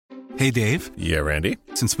Hey, Dave. Yeah, Randy?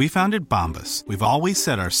 Since we founded Bombas, we've always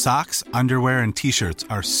said our socks, underwear, and T-shirts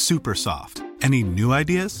are super soft. Any new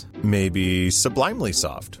ideas? Maybe sublimely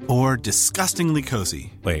soft. Or disgustingly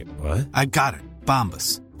cozy. Wait, what? I got it.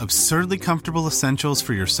 Bombas. Absurdly comfortable essentials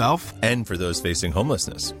for yourself and for those facing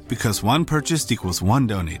homelessness. Because one purchased equals one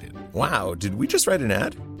donated. Wow, did we just write an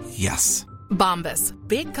ad? Yes. Bombas.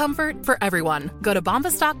 Big comfort for everyone. Go to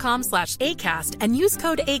bombas.com/ACAST and use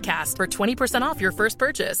code ACAST for 20% off your first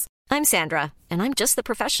purchase. I'm Sandra, and I'm just the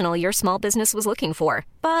professional your small business was looking for.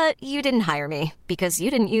 But you didn't hire me because you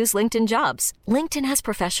didn't use LinkedIn Jobs. LinkedIn has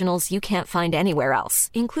professionals you can't find anywhere else,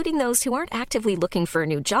 including those who aren't actively looking for a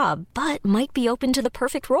new job, but might be open to the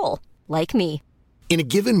perfect role, like me. In a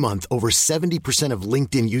given month, over 70% of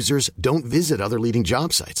LinkedIn users don't visit other leading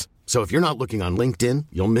job sites. So if you're not looking on LinkedIn,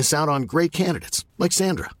 you'll miss out on great candidates like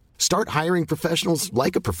Sandra. Start hiring professionals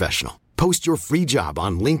like a professional. Post your free job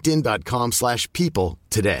on linkedin.com/people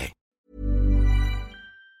today.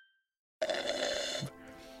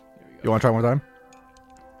 You want to try one more time?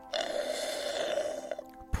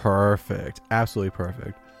 Perfect. Absolutely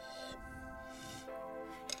perfect.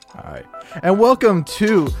 All right. And welcome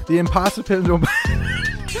to the Imposter Syndrome.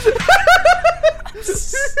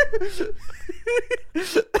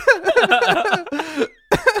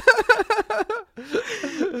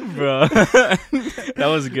 Bro, that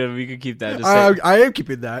was good. We could keep that. Just I am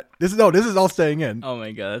keeping that. This is all staying in. Oh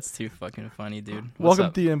my god, that's too fucking funny, dude.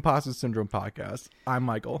 Welcome to the Imposter Syndrome podcast. I'm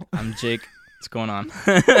Michael. I'm Jake. What's going on?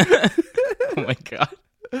 Oh my god,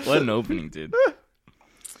 what an opening, dude.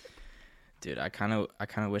 Dude, I kind of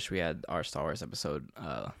wish we had our Star Wars episode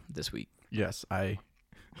this week. Yes, I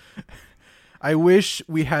wish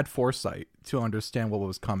we had foresight to understand what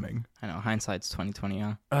was coming. I know, hindsight's 2020,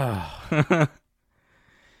 huh?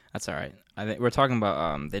 That's all right. I think we're talking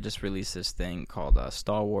about they just released this thing called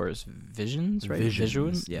Star Wars Visions, right?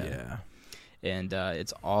 Visions, yeah. And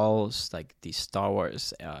it's all like the Star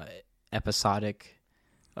Wars episodic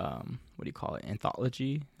what do you call it?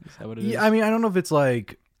 Anthology? Is that what it is? Yeah, I mean, I don't know if it's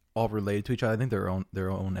like all related to each other. I think their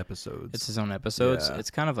own episodes. It's his own episodes. Yeah.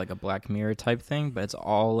 It's kind of like a Black Mirror type thing, but it's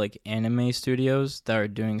all like anime studios that are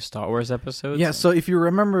doing Star Wars episodes. Yeah, so if you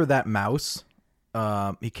remember that mouse,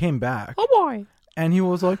 he came back. Oh boy. And he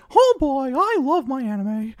was like, "Oh boy, I love my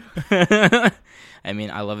anime." I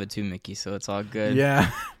mean, I love it too, Mickey, so it's all good.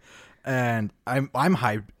 Yeah. And I'm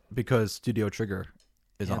hyped because Studio Trigger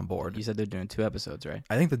is on board. You said they're doing 2 episodes, right?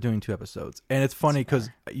 I think they're doing 2 episodes. And it's funny because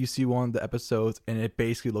you see one of the episodes and it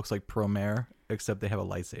basically looks like Promare, except they have a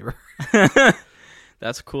lightsaber.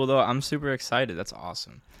 That's cool, though. I'm super excited. That's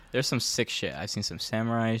awesome. There's some sick shit. I've seen some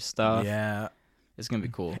samurai stuff. Yeah. It's going to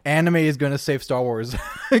be cool. Anime is going to save Star Wars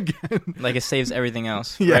again. Like it saves everything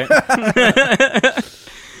else, yeah. right?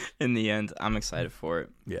 In the end, I'm excited for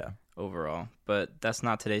it. Yeah. Overall. But that's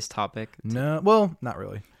not today's topic. No, well, not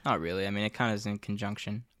really. Not really. I mean, it kind of is in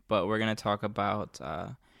conjunction. But we're going to talk about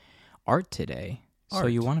art today. Art. So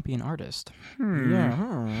you want to be an artist.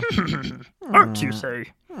 Yeah. Art, you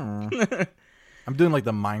say. I'm doing like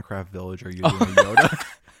the Minecraft villager. You're doing Yoda.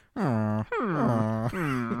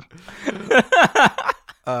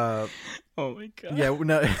 Oh my god. Yeah,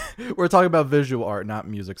 we're talking about visual art, not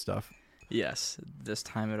music stuff. Yes, this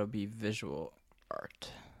time it'll be visual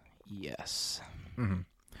art. Yes. Mm-hmm.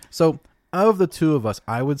 So, out of the two of us,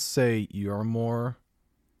 I would say you're more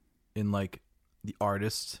in like the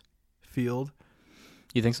artist field.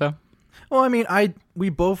 You think so? Well, I mean, we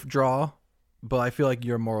both draw, but I feel like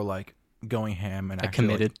you're more like going ham and I actually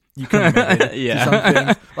committed. Like, you committed Yeah. to some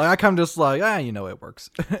things. Like I come just like, it works.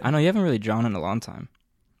 I know you haven't really drawn in a long time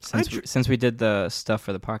since we did the stuff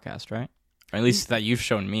for the podcast, right? Or at least that you've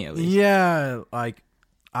shown me, at least. Yeah, like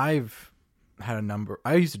I've had a number.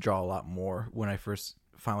 I used to draw a lot more when I first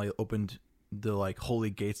finally opened the like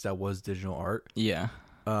holy gates that was digital art. Yeah.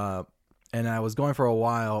 And I was going for a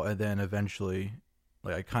while, and then eventually,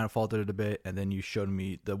 like I kind of faltered it a bit, and then you showed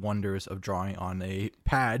me the wonders of drawing on a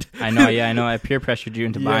pad. I know. Yeah, I know. I peer pressured you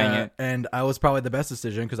into buying it, and I was probably the best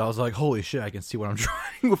decision because I was like, "Holy shit, I can see what I'm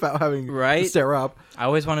drawing without having right? to stare up." I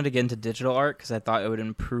always wanted to get into digital art because I thought it would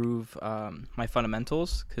improve my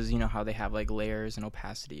fundamentals. Because you know how they have like layers and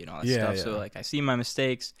opacity and all that stuff. Yeah. So like I see my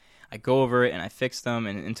mistakes, I go over it and I fix them,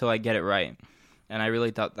 and until I get it right. And I really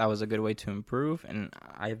thought that was a good way to improve, and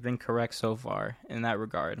I've been correct so far in that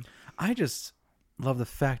regard. I just love the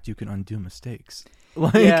fact you can undo mistakes.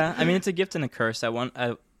 Yeah, I mean, it's a gift and a curse.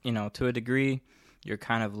 To a degree, you're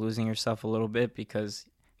kind of losing yourself a little bit because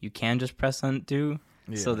you can just press undo.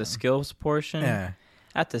 Yeah. So the skills portion. Yeah.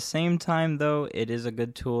 At the same time, though, it is a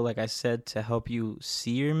good tool, like I said, to help you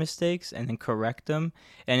see your mistakes and then correct them.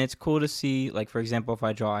 And it's cool to see, like, for example, if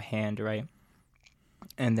I draw a hand, right?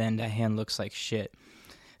 and then the hand looks like shit.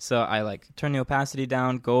 So I like turn the opacity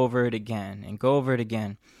down, go over it again, and go over it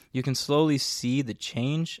again. You can slowly see the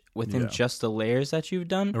change within just the layers that you've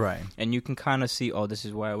done. Right. And you can kind of see, oh, this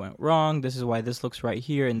is where I went wrong. This is why this looks right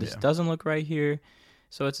here, and this doesn't look right here.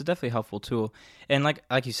 So it's a definitely helpful tool. And like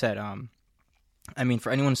you said, I mean,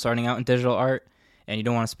 for anyone starting out in digital art and you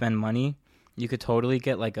don't want to spend money, you could totally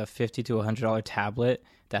get like a $50 to $100 tablet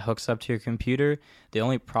that hooks up to your computer. The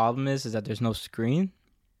only problem is that there's no screen.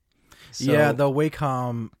 So, yeah, the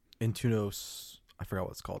Wacom Intuos, I forgot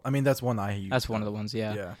what it's called. I mean, that's one I use. That's one of the ones,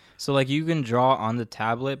 yeah. So like you can draw on the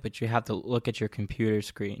tablet, but you have to look at your computer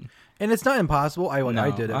screen. And it's not impossible. I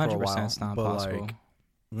did it for a 100% while. it's not but possible. Like,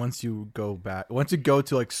 once you go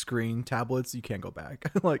to like screen tablets, you can't go back.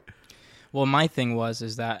 Like, well, my thing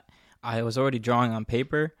is that I was already drawing on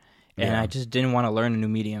paper, and I just didn't want to learn a new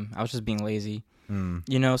medium. I was just being lazy,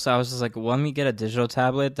 you know. So I was just like, well, let me get a digital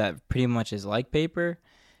tablet that pretty much is like paper,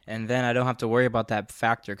 and then I don't have to worry about that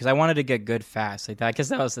factor because I wanted to get good fast. Like that, I guess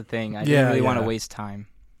that was the thing. I didn't really want to waste time.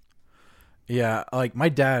 Yeah, like my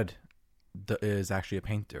dad is actually a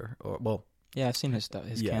painter. Yeah, I've seen his stuff,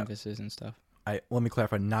 his canvases and stuff. Let me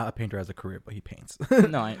clarify, not a painter as a career, but he paints.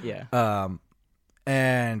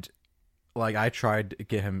 And like I tried to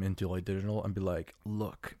get him into like digital and be like,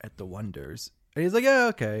 look at the wonders. And he's like, yeah,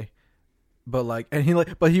 okay. But like, and he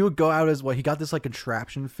would go out as he got this like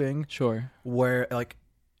contraption thing. Sure. Where like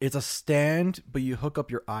it's a stand, but you hook up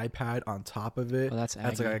your iPad on top of it. Oh, that's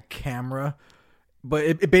like a camera. But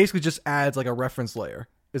it basically just adds like a reference layer.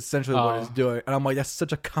 It's essentially what it's doing. And I'm like, that's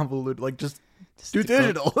such a convoluted, like just do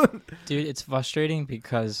digital. Dude, it's frustrating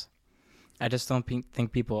because I just don't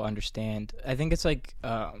think people understand. I think it's like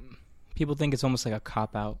people think it's almost like a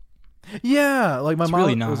cop out. Yeah, like my mom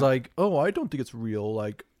really was like, "Oh, I don't think it's real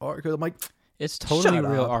like art." Cause I'm like, it's totally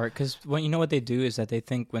real art. Because you know what they do is that they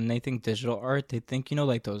think when they think digital art, they think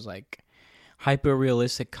like those like hyper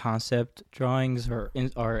realistic concept drawings or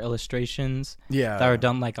illustrations. That are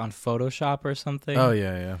done like on Photoshop or something. Oh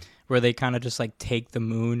yeah. Where they kind of just like take the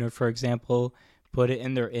moon, or for example, put it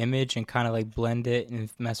in their image and kind of like blend it and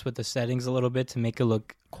mess with the settings a little bit to make it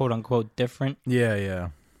look quote unquote different. Yeah.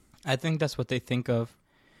 I think that's what they think of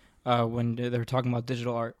when they're talking about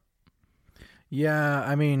digital art. Yeah,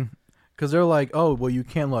 I mean, because they're like, oh, well, you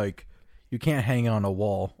can't hang it on a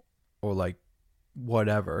wall or like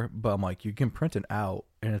whatever. But I'm like, you can print it out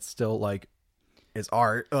and it's still like, it's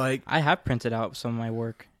art. Like I have printed out some of my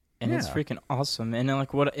work and it's freaking awesome. And then,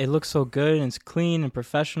 like it looks so good and it's clean and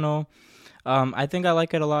professional. I think I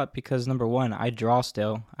like it a lot because number one, I draw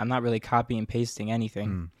still. I'm not really copy and pasting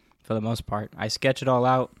anything for the most part. I sketch it all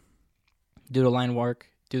out, do the line work,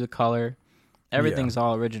 do the color. Everything's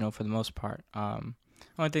all original for the most part.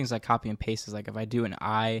 Only things I copy and paste is like if I do an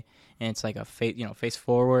eye and it's like a face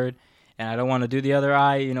forward, and I don't want to do the other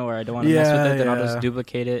eye, or I don't want to mess with it, then I'll just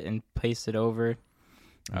duplicate it and paste it over.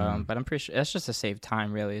 But I'm pretty sure that's just to save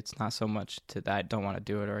time, really. It's not so much to that I don't want to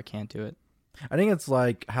do it or I can't do it. I think it's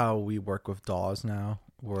like how we work with DAWs now,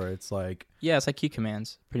 where it's like it's like key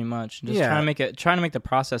commands, pretty much. Just trying to make the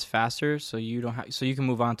process faster, so you can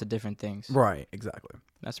move on to different things. Right, exactly.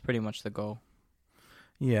 That's pretty much the goal.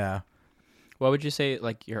 Yeah. What would you say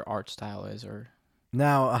like your art style is, or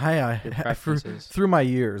now I through my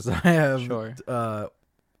years I have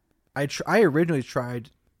I originally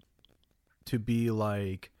tried to be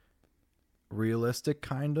like realistic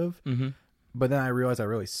kind of. Mm-hmm. But then I realized I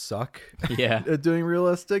really suck at doing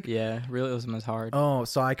realistic. Yeah, realism is hard. Oh,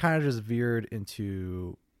 so I kind of just veered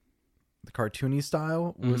into the cartoony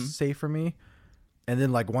style was safe for me. And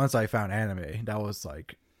then like once I found anime, that was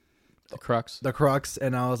like the crux.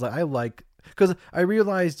 And I was like, because I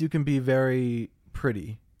realized you can be very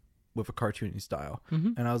pretty with a cartoony style.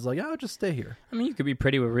 Mm-hmm. And I was like, I'll just stay here. I mean, you could be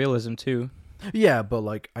pretty with realism too. Yeah, but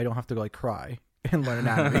like I don't have to like cry and learn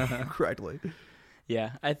anatomy correctly.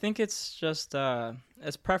 Yeah, I think it's just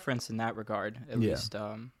it's preference in that regard, at least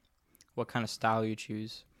what kind of style you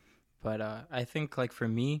choose. But I think like for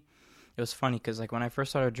me, it was funny because like when I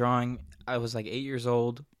first started drawing, I was like 8 years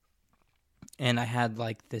old, and I had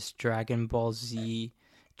like this Dragon Ball Z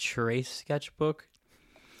trace sketchbook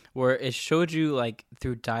where it showed you like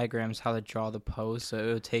through diagrams how to draw the pose. So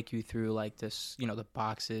it would take you through like this, the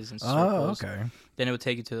boxes and circles. Oh, okay. Then it would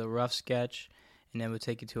take you to the rough sketch. And then it would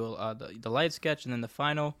take you to the light sketch and then the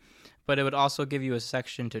final. But it would also give you a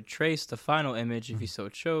section to trace the final image if you so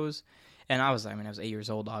chose. And I was 8 years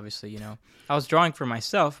old, obviously, I was drawing for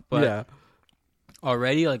myself, but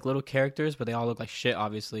already like little characters, but they all look like shit,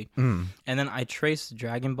 obviously. And then I traced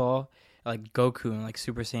Dragon Ball, like Goku and like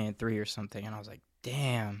Super Saiyan 3 or something. And I was like,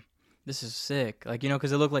 damn, this is sick. Like,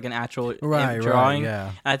 because it looked like an actual Right, drawing. yeah.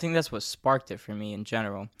 And I think that's what sparked it for me in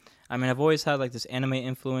general. I mean, I've always had like this anime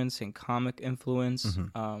influence and comic influence.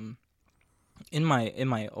 In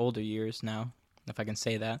my older years now, if I can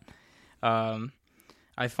say that,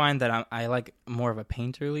 I find that I like more of a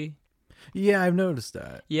painterly. Yeah, I've noticed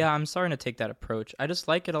that. Yeah, I'm starting to take that approach. I just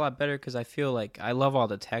like it a lot better because I feel like I love all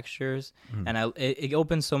the textures, and it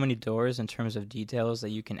opens so many doors in terms of details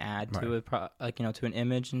that you can add to it, to an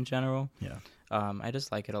image in general. Yeah. I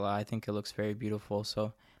just like it a lot. I think it looks very beautiful.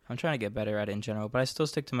 So I'm trying to get better at it in general, but I still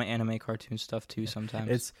stick to my anime cartoon stuff too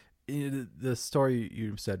sometimes. The story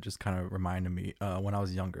you said just kind of reminded me when I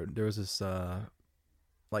was younger. There was this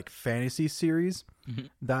like fantasy series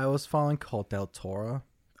that I was following called Del Toro.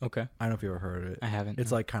 Okay. I don't know if you ever heard of it. I haven't.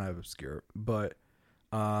 It's like kind of obscure, but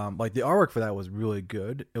like the artwork for that was really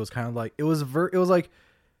good. It was kind of like it was like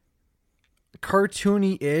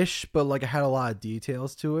cartoony-ish, but like it had a lot of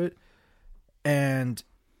details to it.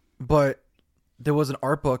 But there was an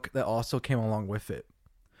art book that also came along with it.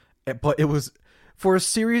 But it was for a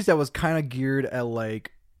series that was kind of geared at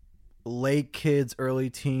like late kids, early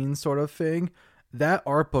teens sort of thing. That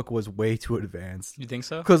art book was way too advanced. You think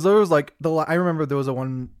so? Because there was like I remember there was a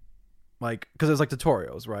one like because it was like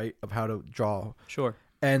tutorials, right, of how to draw. Sure.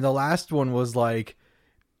 And the last one was like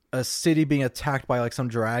a city being attacked by like some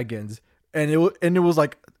dragons, and it was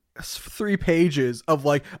like 3 pages of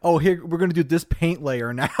like, oh, here we're gonna do this paint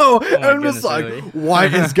layer now. And I'm just like, really?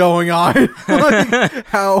 What is going on? Like,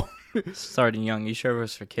 how? Starting young. You sure it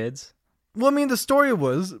was for kids? Well, I mean, the story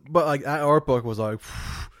was, but like that art book was like,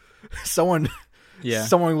 someone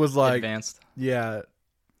was like advanced. Yeah,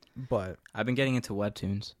 but I've been getting into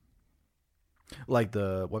webtoons, like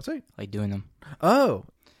the website, like doing them. Oh,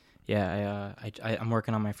 yeah. I'm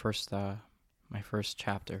working on my first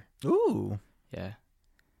chapter. Ooh, yeah.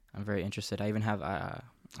 I'm very interested. I even have I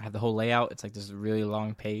have the whole layout. It's like this really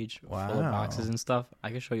long page full of boxes and stuff. I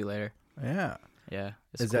can show you later. Yeah. Yeah.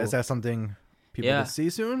 Is that something people will see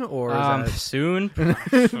soon, or soon?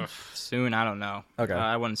 Soon, I don't know. Okay.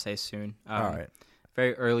 I wouldn't say soon. All right.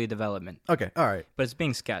 Very early development. Okay. All right. But it's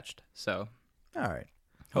being sketched, so all right.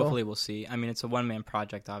 Hopefully we'll see. I mean, it's a one-man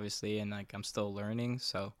project, obviously, and like I'm still learning,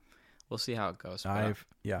 so we'll see how it goes. I've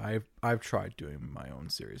tried doing my own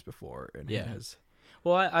series before, and it has.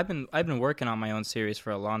 Well, I've been working on my own series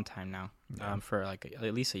for a long time now. For like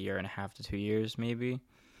at least 1.5 to 2 years, maybe.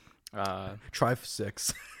 Try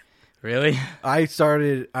 6. Really? I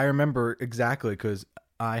remember exactly because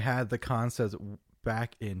I had the concept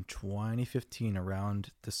back in 2015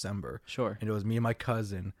 around December. Sure. And it was me and my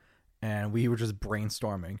cousin, and we were just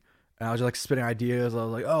brainstorming. And I was just like spitting ideas. I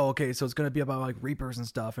was like, oh, okay, so it's going to be about like Reapers and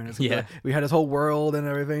stuff. And we had this whole world and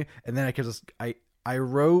everything. And then I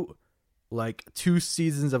wrote like 2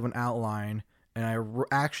 seasons of an outline, and I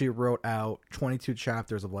actually wrote out 22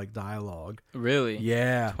 chapters of like dialogue. Really?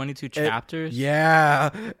 Yeah. 22 chapters?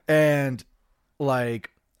 Yeah. And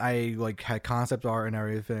like I like had concept art and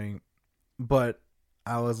everything, but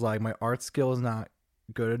I was like, my art skill is not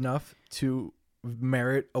good enough to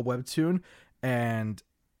merit a webtoon, and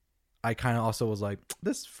I kind of also was like,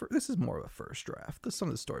 this is more of a first draft. Some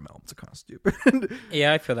of the story elements are kind of stupid.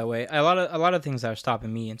 Yeah, I feel that way. A lot of things that are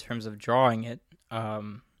stopping me in terms of drawing it.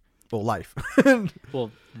 Well, life. Well,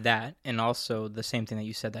 that, and also the same thing that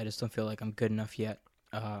you said, that I just don't feel like I'm good enough yet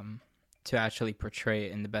to actually portray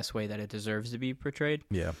it in the best way that it deserves to be portrayed.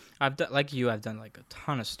 Yeah. I've done like a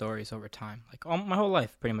ton of stories over time. Like my whole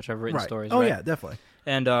life, pretty much, I've written stories. Oh, right? yeah, definitely.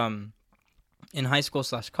 And in high school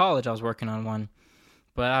 / college, I was working on one,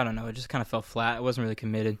 but I don't know, it just kind of fell flat. I wasn't really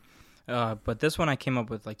committed. But this one I came up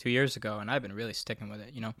with like 2 years ago, and I've been really sticking with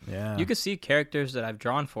it. Yeah. You can see characters that I've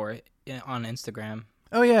drawn for it on Instagram.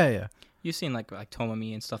 Oh yeah. You've seen like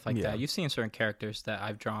Tomomi and stuff like that. You've seen certain characters that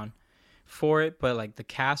I've drawn for it, but like the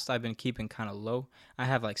cast I've been keeping kind of low. I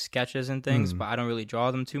have like sketches and things, but I don't really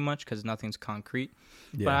draw them too much because nothing's concrete.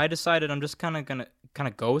 Yeah. But I decided I'm just kind of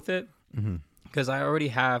gonna go with it because I already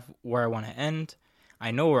have where I want to end.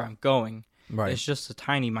 I know where I'm going. Right. It's just the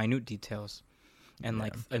tiny, minute details and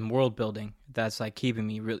like in world building that's like keeping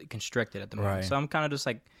me really constricted at the moment. Right. So I'm kind of just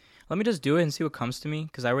like, let me just do it and see what comes to me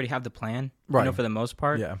because I already have the plan, for the most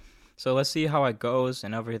part. Yeah. So let's see how it goes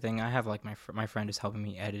and everything. I have like my friend is helping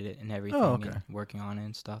me edit it and everything, and working on it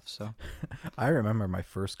and stuff. So I remember my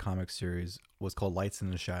first comic series was called Lights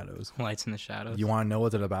in the Shadows. Lights in the Shadows. You want to know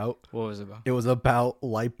what it's about? What was it about? It was about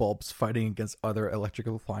light bulbs fighting against other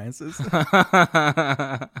electrical appliances.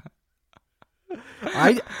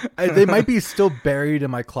 They might be still buried in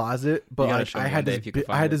my closet, but like, I had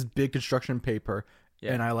this big construction paper.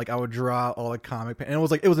 Yeah. And I would draw all the comic, and it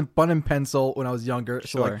was in fun and pencil when I was younger.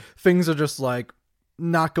 So like things are just like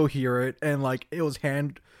not coherent, and like it was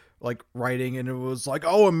hand like writing, and it was like,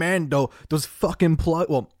 oh Amanda, those fucking plug.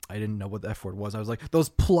 Well, I didn't know what the F word was. I was like, those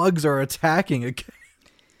plugs are attacking again.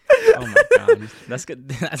 Oh my god, that's good.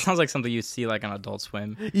 That sounds like something you see like on Adult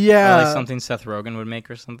Swim. Yeah, or like something Seth Rogen would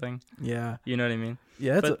make or something. Yeah, you know what I mean.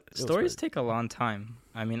 Yeah, but stories take a long time.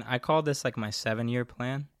 I mean, I call this like my 7-year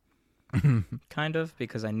plan, kind of,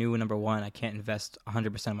 because I knew number one, I can't invest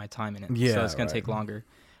 100% of my time in it. Yeah, so it's gonna take longer.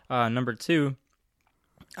 Number two,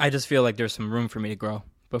 I just feel like there's some room for me to grow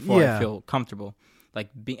before I feel comfortable. Like,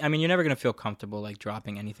 I mean, you're never gonna feel comfortable like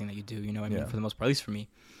dropping anything that you do. You know what I mean? For the most part, at least for me.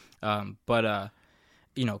 But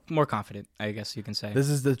you know, more confident, I guess you can say. This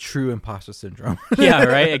is the true imposter syndrome. Yeah,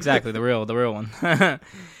 right. Exactly, the real one.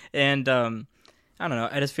 And I don't know.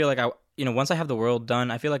 I just feel like once I have the world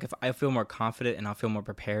done, I feel like if I feel more confident and I'll feel more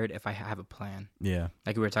prepared if I have a plan. Yeah,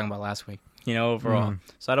 like we were talking about last week. You know, overall.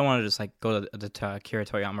 So I don't want to just like go to the Akira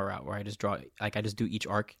Toriyama route where I just draw, like I just do each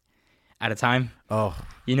arc at a time. Oh,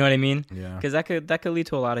 you know what I mean? Yeah. Because that could lead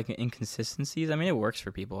to a lot of inconsistencies. I mean, it works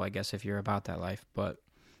for people, I guess, if you're about that life, but.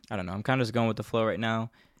 I don't know. I'm kind of just going with the flow right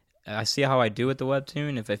now. I see how I do with the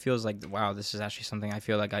webtoon. If it feels like, wow, this is actually something I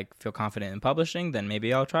feel like I feel confident in publishing, then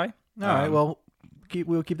maybe I'll try. All right. Well,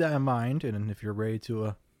 we'll keep that in mind, and if you're ready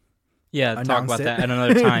to, talk about that at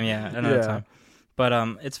another time. Yeah, another time. But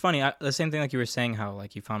it's funny. The same thing like you were saying, how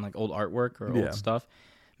like you found like old artwork or old stuff.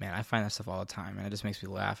 Man, I find that stuff all the time, and it just makes me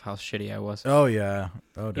laugh how shitty I was. Oh yeah.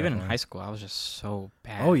 Oh, even in high school, I was just so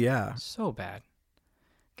bad. Oh yeah. So bad.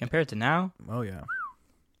 Compared to now. Oh yeah.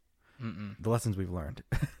 The lessons we've learned.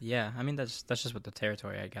 Yeah, I mean that's just with the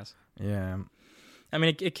territory, I guess. Yeah, I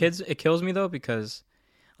mean it kills me though, because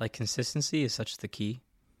like consistency is such the key.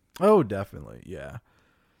 Oh, definitely, yeah.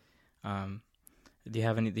 Do you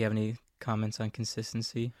have any comments on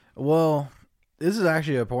consistency? Well, this is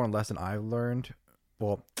actually an important lesson I've learned.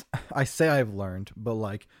 Well, I say I've learned, but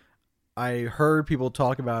like I heard people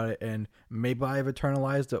talk about it, and maybe I've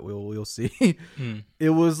internalized it. We'll see. It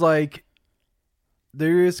was like.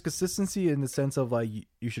 There is consistency in the sense of like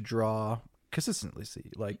you should draw consistently,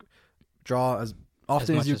 like draw as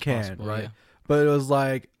often as you can, possible, right? Yeah. But it was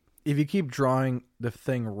like if you keep drawing the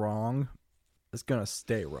thing wrong, it's gonna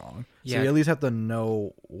stay wrong. Yeah. So you at least have to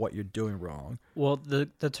know what you're doing wrong. Well, the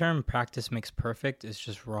term practice makes perfect is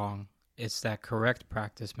just wrong. It's that correct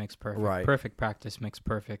practice makes perfect. Right. Perfect practice makes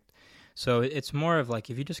perfect. So it's more of like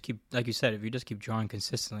if you just keep, like you said, if you just keep drawing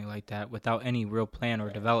consistently like that without any real plan or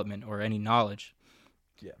development or any knowledge.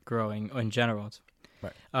 Growing in general,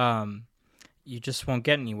 you just won't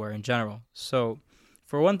get anywhere in general. So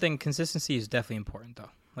for one thing, consistency is definitely important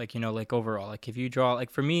though. Like, like overall, like if you draw,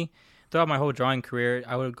 like for me, throughout my whole drawing career,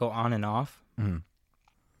 I would go on and off.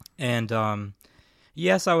 And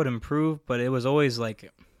yes, I would improve, but it was always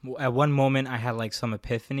like at one moment I had like some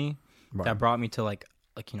epiphany that brought me to like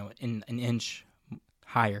in an inch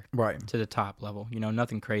higher to the top level,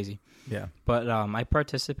 nothing crazy. Yeah. But I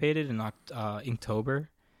participated in October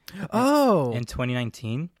in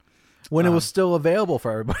 2019 when it was still available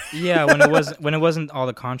for everybody. Yeah, when it wasn't all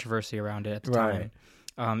the controversy around it at the time.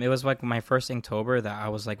 It was like my first Inktober that I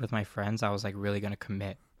was like with my friends, I was like really going to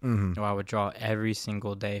commit. So I would draw every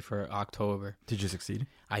single day for October. Did you succeed?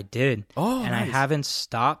 I did. Oh, and nice. I haven't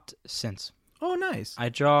stopped since. Oh, nice. I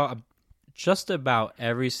draw just about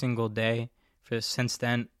every single day since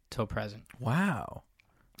then till present. Wow.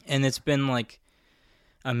 And it's been like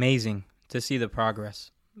amazing to see the progress.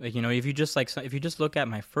 Like, if you just look at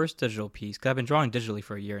my first digital piece, because I've been drawing digitally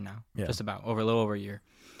for a year now, just about a little over a year.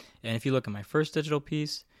 And if you look at my first digital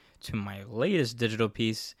piece to my latest digital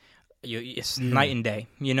piece, it's night and day,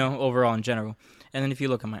 overall in general. And then if you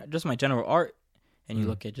look at my general art, and you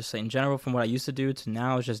look at just in general from what I used to do to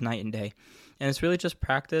now, it's just night and day. And it's really just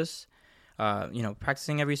practice,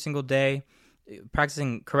 practicing every single day.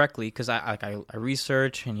 Practicing correctly, because I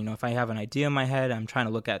research, and if I have an idea in my head, I'm trying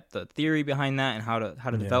to look at the theory behind that and how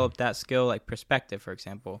to develop that skill, like perspective, for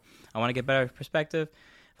example. I want to get better at perspective.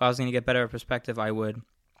 If I was going to get better at perspective, I would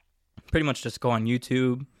pretty much just go on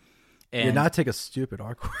YouTube and not take a stupid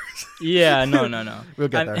art course. Yeah, no. We'll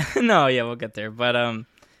get there. We'll get there. But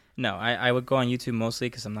no, I would go on YouTube mostly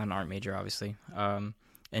because I'm not an art major, obviously. And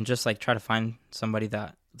just like try to find somebody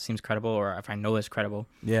that seems credible, or if I know is credible,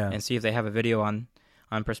 and see if they have a video on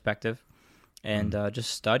perspective, and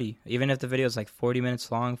just study. Even if the video is like 40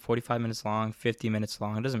 minutes long, 45 minutes long, 50 minutes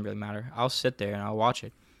long, it doesn't really matter. I'll sit there and I'll watch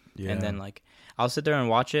it, and then like I'll sit there and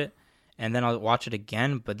watch it, and then I'll watch it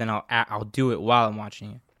again, but then I'll do it while I'm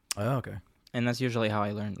watching it. Oh, okay. And that's usually how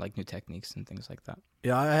I learn like new techniques and things like that.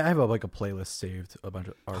 Yeah, I have a playlist saved, a bunch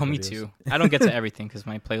of art Oh, me videos. too. I don't get to everything because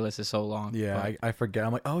my playlist is so long. Yeah, I forget.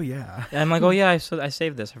 I'm like, oh yeah. I'm like, oh yeah, I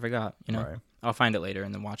saved this. I forgot. You know, Right. I'll find it later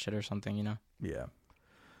and then watch it or something. You know. Yeah.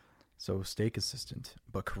 So stay consistent,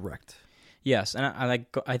 but correct. Yes, and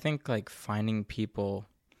I think like finding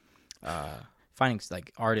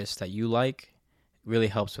like artists that you like really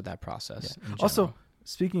helps with that process. Yeah. in Also, general.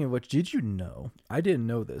 speaking of which, did you know? I didn't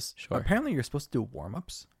know this. Sure. Apparently, you're supposed to do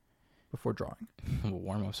warm-ups before drawing.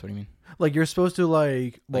 Warm ups. What do you mean? Like you're supposed to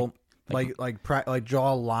like Like-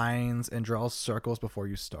 draw lines and draw circles before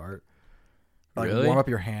you start. Like Really? warm up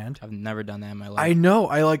your hand. I've never done that in my life. I know.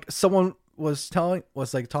 I like someone was talking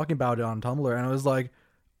about it on Tumblr, and I was like,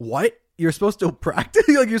 "What? You're supposed to practice?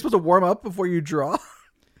 Like you're supposed to warm up before you draw?"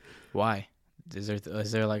 Why? Is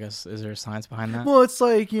there a science behind that? Well, it's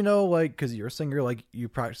like, you know, like because you're a singer, like you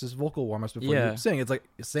practice vocal warm ups before Yeah. you sing. It's like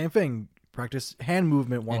the same thing. Practice hand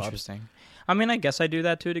movement warm ups. Interesting. I mean, I guess I do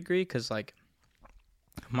that to a degree because like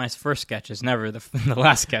my first sketch is never the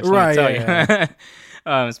last sketch. Right, Let me yeah, tell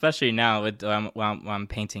you. Especially now with when I'm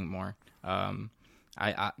painting more.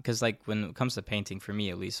 I because like when it comes to painting, for me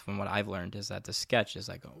at least, from what I've learned, is that the sketch is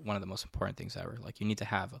like one of the most important things ever. Like you need to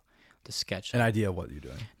have the sketch. An idea of what you're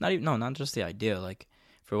doing. Not just the idea. Like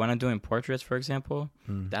for when I'm doing portraits, for example,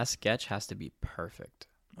 that sketch has to be perfect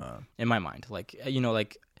in my mind. Like you know,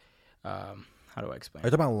 like how do I explain? Are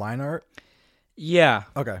you talking about line art? Yeah,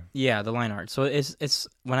 Okay. yeah, the line art. So it's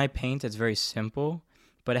when I paint, it's very simple,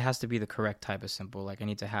 but it has to be the correct type of simple. Like I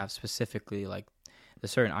need to have specifically like the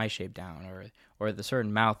certain eye shape down or the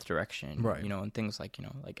certain mouth direction, Right. You know, and things like, you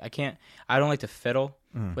know, like I don't like to fiddle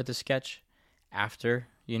with the sketch after,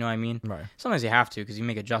 you know what I mean? Right. Sometimes you have to because you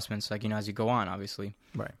make adjustments, like, you know, as you go on, obviously.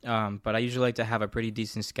 Right. But I usually like to have a pretty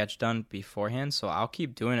decent sketch done beforehand, so I'll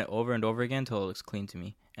keep doing it over and over again until it looks clean to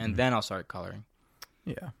me, and then I'll start coloring.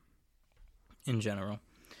 Yeah. In general,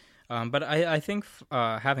 but I think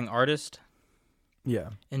having artists Yeah.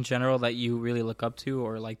 in general that you really look up to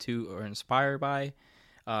or like to or inspired by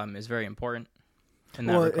is very important. In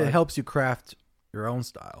that Well, regard. it helps you craft your own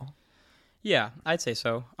style. Yeah, I'd say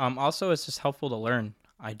so. Also, it's just helpful to learn.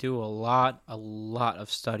 I do a lot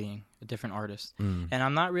of studying with different artists, and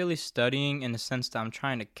I'm not really studying in the sense that I'm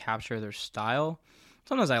trying to capture their style.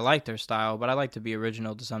 Sometimes I like their style, but I like to be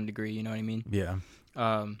original to some degree. You know what I mean? Yeah.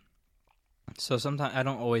 So sometimes I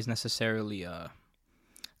don't always necessarily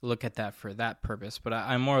look at that for that purpose, but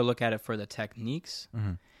I more look at it for the techniques.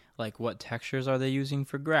 Like what textures are they using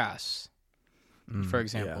for grass, for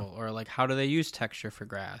example, or like how do they use texture for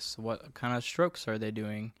grass? What kind of strokes are they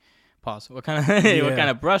doing? What kind of what kind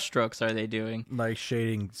of brush strokes are they doing? Like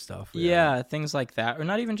shading stuff. Yeah, things like that, or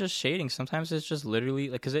not even just shading. Sometimes it's just literally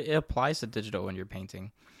like because it applies to digital when you're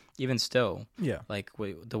painting, even still. Yeah. Like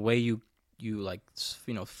the way you like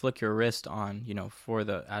flick your wrist on for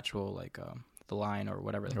the actual like the line or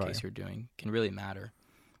whatever the case you're doing can really matter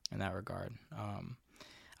in that regard.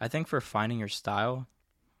 I think for finding your style,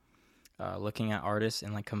 looking at artists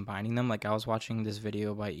and like combining them. Like I was watching this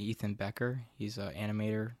video by Ethan Becker. He's an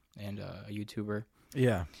animator and a YouTuber.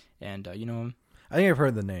 Yeah. And you know him? I think I've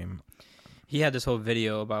heard the name. He had this whole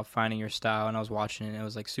video about finding your style, and I was watching it, and it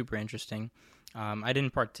was like super interesting. I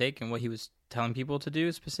didn't partake in what he was telling people to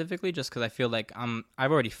do specifically, just because I feel like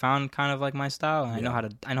I've already found kind of like my style, and I know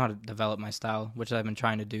how to develop my style, which I've been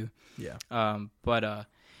trying to do. Yeah. But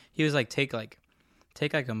he was like take like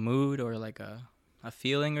a mood or like a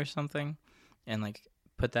feeling or something, and like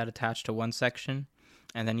put that attached to one section,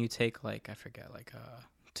 and then you take like I forget like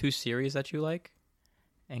 2 series that you like,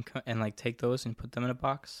 and like take those and put them in a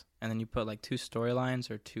box, and then you put like 2 storylines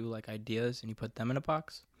or 2 like ideas and you put them in a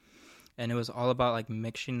box, and it was all about like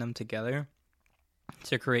mixing them together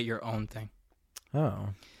to create your own thing. Oh.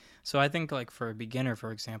 So I think like for a beginner,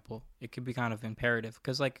 for example, it could be kind of imperative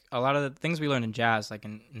because like a lot of the things we learned in jazz, like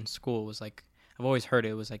in school, was like I've always heard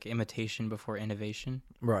it was like imitation before innovation.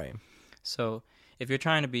 Right. So if you're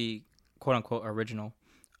trying to be quote unquote original,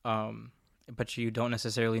 but you don't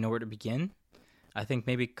necessarily know where to begin, I think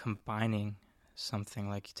maybe combining something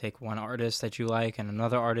like you take one artist that you like and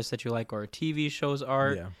another artist that you like, or a TV show's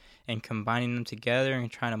art, and combining them together and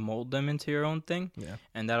trying to mold them into your own thing. Yeah.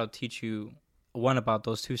 And that'll teach you one about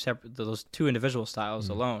those two individual styles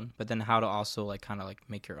alone, but then how to also like kind of like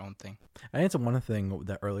make your own thing. I think it's one thing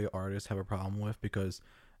that early artists have a problem with because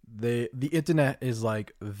the internet is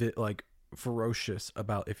like ferocious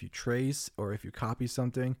about if you trace or if you copy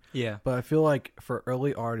something. Yeah. But I feel like for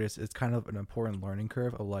early artists, it's kind of an important learning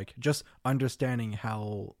curve of like just understanding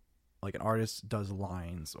how like an artist does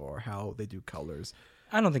lines or how they do colors.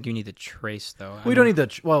 I don't think you need to trace though. We don't need to.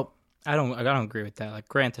 Well, I don't agree with that. Like,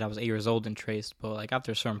 granted, I was 8 years old and traced, but like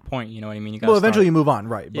after a certain point, you know what I mean. Well, eventually you move on,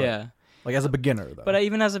 right? But, yeah. Like as a beginner, though. But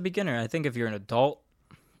even as a beginner, I think if you're an adult,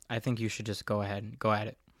 I think you should just go ahead and go at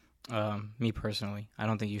it. Me personally, I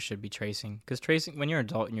don't think you should be tracing, because tracing, when you're an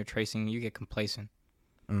adult and you're tracing, you get complacent.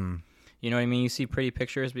 You know what I mean? You see pretty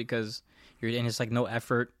pictures because and it's like no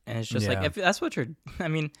effort, and it's just like, if that's what you're. I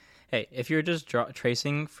mean, hey, if you're just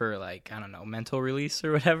tracing for like, I don't know, mental release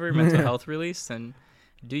or whatever, mental health release, then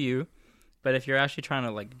do you. But if you're actually trying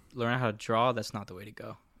to like learn how to draw, that's not the way to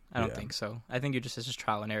go. I don't think so. I think it's just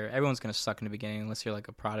trial and error. Everyone's gonna suck in the beginning unless you're like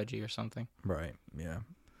a prodigy or something. Right. Yeah.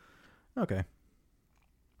 Okay.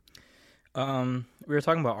 We were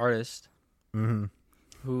talking about artists. Mm-hmm.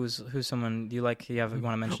 Who's someone do you like? You want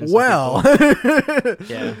to mention? Well,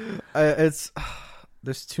 yeah. It's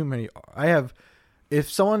there's too many. If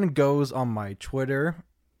someone goes on my Twitter,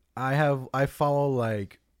 I follow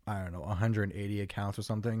like, I don't know, 180 accounts or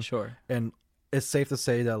something. Sure. And it's safe to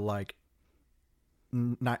say that like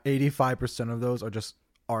 85% of those are just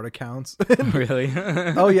art accounts. Really?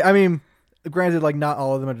 Oh yeah. I mean, granted, like not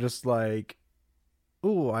all of them are just like,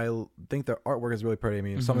 ooh, I think their artwork is really pretty. I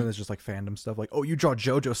mean, something that's just like fandom stuff, like, oh, you draw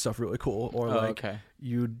JoJo stuff really cool, or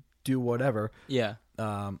you do whatever. Yeah.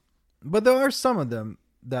 But there are some of them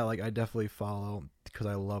that like I definitely follow because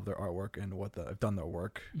I love their artwork and I've done their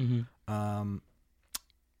work.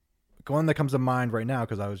 One that comes to mind right now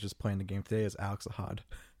because I was just playing the game today is Alex Ahad.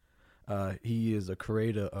 He is a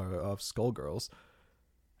creator of Skullgirls,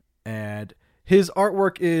 and his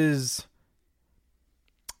artwork is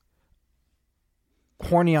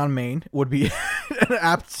horny on main would be an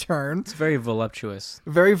apt term. It's very voluptuous.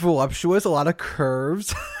 Very voluptuous, a lot of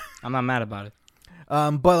curves. I'm not mad about it.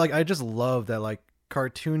 But like I just love that like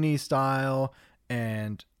cartoony style,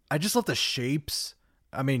 and I just love the shapes.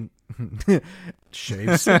 I mean,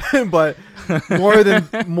 shapes, but more than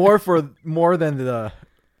the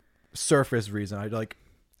surface reason. I like.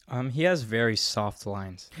 He has very soft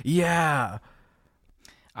lines. Yeah.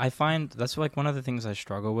 I find that's like one of the things I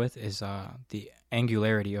struggle with is the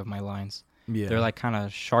angularity of my lines. Yeah. They're like kind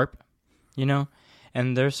of sharp, you know?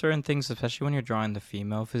 And there's certain things, especially when you're drawing the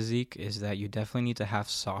female physique, is that you definitely need to have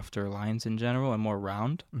softer lines in general and more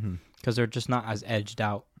round, because they're just not as edged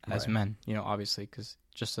out as men, you know, obviously, because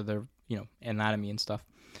just of their, you know, anatomy and stuff.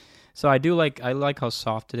 So I like how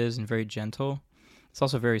soft it is and very gentle. It's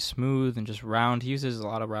also very smooth and just round. He uses a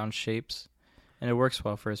lot of round shapes, and it works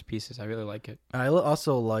well for his pieces. I really like it. I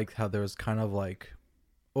also like how there's kind of like,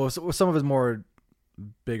 well, some of his more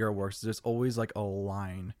bigger works, there's always like a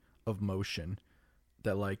line of motion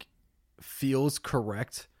that like feels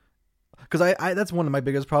correct. Because I that's one of my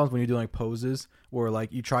biggest problems when you do like poses where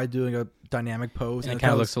like you try doing a dynamic pose and it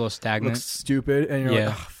kind of looks a little stagnant, looks stupid, and you're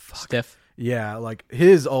like, oh, fuck. Stiff. Yeah, like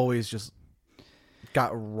his always just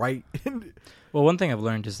got right. Well, one thing I've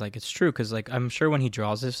learned is like it's true, because like I'm sure when he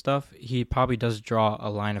draws his stuff, he probably does draw a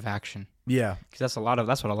line of action. Yeah, because that's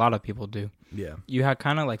what a lot of people do. Yeah, you have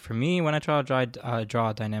kind of like, for me, when I draw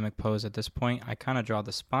a dynamic pose at this point, I kind of draw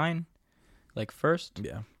the spine, like first.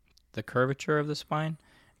 Yeah, the curvature of the spine,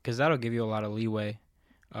 because that'll give you a lot of leeway.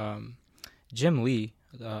 Jim Lee,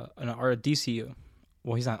 an art DC,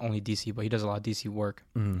 well, he's not only DC, but he does a lot of DC work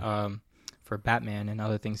for Batman and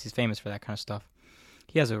other things. He's famous for that kind of stuff.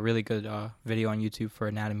 He has a really good video on YouTube for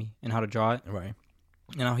anatomy and how to draw it. Right.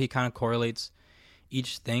 You know, he kind of correlates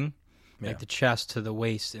each thing, like the chest to the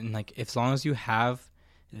waist. And like, as long as you have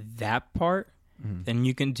that part, then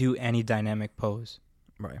you can do any dynamic pose.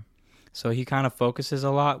 Right. So he kind of focuses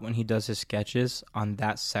a lot when he does his sketches on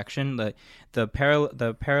that section, the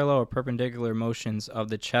parallel or perpendicular motions of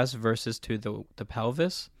the chest versus to the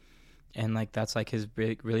pelvis. And like, that's like his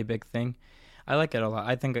really big thing. I like it a lot.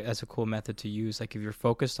 I think that's a cool method to use. Like if you're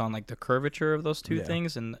focused on like the curvature of those two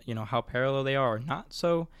things and, you know, how parallel they are or not,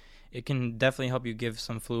 so it can definitely help you give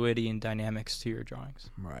some fluidity and dynamics to your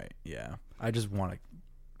drawings. Right. Yeah. I just want to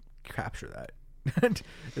capture that.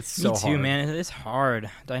 It's so hard. Me too, man. It's hard.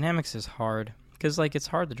 Dynamics is hard because like it's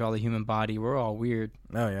hard to draw the human body. We're all weird.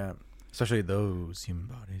 Oh yeah, especially those human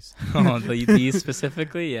bodies. Oh, these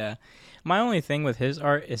specifically, yeah. My only thing with his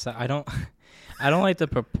art is that I don't like the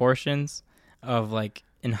proportions of like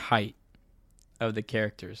in height of the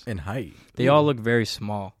characters. In height, they all look very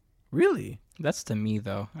small. Really? That's to me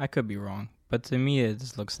though. I could be wrong, but to me it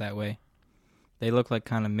just looks that way. They look like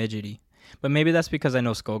kind of midgety, but maybe that's because I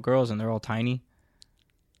know Skullgirls and they're all tiny.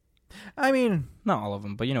 I mean, not all of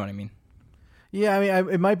them, but you know what I mean. Yeah, I mean,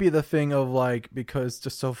 it might be the thing of like because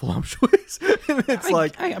just so voluptuous. It's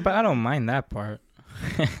but I don't mind that part.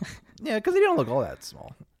 Yeah, because they don't look all that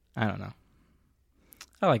small. I don't know.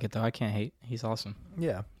 I like it though. I can't hate. He's awesome.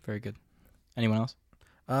 Yeah, very good. Anyone else?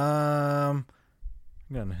 I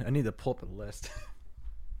need to pull up a list.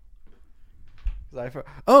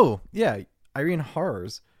 Oh yeah, Irene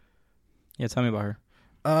Horrors. Yeah, tell me about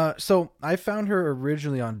her. So I found her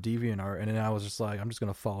originally on DeviantArt, and then I was just like, I'm just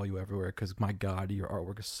gonna follow you everywhere because my God, your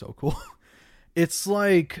artwork is so cool. It's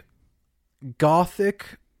like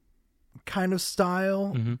gothic kind of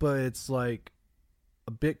style, but it's like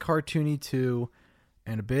a bit cartoony too,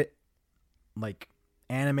 and a bit like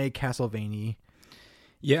anime Castlevania.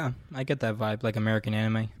 Yeah, I get that vibe, like American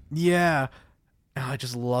anime. Yeah. I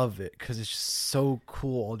just love it because it's just so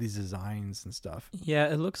cool, all these designs and stuff.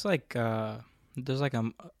 Yeah, it looks like there's like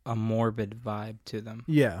a morbid vibe to them.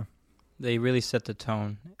 Yeah. They really set the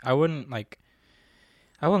tone. I wouldn't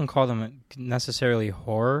call them necessarily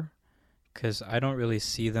horror because I don't really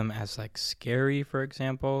see them as like scary, for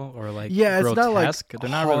example, or like grotesque. It's not like They're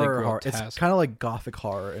not horror, really grotesque. It's kind of like gothic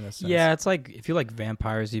horror in a sense. Yeah, it's like if you like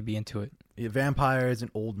vampires, you'd be into it. Yeah, vampires and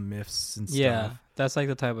old myths and stuff. Yeah, that's like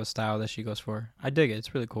the type of style that she goes for. I dig it.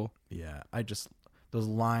 It's really cool. Yeah, those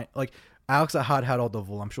lines, like Alex Ahad had all the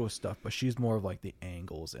voluptuous stuff, but she's more of like the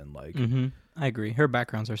angles and like. I agree. Her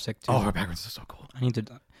backgrounds are sick too. Oh, her backgrounds are so cool. My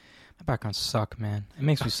backgrounds suck, man. It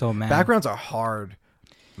makes me so mad. Backgrounds are hard,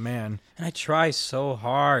 man. And I try so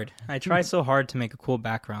hard. To make a cool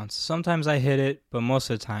background. Sometimes I hit it, but most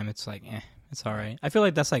of the time it's like, it's all right. I feel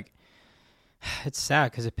like that's like, it's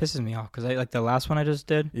sad because it pisses me off. Because I like the last one I just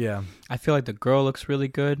did. Yeah. I feel like the girl looks really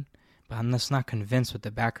good, but I'm just not convinced with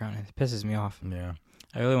the background. It pisses me off. Yeah.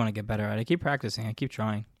 I really want to get better at it. I keep practicing. I keep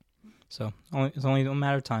trying. So it's only a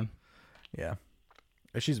matter of time. Yeah.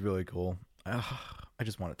 She's really cool. I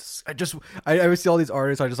just wanted to. I always see all these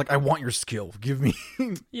artists. I just like, I want your skill. Give me.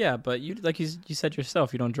 Yeah, but you said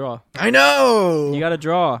yourself, you don't draw. I know. You got to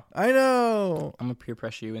draw. I know. I'm gonna peer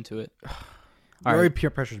pressure you into it. You already peer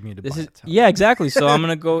pressured me to buy it. Yeah, exactly. So I'm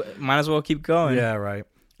gonna go. Might as well keep going. Yeah, right.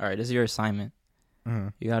 All right, this is your assignment.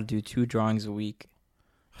 You got to do 2 drawings a week.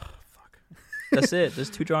 Fuck. That's it. There's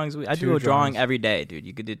 2 drawings a week. I do a drawing every day, dude.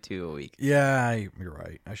 You could do 2 a week. Yeah, you're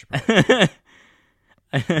right. I should probably.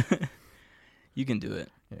 You can do it.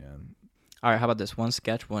 Yeah. All right. How about this? 1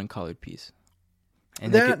 sketch, 1 colored piece.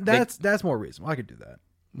 And that's more reasonable. I could do that.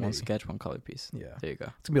 Maybe. 1 sketch, 1 colored piece. Yeah. There you go.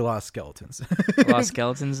 It's gonna be a lot of skeletons. A lot of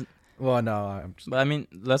skeletons. Well, no, I'm just. But I mean,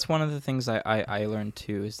 that's one of the things I learned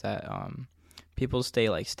too is that people stay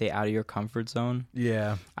out of your comfort zone.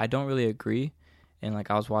 Yeah. I don't really agree, and like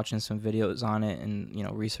I was watching some videos on it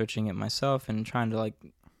and researching it myself and trying to like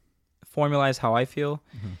formalize how I feel,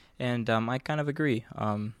 and I kind of agree.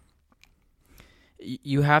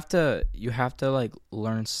 You have to like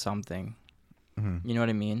learn something. You know what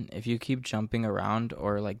I mean? If you keep jumping around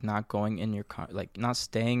or like not going in your like not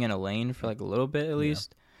staying in a lane for like a little bit at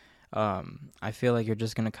least, I feel like you're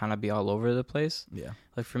just gonna kind of be all over the place. Yeah.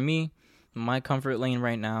 Like for me, my comfort lane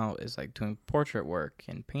right now is like doing portrait work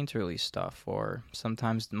and painterly stuff, or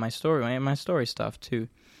sometimes my story stuff too.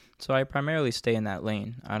 So I primarily stay in that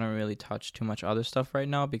lane. I don't really touch too much other stuff right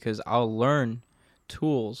now because I'll learn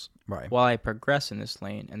tools while I progress in this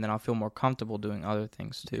lane, and then I'll feel more comfortable doing other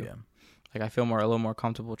things too. Yeah. Like I feel a little more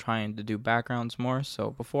comfortable trying to do backgrounds more.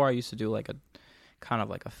 So before I used to do like a kind of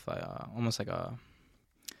like almost like a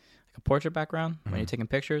portrait background when you're taking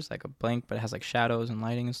pictures, like a blank, but it has like shadows and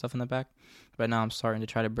lighting and stuff in the back. But now I'm starting to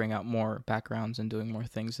try to bring out more backgrounds and doing more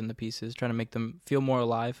things in the pieces, trying to make them feel more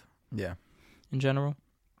alive. Yeah. In general.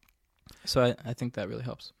 So I think that really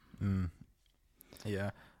helps.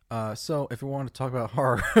 Yeah. So if you want to talk about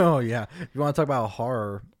horror, if you want to talk about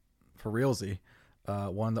horror for realsy,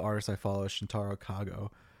 one of the artists I follow is Shintaro Kago,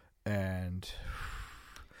 and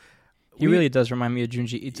he really does remind me of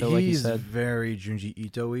Junji Ito, like you said. He's very Junji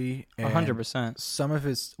Ito-y. 100%. Some of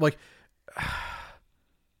his, like,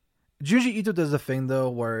 Junji Ito does a thing, though,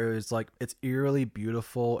 where it's like, it's eerily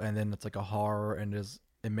beautiful, and then it's like a horror, and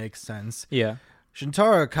it makes sense. Yeah.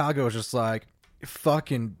 Shintaro Kago is just like,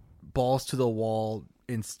 fucking balls to the wall.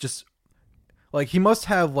 It's just, like, he must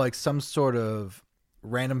have, like, some sort of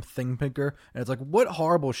random thing picker, and it's like, what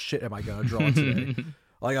horrible shit am I gonna draw today?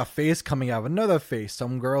 Like a face coming out of another face,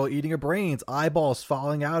 some girl eating her brains, eyeballs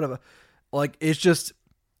falling out of like, it's just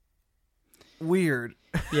weird.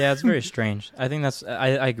 Yeah, it's very strange. I think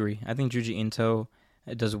I agree. I think Junji Ito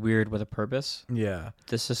does weird with a purpose. Yeah.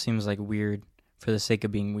 This just seems like weird for the sake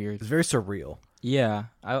of being weird. It's very surreal. Yeah,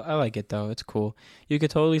 I like it though. It's cool. You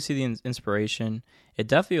could totally see the inspiration. It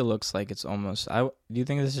definitely looks like it's almost. Do you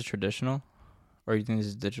think this is traditional, or do you think this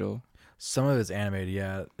is digital? Some of it's animated,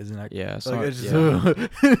 yeah. Isn't that? Yeah.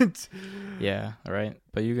 Yeah, right.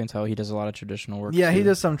 But you can tell he does a lot of traditional work. Yeah, he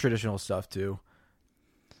does some traditional stuff too.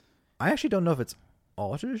 I actually don't know if it's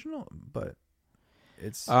all traditional, but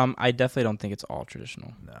It's I definitely don't think it's all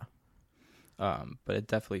traditional. no. But it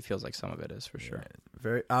definitely feels like some of it is for sure.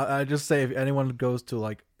 Very. I just say if anyone goes to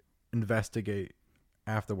like investigate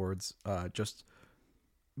afterwards, just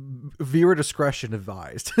viewer discretion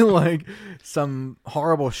advised. Like some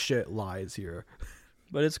horrible shit lies here.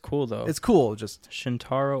 But it's cool though. It's cool. Just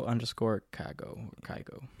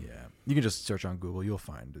Shintaro_Kago. yeah. You can just search on Google. You'll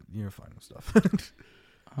find it. You'll find stuff.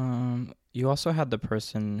 You also had the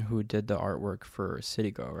person who did the artwork for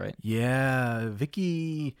City Girl, right? Yeah,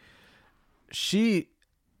 Vicky. She,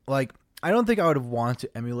 like, I don't think I would want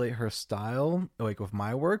to emulate her style, like, with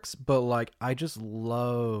my works, but, like, I just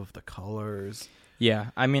love the colors. Yeah,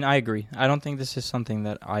 I mean, I agree. I don't think this is something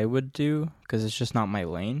that I would do because it's just not my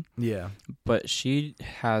lane. Yeah. But she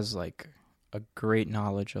has, like, a great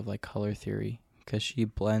knowledge of, like, color theory because she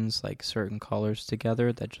blends, like, certain colors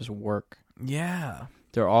together that just work. Yeah.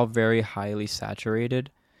 They're all very highly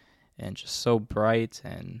saturated and just so bright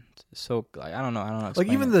and so, like, I don't know. Like,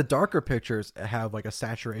 even the darker pictures have, like, a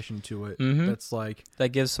saturation to it that's, like... That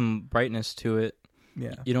gives some brightness to it.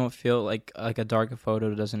 Yeah. You don't feel like a dark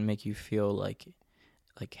photo doesn't make you feel like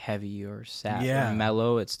heavy or sad or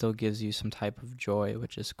mellow. It still gives you some type of joy,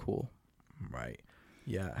 which is cool. Right.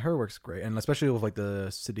 Yeah, her work's great, and especially with like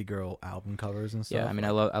the City Girl album covers and stuff. Yeah, I mean, I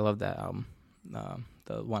love that album,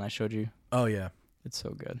 the one I showed you. Oh yeah, it's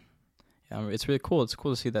so good. Yeah, it's really cool. It's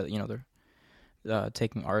cool to see that they're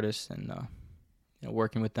taking artists and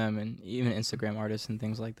working with them, and even Instagram artists and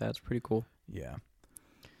things like that. It's pretty cool. Yeah,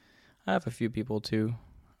 I have a few people too.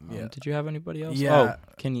 Yeah. Did you have anybody else? Yeah. Oh,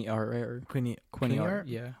 Kenny Art, right? Or Quinny Art?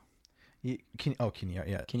 Yeah. Kenny Art,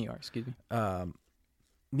 yeah. Kenny Art, excuse me.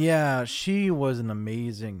 Yeah, she was an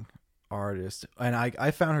amazing artist. And I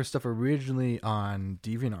found her stuff originally on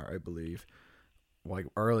DeviantArt, I believe. Like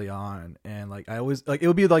early on. And like I always like it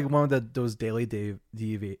would be like one of those daily deviations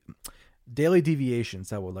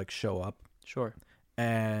that would like show up. Sure.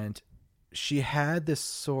 And she had this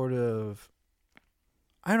sort of,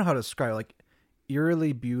 I don't know how to describe it, like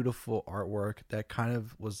eerily beautiful artwork that kind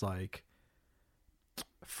of was like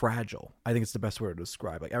fragile. I think it's the best word to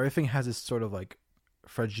describe. Like everything has this sort of like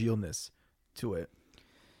fragileness to it.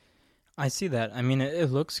 I see that. I mean,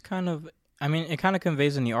 it looks kind of, I mean, it kind of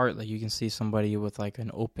conveys in the art. Like you can see somebody with like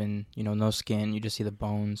an open, no skin. You just see the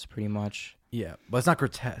bones pretty much. Yeah, but it's not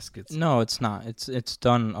grotesque. No, it's not. It's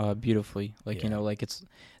done beautifully. Like, like it's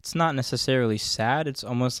not necessarily sad. It's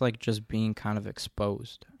almost like just being kind of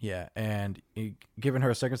exposed. Yeah, and given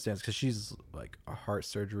her circumstance, because she's like a heart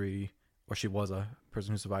surgery, or she was a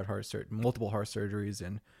person who survived multiple heart surgeries,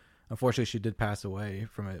 and unfortunately she did pass away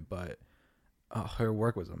from it, but her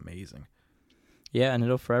work was amazing. Yeah, and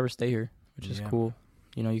it'll forever stay here, which is cool.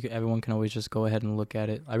 Everyone can always just go ahead and look at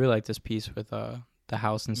it. I really like this piece with the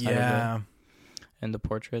house inside of it. And the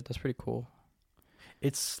portrait, that's pretty cool.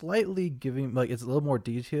 It's slightly giving, like, it's a little more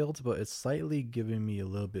detailed, but it's slightly giving me a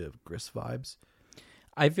little bit of Gris vibes.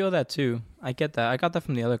 I feel that too. I get that. I got that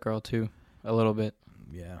from the other girl too, a little bit.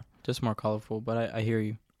 Yeah. Just more colorful, but I hear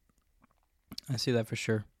you. I see that for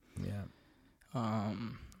sure. Yeah. I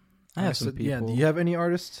have some people. Yeah, do you have any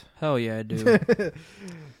artists? Hell yeah, I do.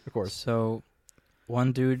 Of course. So,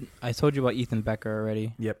 one dude, I told you about Ethan Becker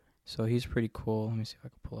already. Yep. So he's pretty cool. Let me see if I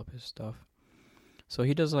can pull up his stuff. So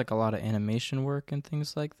he does like a lot of animation work and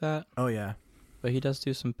things like that. Oh yeah. But he does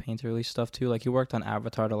do some painterly stuff too. Like he worked on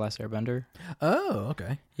Avatar: The Last Airbender. Oh,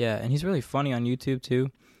 okay. Yeah, and he's really funny on YouTube too.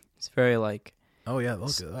 He's very like oh yeah,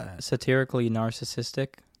 look at that. Satirically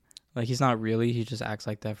narcissistic. Like he's not really, he just acts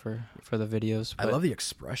like that for the videos. But I love the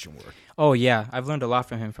expression work. Oh yeah, I've learned a lot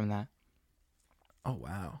from him from that. Oh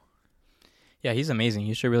wow. Yeah, he's amazing.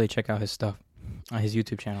 You should really check out his stuff on his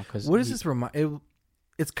YouTube channel. Cause what does this remind?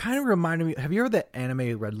 It's kind of reminding me. Have you heard that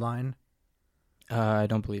anime Redline? I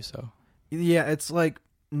don't believe so. Yeah, it's like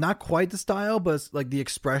not quite the style, but it's like the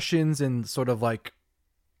expressions and sort of like,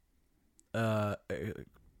 like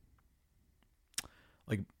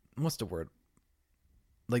what's the word?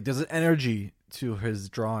 Like there's an energy to his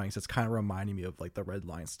drawings that's kind of reminding me of like the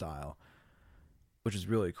Redline style, which is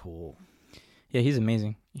really cool. Yeah, he's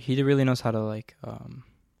amazing. He really knows how to like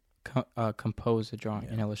compose a drawing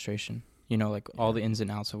and illustration. Like all the ins and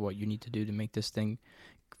outs of what you need to do to make this thing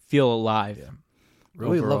feel alive. Yeah.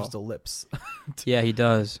 Really overall. loves the lips. Yeah, he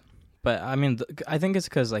does. But I mean, I think it's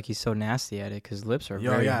because like he's so nasty at it. Because lips are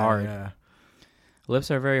very hard. Yeah. Lips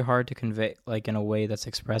are very hard to convey, like in a way that's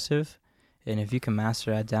expressive. And if you can master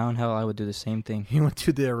that down, hell, I would do the same thing. He went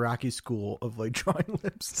to the Iraqi school of like drawing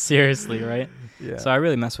lips. Seriously, right? Yeah. So I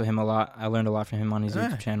really mess with him a lot. I learned a lot from him on his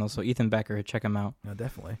YouTube channel. So Ethan Becker, check him out. Yeah,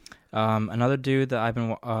 definitely. Another dude that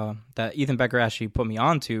that Ethan Becker actually put me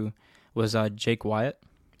onto was Jake Wyatt.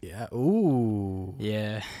 Yeah. Ooh.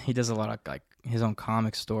 Yeah, he does a lot of like his own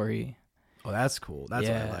comic story. Oh, that's cool. That's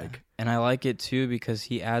what I like. And I like it too because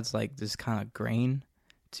he adds like this kind of grain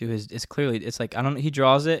to his. It's like I don't. He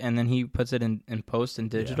draws it and then he puts it in post and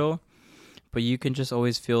digital, but you can just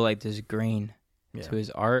always feel like this grain to his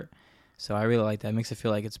art. So I really like that. It makes it feel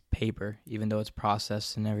like it's paper, even though it's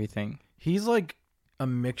processed and everything. He's like a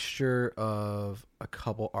mixture of a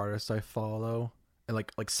couple artists I follow, and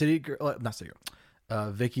like City Girl, not City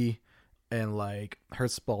Girl, Vicky, and like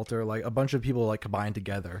Hertzspalter, like a bunch of people like combined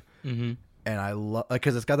together. Mm-hmm. And I love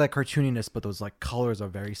because it's got that cartooniness, but those like colors are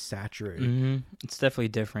very saturated. Mm-hmm. It's definitely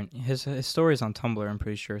different. His story is on Tumblr, I'm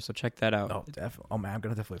pretty sure. So check that out. Oh, definitely. Oh man, I'm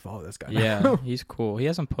gonna definitely follow this guy. Yeah, he's cool. He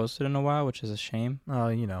hasn't posted in a while, which is a shame. Oh,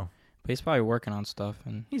 you know, but he's probably working on stuff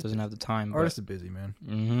and he doesn't have the time. Artist is busy, man.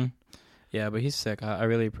 Mm-hmm. Yeah, but he's sick. I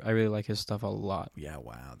really like his stuff a lot. Yeah,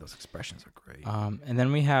 wow, those expressions are great. And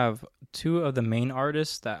then we have two of the main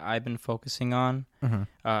artists that I've been focusing on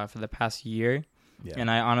for the past year. Yeah. And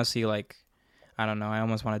I honestly like. I don't know. I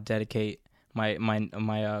almost want to dedicate my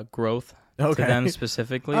growth to them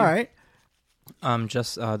specifically. All right.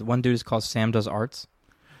 Just one dude is called Sam Does Arts.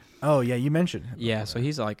 Oh yeah, you mentioned. Yeah, so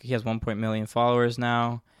he's like he has 1 million followers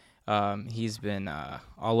now. He's been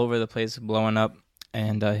all over the place, blowing up,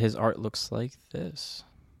 and his art looks like this.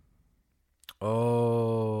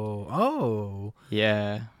 Oh.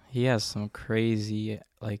 Yeah, he has some crazy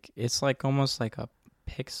like it's like almost like a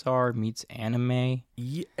Pixar meets anime.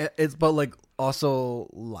 Yeah, it's but like also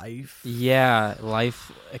life. Yeah,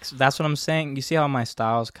 life. That's what I'm saying. You see how my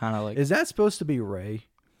style is kind of like. Is that supposed to be Ray?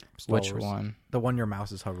 Which one? The one your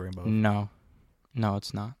mouse is hovering above. No,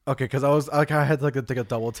 it's not. Okay, because I had to take a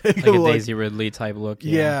double take. Like a Daisy Ridley type look.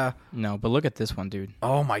 Yeah. No, but look at this one, dude.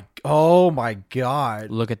 Oh my god.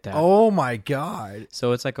 Look at that. Oh my god.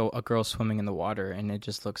 So it's like a girl swimming in the water, and it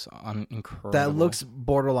just looks incredible. That looks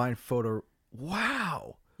borderline photo.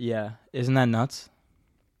 Wow. Yeah, isn't that nuts?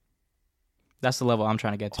 That's the level I'm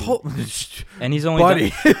trying to get to. And he's only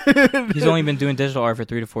he's only been doing digital art for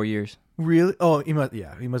 3 to 4 years. Really? Oh, he must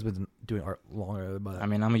have been doing art longer. But I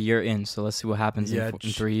mean, I'm a year in, so let's see what happens in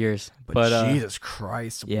 3 years. But Jesus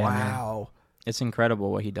Christ! Yeah, wow, man. It's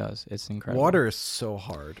incredible what he does. It's incredible. Water is so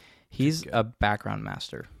hard. He's a background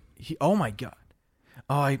master. Oh my god.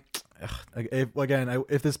 Oh,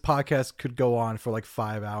 if this podcast could go on for like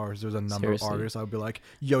 5 hours, there's a number of artists I would be like,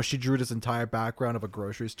 yo, she drew this entire background of a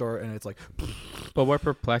grocery store, and it's like. But what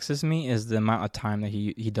perplexes me is the amount of time that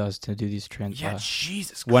he does to do these trends. Yeah,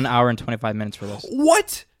 Jesus. 1 hour and 25 minutes for this.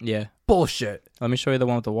 What? Yeah. Bullshit. Let me show you the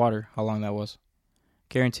one with the water. How long that was?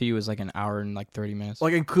 Guarantee you it was like an hour and like 30 minutes.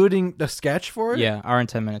 Like including the sketch for it? Yeah, hour and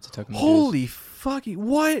 10 minutes it took him. Holy fucking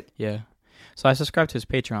what? Yeah. So I subscribed to his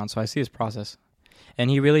Patreon, so I see his process. And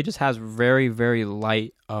he really just has very, very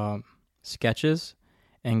light sketches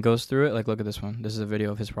and goes through it. Like, look at this one. This is a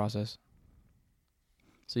video of his process.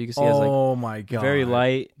 So you can see it's like oh my god, very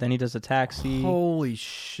light. Then he does a taxi. Holy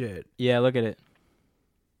shit. Yeah, look at it.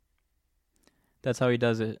 That's how he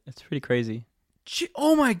does it. It's pretty crazy.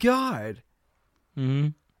 Oh my god. Mm-hmm.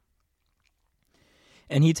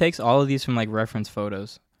 And he takes all of these from like reference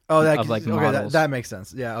photos. Oh, that of like okay, models. that makes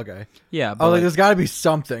sense. Yeah, okay. Yeah, but like there's got to be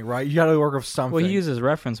something, right? You got to work with something. Well, he uses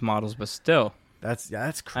reference models, but still, that's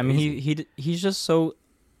crazy. I mean, he's just so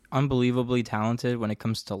unbelievably talented when it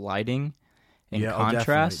comes to lighting and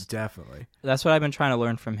contrast. Definitely. That's what I've been trying to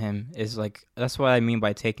learn from him. Is like that's what I mean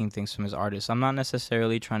by taking things from his artists. I'm not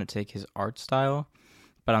necessarily trying to take his art style,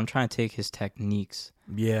 but I'm trying to take his techniques.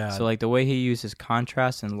 Yeah. So like the way he uses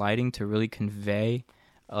contrast and lighting to really convey.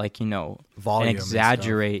 Like, volume and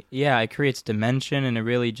exaggerate. Yeah, it creates dimension, and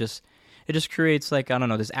it just creates like, I don't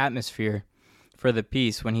know, this atmosphere for the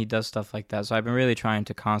piece when he does stuff like that. So I've been really trying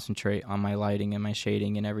to concentrate on my lighting and my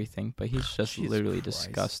shading and everything, but he's just literally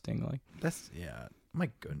disgusting. Like my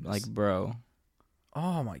goodness. Like, bro.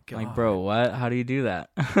 Oh my god. Like, bro, what? How do you do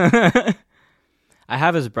that? I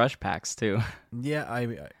have his brush packs too. Yeah,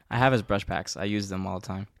 I have his brush packs. I use them all the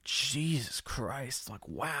time. Jesus Christ! Like,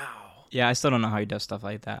 wow. Yeah, I still don't know how he does stuff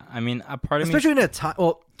like that. I mean, a part of me, especially in a time.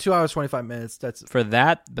 Well, 2 hours 25 minutes. That's for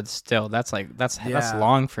that, but still, that's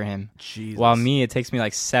long for him. Jesus. While me, it takes me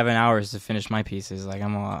like 7 hours to finish my pieces. Like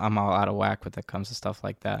I'm all out of whack when it comes to stuff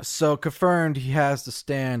like that. So confirmed, he has to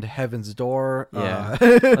stand Heaven's Door. Yeah,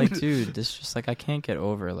 like dude, this just like I can't get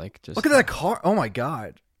over. Like just look at that car. Oh my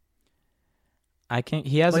god. I can't.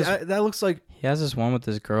 He has like, that looks like he has this one with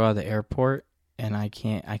this girl at the airport, and I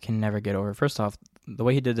can never get over it. First off, the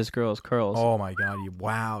way he did this girl's curls. Oh my god!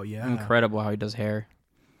 Wow, yeah, incredible how he does hair.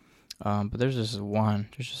 But there's just one.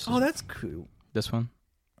 That's cool. This one.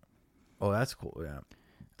 Oh, that's cool. Yeah,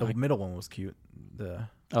 the middle one was cute.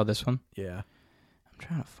 This one. Yeah, I'm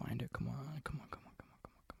trying to find it. Come on.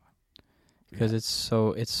 Because it's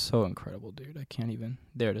so incredible, dude. I can't even.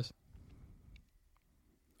 There it is.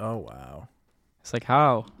 Oh wow. It's like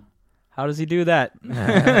how does he do that?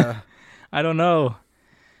 I don't know.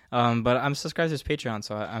 But I'm subscribed to his Patreon,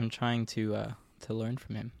 so I'm trying to learn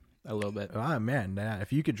from him a little bit. Ah man,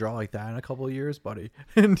 if you could draw like that in a couple of years, buddy.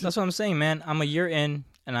 That's what I'm saying, man. I'm a year in,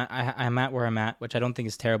 and I'm at where I'm at, which I don't think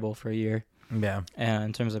is terrible for a year. Yeah.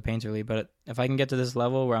 In terms of painterly, but if I can get to this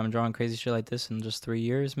level where I'm drawing crazy shit like this in just 3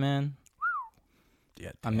 years, man,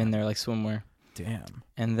 yeah, I'm in there like swimwear. Damn.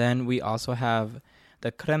 And then we also have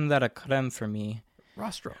the creme de la creme for me.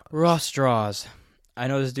 Ross Draws. I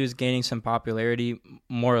know this dude's gaining some popularity.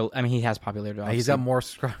 More, I mean, he has popularity. Obviously, he's got more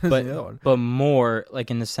straws than the other one. But more like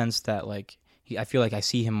in the sense that like I feel like I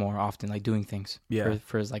see him more often, like doing things. Yeah.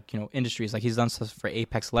 For his like industries. Like he's done stuff for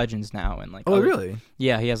Apex Legends now, and like. Oh really?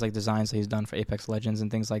 Yeah, he has like designs that he's done for Apex Legends and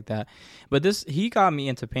things like that. But he got me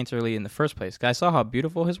into painterly in the first place. I saw how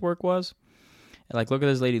beautiful his work was. Like, look at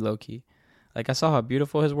this lady Loki. Like, I saw how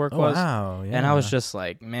beautiful his work was. Wow, yeah. And I was just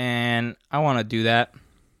like, man, I want to do that.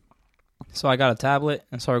 So I got a tablet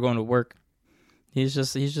and started going to work. He's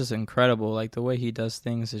just incredible. Like, the way he does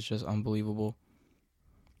things is just unbelievable.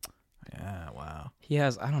 Yeah, wow. He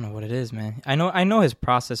has, I don't know what it is, man. I know his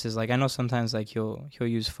process is like, I know sometimes like he'll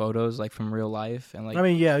use photos like from real life and like. I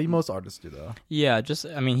mean, yeah, most artists do though. Yeah,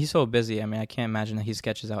 he's so busy. I mean, I can't imagine that he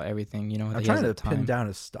sketches out everything. I'm trying to pin down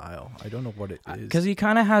his style. I don't know what it is. Because he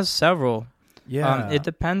kind of has several. Yeah. It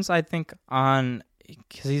depends, I think, on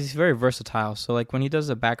because he's very versatile. So like when he does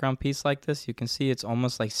a background piece like this, you can see it's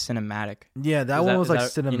almost like cinematic. Yeah, that one was like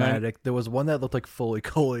cinematic. You know what I mean? There was one that looked like Foley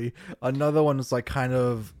Coley. Another one was like kind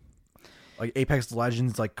of. Like Apex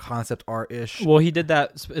Legends, like concept art-ish. Well, he did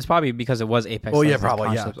that. It's probably because it was Apex Legends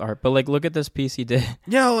concept art. But like, look at this piece he did.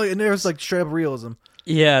 Yeah, like, and there's like straight up realism.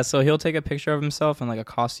 Yeah, so he'll take a picture of himself in like a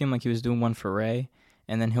costume, like he was doing one for Ray,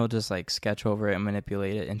 and then he'll just like sketch over it and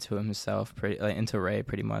manipulate it into himself, into Ray,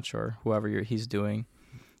 pretty much, or whoever he's doing.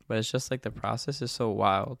 But it's just like the process is so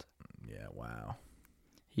wild. Yeah, wow.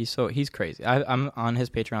 He's crazy. I'm on his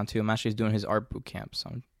Patreon too. I'm actually doing his art boot camp,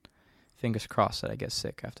 so fingers crossed that I get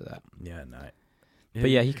sick after that. Yeah, nice.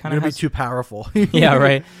 But yeah, he kind of be too powerful. Yeah,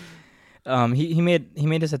 right. He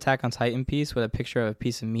made his Attack on Titan piece with a picture of a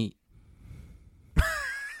piece of meat.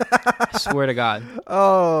 I swear to God.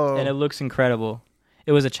 Oh. And it looks incredible.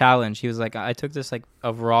 It was a challenge. He was like, I took this like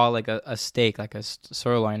a raw, like a steak, like a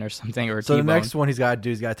sirloin or something, or a So T-bone. the next one he's got to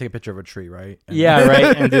do is got to take a picture of a tree, right? Yeah,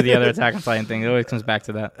 right. And do the other Attack on Titan thing. It always comes back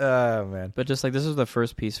to that. Oh man. But just like this was the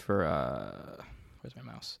first piece for where's my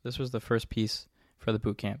mouse? This was the first piece for the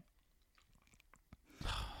boot camp.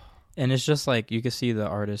 And it's just like you can see the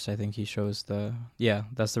artist. I think he shows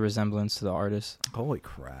that's the resemblance to the artist. Holy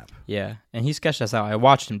crap. Yeah. And he sketched us out. I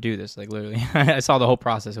watched him do this, like literally. I saw the whole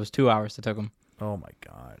process. It was 2 hours it took him. Oh my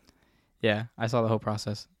god. Yeah, I saw the whole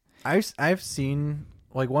process. I've seen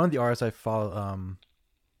like one of the artists I follow,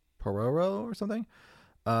 Pororo or something.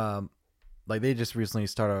 Like they just recently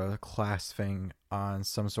started a class thing on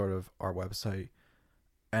some sort of art website.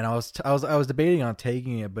 And I was debating on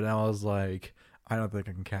taking it, but I was like, I don't think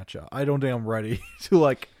I can catch up. I don't think I'm ready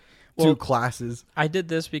to do classes. I did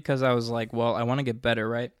this because I was like, well, I want to get better,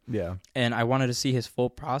 right? Yeah. And I wanted to see his full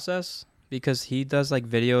process because he does like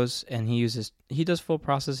videos and he does full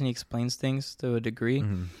process and he explains things to a degree.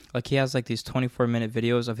 Mm-hmm. Like he has like these 24-minute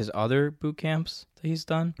videos of his other boot camps that he's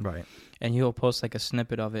done. Right. And he'll post like a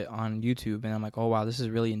snippet of it on YouTube. And I'm like, oh, wow, this is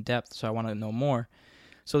really in depth. So I want to know more.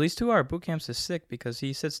 So these 2 hour boot camps is sick because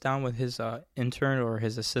he sits down with his intern or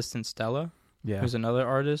his assistant Stella, who's another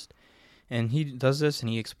artist, and he does this and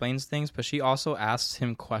he explains things. But she also asks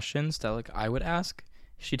him questions that like I would ask.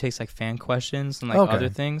 She takes like fan questions and like other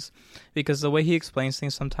things because the way he explains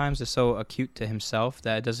things sometimes is so acute to himself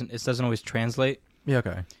that it doesn't always translate. Yeah.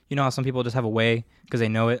 Okay. You know how some people just have a way because they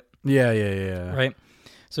know it. Yeah. Right.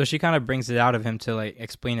 So she kind of brings it out of him to like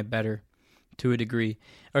explain it better. To a degree,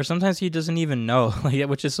 or sometimes he doesn't even know, like,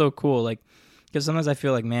 which is so cool. Like, because sometimes I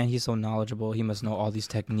feel like, man, he's so knowledgeable. He must know all these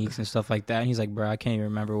techniques and stuff like that. And he's like, bro, I can't even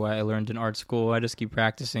remember what I learned in art school. I just keep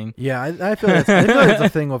practicing. Yeah, I feel like it's a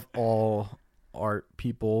thing with all art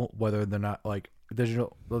people, whether they're not like they're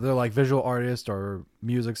like visual artists or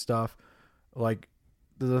music stuff. Like,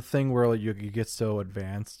 there's a thing where like you get so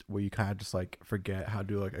advanced where you kind of just like forget how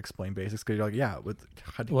to like explain basics because you're like,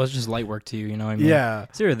 it's just light work to you, you know what I mean? Yeah.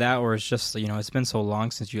 It's either that or it's just, it's been so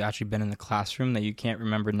long since you actually been in the classroom that you can't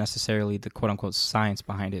remember necessarily the quote unquote science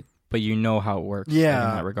behind it, but you know how it works.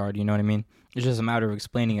 Yeah. In that regard, you know what I mean? It's just a matter of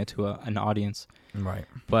explaining it to an audience. Right.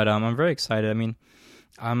 But I'm very excited. I mean,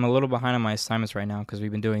 I'm a little behind on my assignments right now because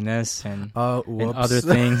we've been doing this and whoops. other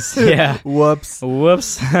things. Yeah. Whoops.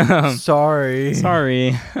 Sorry.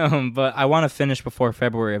 Sorry. But I want to finish before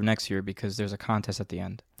February of next year because there's a contest at the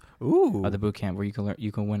end of the boot camp where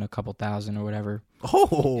you can win a couple thousand or whatever.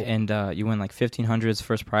 Oh. And you win like 1,500 is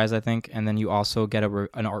first prize, I think. And then you also get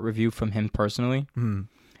an art review from him personally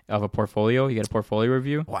of a portfolio. You get a portfolio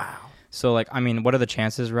review. Wow. So, like, I mean, what are the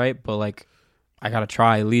chances, right? But, like, I got to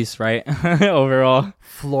try at least, right? Overall.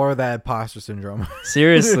 Floor that imposter syndrome.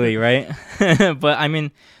 Seriously, right? But, I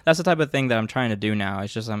mean, that's the type of thing that I'm trying to do now.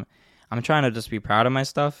 It's just I'm trying to just be proud of my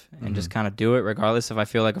stuff and just kind of do it regardless if I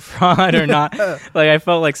feel like a fraud or not. Like, I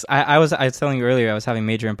felt like I was telling you earlier, I was having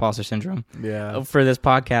major imposter syndrome for this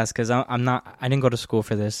podcast because I didn't go to school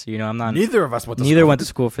for this. You know, I'm not. Neither of us went to Neither school. went to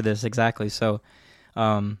school for this, exactly. So,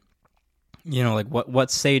 you know, like what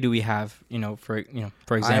say do we have, for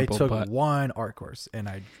example. I took one art course and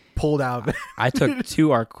I pulled out. I took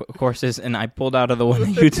 2 art courses and I pulled out of the one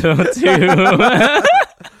that you took too.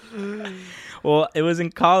 Well, it was in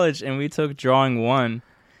college and we took drawing 1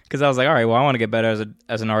 because I was like, all right, well, I want to get better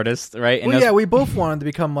as an artist, right? And we both wanted to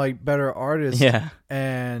become like better artists. Yeah.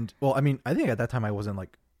 And well, I mean, I think at that time I wasn't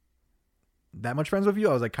like that much friends with you.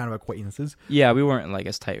 I was like kind of acquaintances. Yeah, we weren't like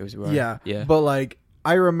as tight as we were. Yeah. But like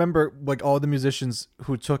I remember like all the musicians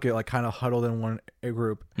who took it like kind of huddled in one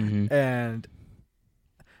group, and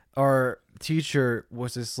our teacher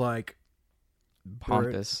was this like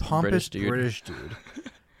pompous British dude.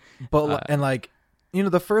 But and like, you know,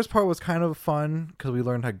 the first part was kind of fun because we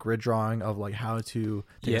learned how grid drawing of like how to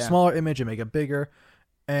take a smaller image and make it bigger,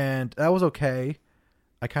 and that was okay.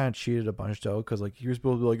 I kind of cheated a bunch though because like you're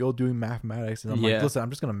supposed to be like, oh, doing mathematics, and I'm like, listen,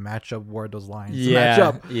 I'm just gonna match up where those lines match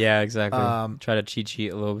up. Yeah, exactly. Try to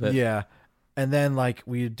cheat a little bit. Yeah, and then like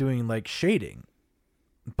we were doing like shading,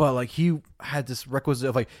 but like he had this requisite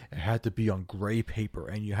of like it had to be on gray paper,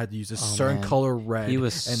 and you had to use a certain color red and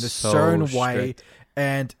a certain white.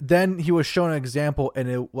 And then he was showing an example, and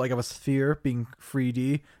it like of a sphere being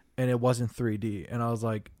 3D, and it wasn't 3D, and I was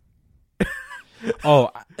like, oh,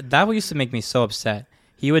 that used to make me so upset.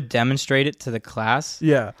 He would demonstrate it to the class,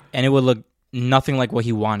 and it would look nothing like what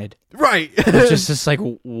he wanted. Right. It's just like,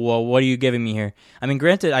 whoa, what are you giving me here? I mean,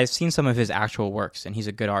 granted, I've seen some of his actual works, and he's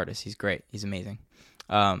a good artist. He's great. He's amazing.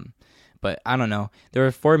 But I don't know. There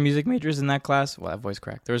were 4 music majors in that class. Well, that voice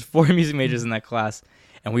cracked. There was 4 music majors in that class,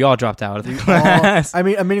 and we all dropped out of the class. I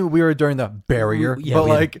mean, we were during the barrier, but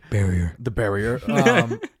like the barrier.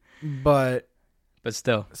 But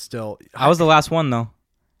still, I was the last one though.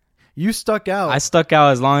 You stuck out. I stuck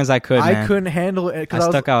out as long as I could. I couldn't handle it. I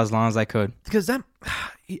stuck out as long as I could. Because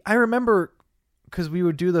I remember, because we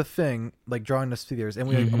would do the thing like drawing the spheres, and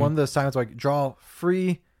we one of the assignments like draw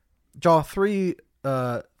 3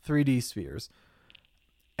 3D spheres,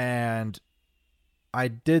 and I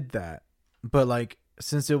did that, but like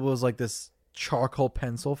since it was like this charcoal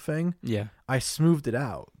pencil thing, I smoothed it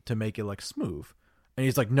out to make it like smooth, and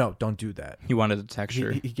he's like, no, don't do that. He wanted the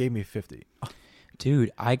texture. He gave me 50.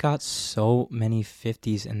 Dude, I got so many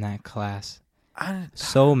 50s in that class.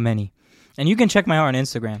 So many. And you can check my art on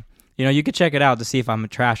Instagram. You know, you can check it out to see if I'm a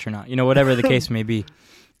trash or not. You know, whatever the case may be.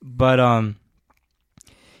 But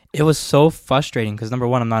it was so frustrating because, number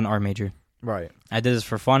one, I'm not an art major. Right. I did this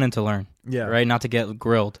for fun and to learn. Yeah. Right? Not to get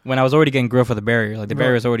grilled. When I was already getting grilled for the barrier. Like, the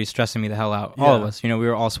barrier was already stressing me the hell out. All of us. You know, we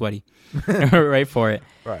were all sweaty. Right for it.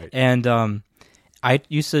 Right. And I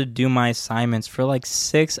used to do my assignments for like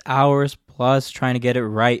 6 hours plus trying to get it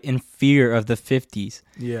right in fear of the 50s.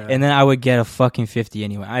 Yeah. And then I would get a fucking 50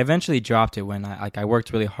 anyway. I eventually dropped it when I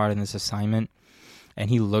worked really hard on this assignment, and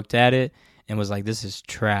he looked at it and was like, this is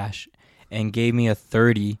trash, and gave me a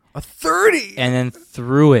 30. A 30? And then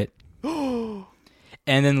threw it. And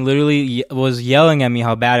then literally was yelling at me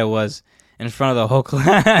how bad it was in front of the whole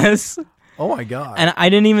class. Oh my God. And I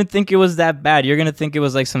didn't even think it was that bad. You're going to think it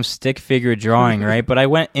was like some stick figure drawing, right? But I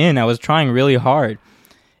went in. I was trying really hard.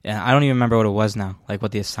 And I don't even remember what it was now, like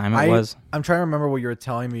what the assignment was. I'm trying to remember what you were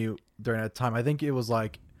telling me during that time. I think it was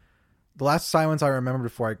like the last assignments I remember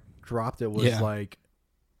before I dropped it was like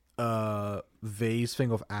a vase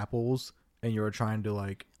thing of apples, and you were trying to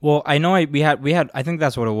like. Well, I know we had. I think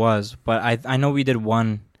that's what it was, but I know we did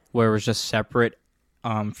one where it was just separate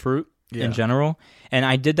fruit in general, and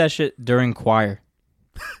I did that shit during choir.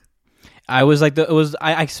 I was like,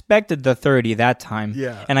 I expected the 30 that time,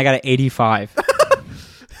 and I got an 85.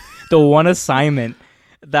 The one assignment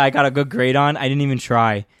that I got a good grade on, I didn't even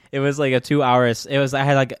try. It was like a 2 hours. I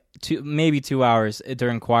had like 2 hours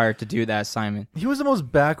during choir to do that assignment. He was the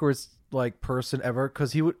most backwards like person ever,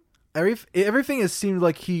 because he would everything it seemed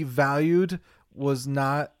like he valued was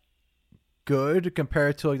not good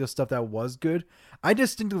compared to like the stuff that was good. I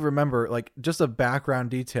distinctly remember like just a background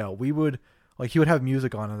detail. We would like he would have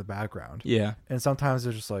music on in the background. Yeah. And sometimes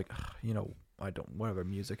it's just like, you know, I don't whatever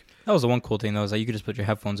music. That was the one cool thing though, is that you could just put your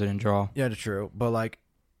headphones in and draw. Yeah, it's true. But like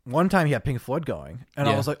one time he had Pink Floyd going, and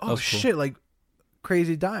I Yeah, was like, that oh was cool. shit, like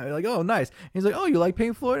crazy dime. Like, oh nice. And he's like, oh, you like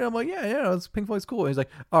Pink Floyd? And I'm like, yeah, it's Pink Floyd's cool. And he's like,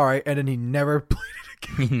 all right. And then he never played it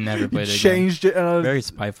again. He never played it again. Changed it. And I was, Very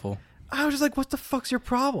spiteful. I was just like, what the fuck's your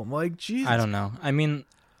problem? Like, Jesus. I don't know. I mean,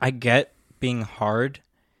 I get being hard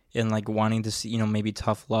and like wanting to see, you know, maybe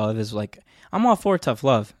tough love is like, I'm all for tough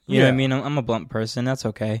love. You know what I mean? I'm a blunt person. That's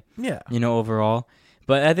okay. Yeah. You know, overall.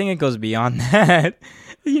 But I think it goes beyond that.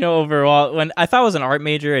 You know, overall, when I thought I was an art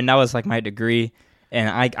major and that was like my degree, and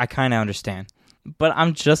I kind of understand. But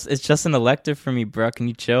it's just an elective for me, bro. Can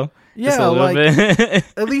you chill? Just Yeah, a little like bit.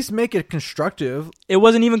 at least make it constructive. It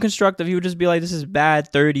wasn't even constructive. He would just be like, "This is bad,"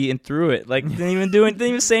 30, and threw it. Like didn't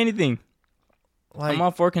even say anything. Like, I'm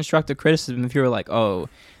all for constructive criticism. If you were like, "Oh,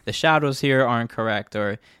 the shadows here aren't correct,"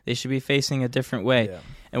 or they should be facing a different way, Yeah.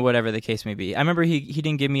 and whatever the case may be. I remember he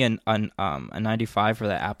didn't give me a 95 for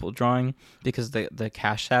that apple drawing because the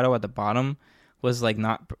cast shadow at the bottom was like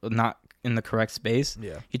not in the correct space.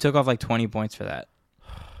 Yeah. He took off like 20 points for that.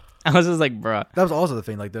 I was just like, bruh. that was also the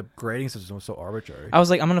thing. Like the grading system was so arbitrary. I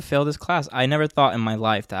was like, I'm gonna fail this class. I never thought in my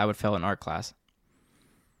life that I would fail an art class.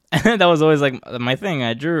 That was always like my thing.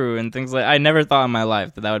 I drew and things like I never thought in my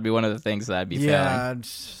life that would be one of the things that I'd be failing.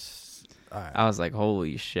 All right. I was like,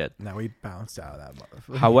 holy shit. Now we bounced out of that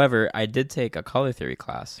motherfucker. However, I did take a color theory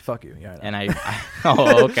class. Fuck you. Yeah. I know. And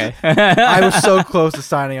oh, okay. I was so close to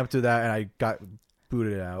signing up to that, and I got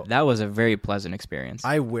booted out. That was a very pleasant experience.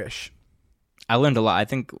 I wish. I learned a lot. I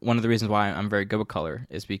think one of the reasons why I'm very good with color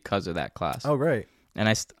is because of that class. Oh, great. And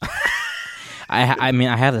I mean,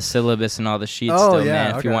 I have the syllabus and all the sheets still,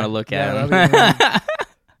 man, if you want to look at them.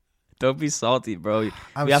 Don't be salty, bro. You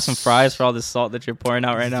have some fries for all this salt that you're pouring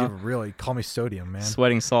out right now. Really, call me sodium, man.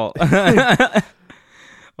 Sweating salt. Oh,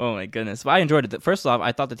 my goodness. But I enjoyed it. First off,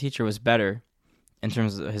 I thought the teacher was better in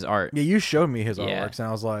terms of his art. Yeah, you showed me his Yeah. artworks, and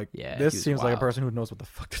I was like, Yeah, this he was seems like a wild. person who knows what the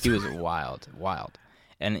fuck to He do. was wild.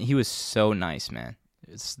 And he was so nice, man.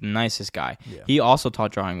 It's the nicest guy. Yeah. He also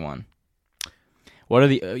taught drawing 1. What are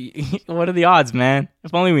the odds, man?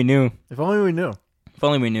 If only we knew. If only we knew. If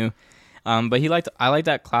only we knew. But I liked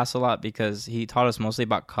that class a lot because he taught us mostly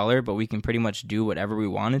about color, but we can pretty much do whatever we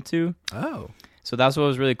wanted to. Oh. So that's what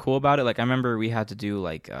was really cool about it. Like I remember we had to do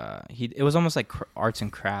like it was almost like arts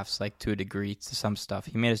and crafts, like to a degree to some stuff.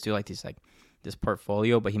 He made us do like this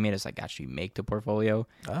portfolio, but he made us like actually make the portfolio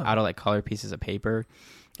out of like color pieces of paper.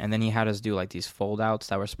 And then he had us do like these fold outs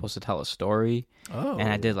that were supposed to tell a story. Oh. And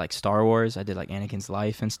I did like Star Wars. I did like Anakin's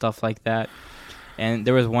life and stuff like that. And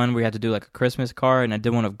there was one where you had to do like a Christmas card, and I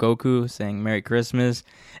did one of Goku saying Merry Christmas.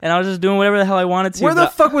 And I was just doing whatever the hell I wanted to. Where the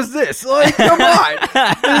fuck was this? Like, come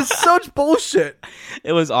on. This is such bullshit.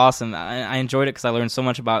 It was awesome. I enjoyed it because I learned so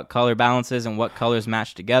much about color balances and what colors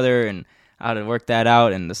match together and how to work that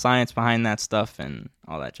out and the science behind that stuff and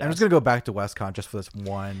all that jazz. I'm just going to go back to WestCon just for this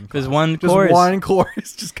one. There's class. one just course. one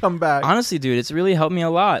course. Just come back. Honestly, dude, it's really helped me a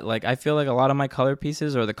lot. Like, I feel like a lot of my color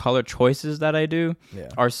pieces or the color choices that I do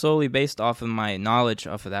are solely based off of my knowledge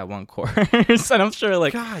of that one course. And I'm sure,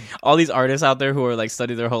 like, God. all these artists out there who are, like,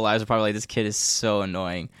 studied their whole lives are probably like, this kid is so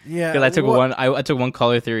annoying. Yeah. Because I took one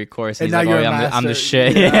color theory course, and he's now like, you're oh, a yeah, I'm the master.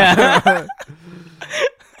 shit. Yeah. Yeah.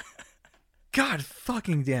 God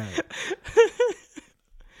fucking damn it.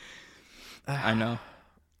 I know.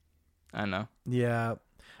 Yeah.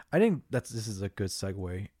 I think this is a good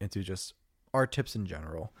segue into just art tips in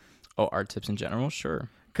general. Oh, art tips in general? Sure.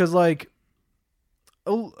 Because, like,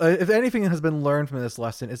 if anything has been learned from this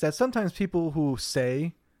lesson is that sometimes people who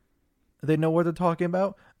say they know what they're talking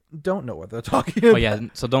about don't know what they're talking about. Oh, yeah,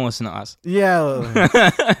 so don't listen to us. Yeah.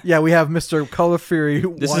 Yeah, we have Mr. Color Fury.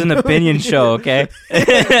 This is an opinion show, okay?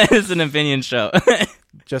 It's an opinion show.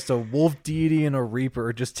 Just a wolf deity and a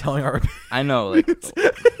reaper just telling our opinion. I know, like,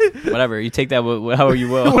 whatever. You take that however you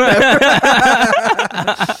will.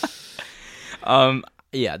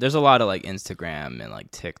 Yeah, there's a lot of, like, Instagram and,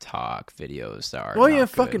 like, TikTok videos that are Well, not yeah, good.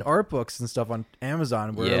 fucking art books and stuff on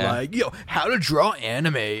Amazon where Yeah. like, yo, how to draw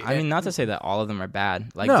anime. I mean, not to say that all of them are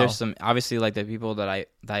bad. Like, No. there's some, obviously, like, the people that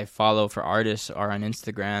I follow for artists are on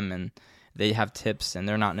Instagram, and they have tips, and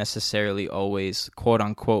they're not necessarily always,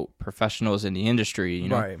 quote-unquote, professionals in the industry, you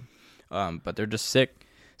know? Right. But they're just sick.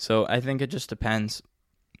 So I think it just depends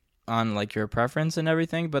on, like, your preference and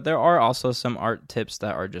everything, but there are also some art tips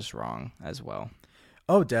that are just wrong as well.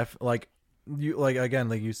 Oh, like you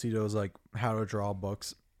you see those like how to draw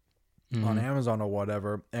books on Amazon or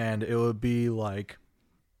whatever, and it would be like,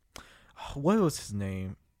 what was his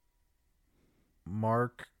name?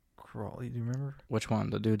 Mark Crawley. Do you remember? Which one?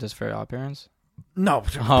 The dude does Fair Appearance? No.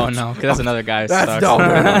 Oh no, 'cause that's another guy. Who That's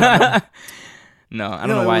sucks. No, I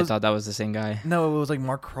don't know why I thought that was the same guy. No, it was like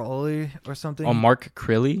Mark Crawley or something. Oh, Mark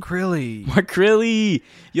Crilly? Crilly. Mark Crilly.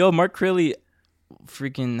 Yo, Mark Crilly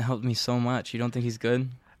freaking helped me so much. You don't think he's good?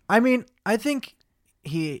 I mean, I think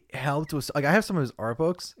he helped with, like, I have some of his art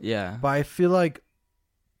books. Yeah. But I feel like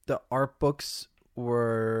the art books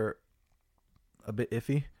were a bit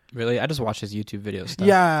iffy. Really? I just watched his YouTube video stuff.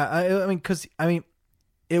 Yeah, I mean, because,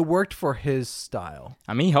 it worked for his style.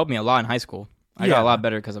 I mean, he helped me a lot in high school. I got a lot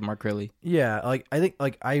better because of Mark Crilly. Yeah, like, I think,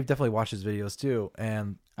 like, I've definitely watched his videos too,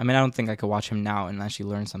 and... I mean, I don't think I could watch him now and actually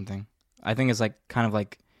learn something. I think it's, like, kind of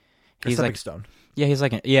like... He's like... Stone. Yeah, he's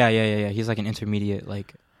like... Yeah. He's like an intermediate,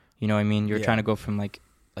 like... You know what I mean? You're trying to go from, like,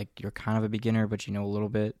 you're kind of a beginner, but you know a little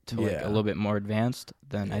bit, to, like, a little bit more advanced.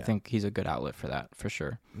 Then I think he's a good outlet for that, for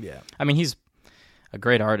sure. Yeah. I mean, he's a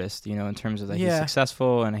great artist, you know, in terms of, like, he's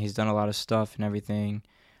successful, and he's done a lot of stuff and everything.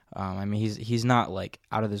 I mean, he's not, like,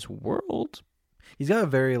 out of this world. He's got a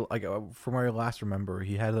very, like, from what I last remember,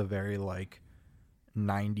 he had a very, like,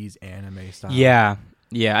 90s anime style. Yeah.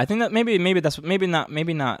 I think that maybe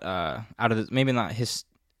not out of this, maybe not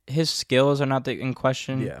his skills are not in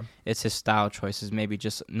question. Yeah. It's his style choices, maybe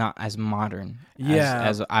just not as modern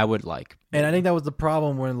as I would like. And I think that was the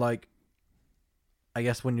problem when, like, I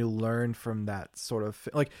guess when you learn from that sort of,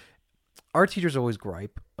 like, our teachers always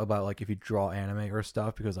gripe about, like, if you draw anime or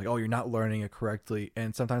stuff, because, like, oh, you're not learning it correctly,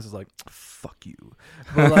 and sometimes it's like, fuck you.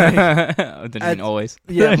 But, like, always.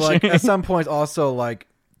 Yeah, but, like, at some points also, like,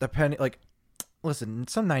 depending, like, listen,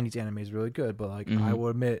 some 90s anime is really good, but, like, I will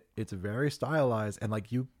admit it's very stylized, and,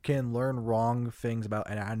 like, you can learn wrong things about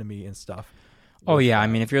anatomy and stuff. Oh yeah, I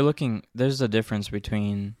mean, if you're looking, there's a difference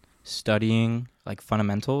between studying, like,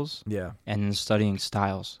 fundamentals, and studying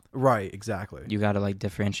styles. Right, exactly. You got to, like,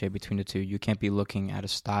 differentiate between the two. You can't be looking at a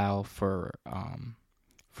style for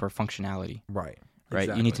functionality. Right.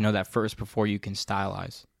 Exactly. You need to know that first before you can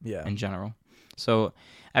stylize. Yeah. In general. So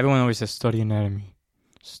everyone always says study anatomy,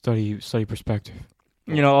 study perspective.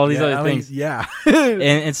 You know, all these other things. And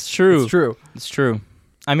it's true. It's true.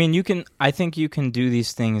 I mean, I think you can do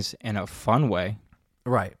these things in a fun way.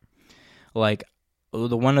 Right. Like,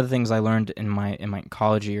 one of the things I learned in my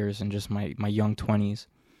college years and just my young 20s,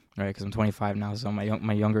 right? Because I'm 25 now, so my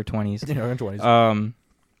younger 20s. Younger 20s.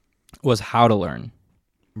 Was how to learn.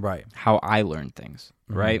 Right. How I learned things,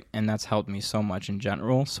 right? And that's helped me so much in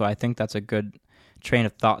general. So I think that's a good train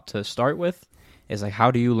of thought to start with, is like,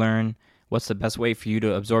 how do you learn? What's the best way for you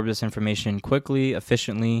to absorb this information quickly,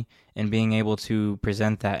 efficiently, and being able to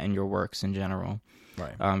present that in your works in general?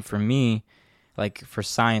 Right. For me, like, for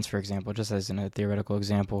science, for example, just as in a theoretical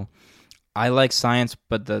example, I like science,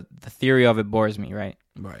 but the theory of it bores me, right?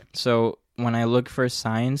 Right. So when I look for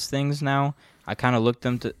science things now, I kind of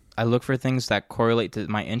look for things that correlate to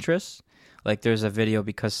my interests. Like, there's a video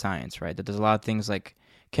Because Science, right? That there's a lot of things like,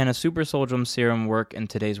 can a super soldier serum work in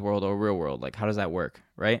today's world or real world? Like, how does that work,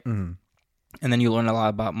 right? Mm-hmm. And then you learn a lot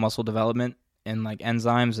about muscle development and, like,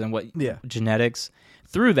 enzymes and genetics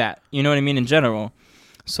through that. You know what I mean? In general.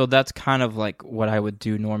 So that's kind of like what I would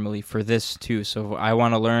do normally for this too. So I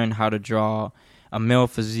want to learn how to draw a male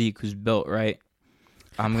physique who's built right.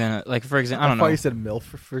 I'm gonna, like, for example, I don't know. I thought you said MILF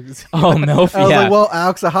for example. Oh, MILF. I was like, well,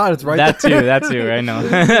 Alex Ahad, it's right that there. That too. I know.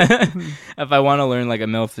 If I want to learn, like, a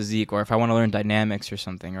male physique, or if I want to learn dynamics or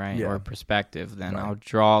something, right, or perspective, then I'll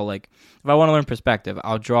draw, like, if I want to learn perspective,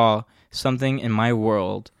 I'll draw something in my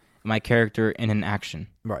world, my character in an action.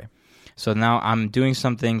 Right. So now I'm doing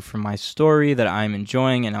something for my story that I'm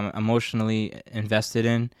enjoying and I'm emotionally invested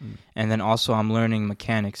in. And then also I'm learning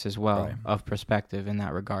mechanics as well of perspective in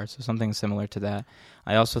that regard. So something similar to that.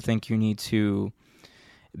 I also think you need to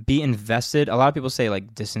be invested. A lot of people say,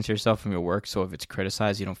 like, distance yourself from your work, so if it's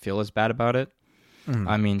criticized, you don't feel as bad about it.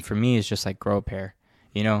 I mean, for me, it's just like grow a pair,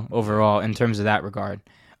 you know, overall, in terms of that regard.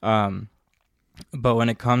 But when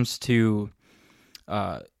it comes to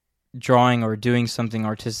drawing or doing something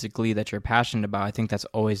artistically that you're passionate about, I think that's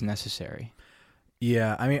always necessary.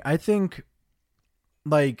 Yeah, I mean, I think,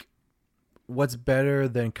 like, what's better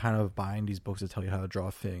than kind of buying these books to tell you how to draw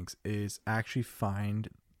things is actually find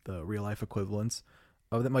the real life equivalents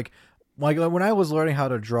of them. Like when I was learning how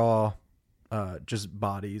to draw just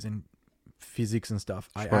bodies and physiques and stuff,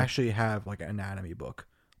 I actually have, like, an anatomy book,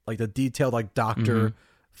 like the detailed, like, doctor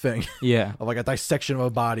thing. Yeah. Of, like, a dissection of a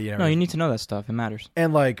body and everything. No, you need to know that stuff. It matters.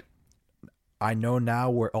 And, like, I know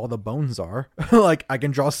now where all the bones are. Like, I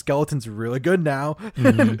can draw skeletons really good now.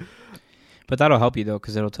 But But that'll help you though,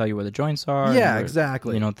 because it'll tell you where the joints are. Yeah, where,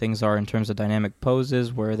 exactly. Things are in terms of dynamic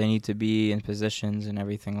poses, where they need to be in positions and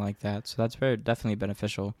everything like that. So that's definitely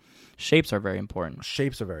beneficial. Shapes are very important.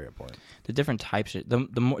 Shapes are very important. The different types,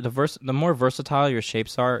 the more versatile your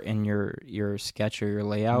shapes are in your sketch or your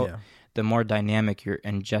layout, the more dynamic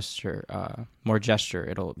more gesture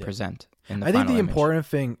it'll present. I think the important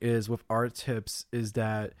thing is with art tips is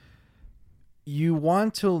that you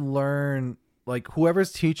want to learn, like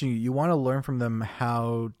whoever's teaching you, you want to learn from them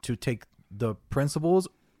how to take the principles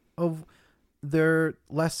of their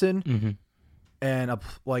lesson and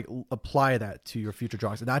apply that to your future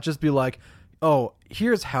drawings, and not just be like, oh,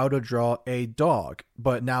 here's how to draw a dog,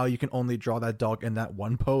 but now you can only draw that dog in that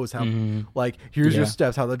one pose. How like here's your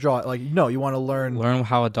steps, how to draw it. Like, no, you want to learn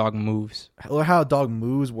how a dog moves, how a dog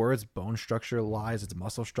moves, where its bone structure lies, its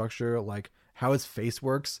muscle structure, like how its face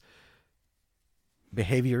works,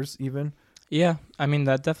 behaviors even. Yeah, I mean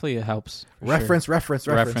that definitely helps. Reference.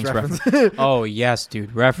 Oh yes,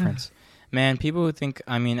 dude, reference. Man, people who think,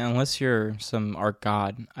 I mean, unless you're some art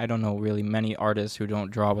god, I don't know really many artists who don't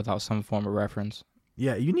draw without some form of reference.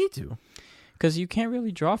 Yeah, you need to. Because you can't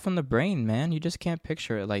really draw from the brain, man. You just can't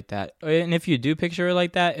picture it like that. And if you do picture it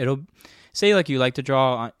like that, it'll say like you like to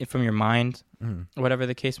draw from your mind, whatever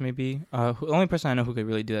the case may be. The only person I know who could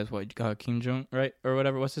really do that is what, Kim Jong, right? Or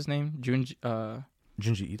whatever, what's his name? Junji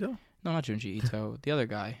Ito? No, not Junji Ito. The other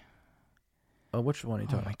guy. Oh, which one are you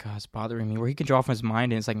talking about? Oh my God, it's bothering me. Where he can draw from his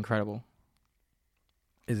mind and it's like incredible.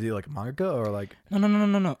 Is he like manga or like? No.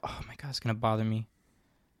 Oh my God, it's gonna bother me.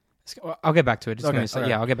 I'll get back to it.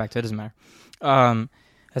 Yeah, I'll get back to it. It doesn't matter.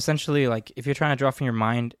 Essentially, like if you're trying to draw from your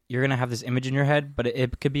mind, you're gonna have this image in your head, but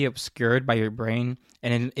it could be obscured by your brain,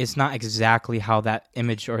 and it's not exactly how that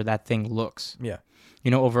image or that thing looks. Yeah.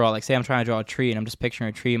 Overall, like say I'm trying to draw a tree and I'm just picturing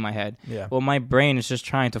a tree in my head. Yeah. Well, my brain is just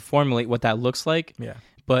trying to formulate what that looks like. Yeah.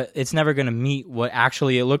 But it's never gonna meet what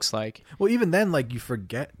actually it looks like. Well, even then, like you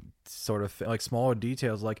forget sort of like smaller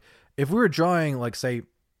details. Like if we were drawing, like say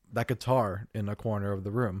that guitar in a corner of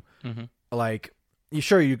the room, like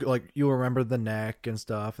you'll remember the neck and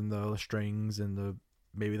stuff and the strings and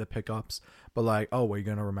maybe the pickups, but like, oh, we're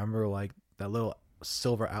gonna remember like that little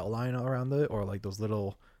silver outline around it, or like those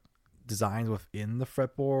little designs within the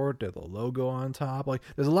fretboard, the logo on top. Like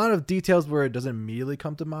there's a lot of details where it doesn't immediately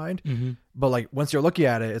come to mind, but like once you're looking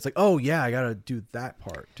at it, it's like, oh yeah, I gotta do that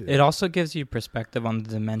part too. It also gives you perspective on the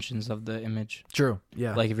dimensions of the image. True.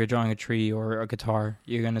 Yeah. Like if you're drawing a tree or a guitar,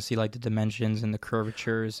 you're gonna see like the dimensions and the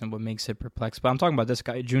curvatures and what makes it perplex. But I'm talking about this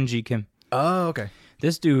guy, Junji Kim. Oh, okay.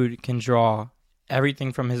 This dude can draw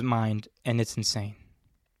everything from his mind, and it's insane.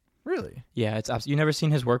 Really? Yeah, it's you never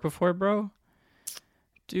seen his work before, bro?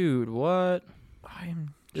 Dude, what?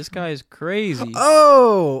 This guy is crazy.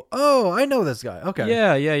 Oh, I know this guy. Okay.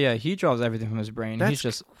 Yeah. He draws everything from his brain.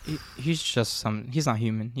 He's not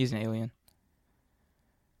human. He's an alien.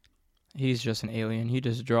 He's just an alien. He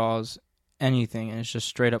just draws anything, and it's just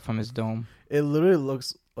straight up from his dome. It literally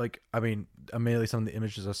looks like, I mean, admittedly some of the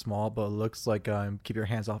images are small, but it looks like Keep Your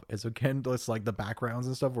Hands Off Eizouken. It's like the backgrounds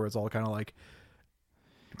and stuff where it's all kind of like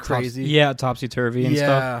crazy. Topsy-turvy and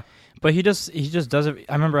stuff. But he just does it.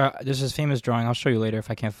 I remember there's this famous drawing, I'll show you later if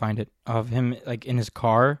I can't find it, of him like in his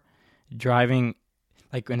car driving,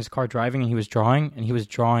 and he was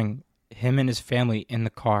drawing him and his family in the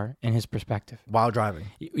car in his perspective. While driving.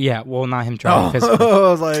 Yeah, well, not him driving physically. I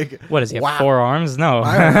was like, what is he, have 4 arms? No.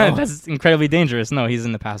 That's incredibly dangerous. No, he's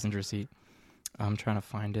in the passenger seat. I'm trying to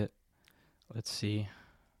find it. Let's see.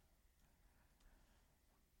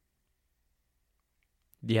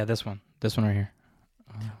 Yeah, this one right here.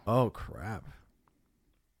 Oh crap!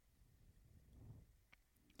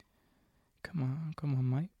 Come on,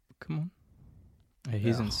 Mike. Come on. Hey,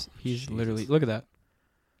 he's literally, look at that.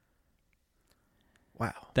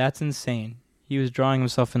 Wow, that's insane. He was drawing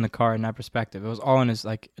himself in the car in that perspective. It was all in his,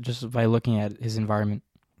 like, just by looking at his environment.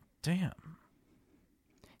 Damn.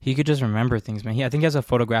 He could just remember things, man. I think he has a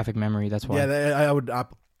photographic memory. That's why. Yeah, I would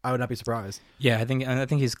not be surprised. Yeah, I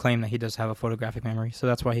think he's claimed that he does have a photographic memory, so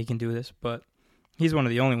that's why he can do this. But he's one of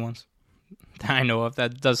the only ones that I know of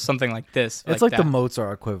that does something like this. It's like the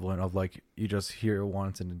Mozart equivalent of like you just hear it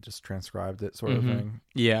once and it just transcribed it sort of thing.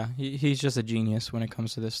 Yeah, he's just a genius when it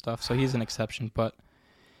comes to this stuff. So he's an exception, but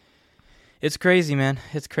it's crazy, man.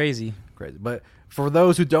 It's crazy. Crazy. But for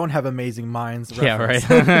those who don't have amazing minds, reference.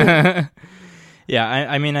 Yeah, right. Yeah,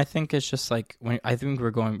 I mean, I think it's just like we're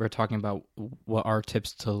talking about what are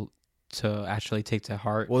tips to actually take to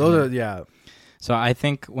heart. Well, those are, yeah. So I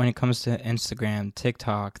think when it comes to Instagram,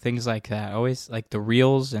 TikTok, things like that, always like the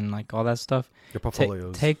reels and like all that stuff, your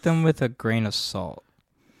portfolios, take them with a grain of salt.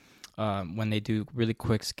 when they do really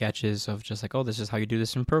quick sketches of just like, oh, this is how you do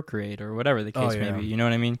this in Procreate or whatever the case may be. You know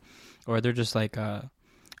what I mean? Or they're just like, I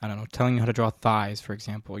don't know, telling you how to draw thighs, for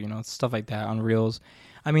example. You know, stuff like that on Reels.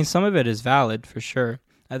 I mean, some of it is valid for sure.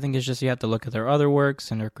 I think it's just you have to look at their other works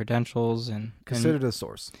and their credentials and consider the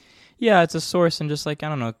source. Yeah, it's a source, and just like, I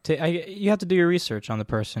don't know, you have to do your research on the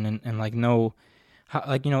person and like know how,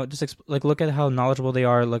 like, you know, just like look at how knowledgeable they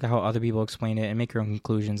are, look at how other people explain it, and make your own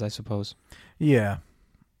conclusions, I suppose. Yeah,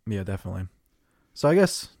 definitely. So I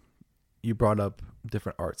guess you brought up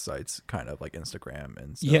different art sites, kind of like Instagram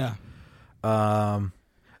and stuff. Yeah.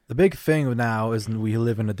 The big thing now is we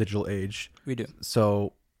live in a digital age. We do.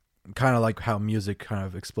 So kind of like how music kind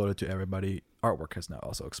of exploded to everybody, artwork has now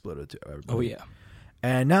also exploded to everybody. Oh, yeah.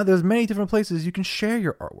 And now there's many different places you can share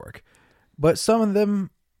your artwork, but some of them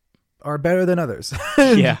are better than others.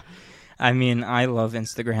 Yeah. I mean, I love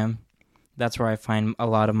Instagram. That's where I find a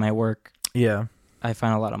lot of my work. Yeah. I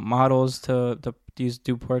find a lot of models to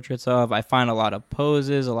do portraits of. I find a lot of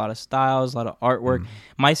poses, a lot of styles, a lot of artwork.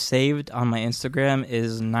 My saved on my Instagram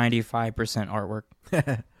is 95%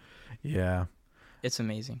 artwork. Yeah. It's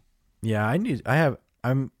amazing. Yeah,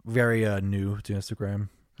 I'm very new to Instagram.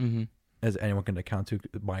 Mm-hmm. As anyone can account to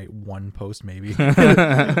my one post maybe.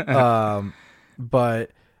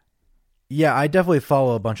 But yeah, I definitely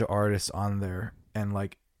follow a bunch of artists on there, and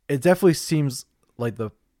like it definitely seems like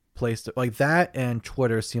the place to, like that and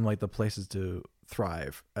Twitter seem like the places to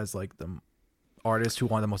thrive as like the artists who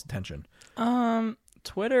want the most attention.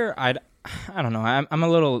 Twitter, I don't know. I'm a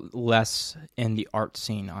little less in the art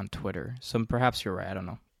scene on Twitter, so perhaps you're right. I don't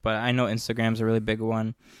know, but I know Instagram's a really big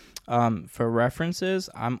one. For references,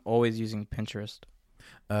 I'm always using Pinterest.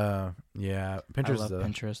 Yeah, Pinterest. I love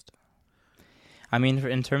Pinterest. I mean,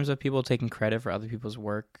 in terms of people taking credit for other people's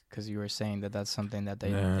work, because you were saying that that's something that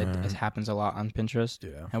it happens a lot on Pinterest.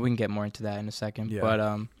 Yeah, and we can get more into that in a second. Yeah. But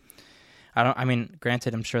I mean,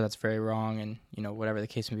 granted, I'm sure that's very wrong, and you know, whatever the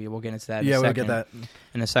case may be, we'll get into that. We'll get that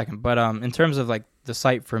in a second. But in terms of like the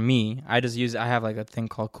site for me, I have like a thing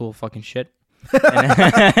called Cool Fucking Shit,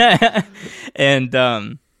 and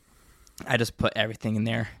I just put everything in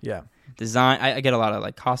there. Yeah. Design. I get a lot of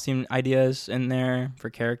like costume ideas in there for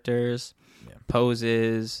characters,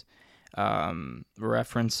 poses,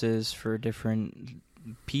 references for different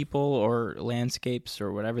people or landscapes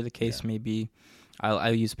or whatever the case may be. I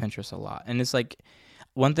use Pinterest a lot. And it's like,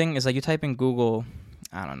 one thing is like you type in Google,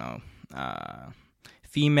 I don't know,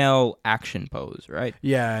 female action pose, right?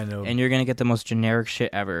 Yeah, I know. And you're going to get the most generic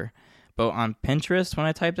shit ever. But on Pinterest, when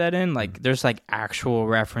I type that in, like there's like actual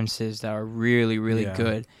references that are really, really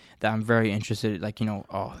good that I'm very interested in. Like, you know,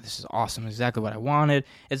 oh, this is awesome. Exactly what I wanted.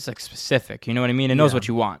 It's like specific. You know what I mean? It knows what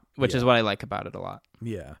you want, which is what I like about it a lot.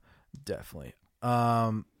 Yeah, definitely.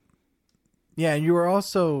 Yeah, and you were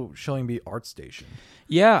also showing me ArtStation.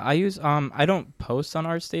 Yeah, I use I don't post on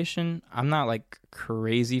ArtStation. I'm not like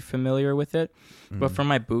crazy familiar with it. But for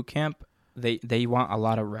my boot camp, they want a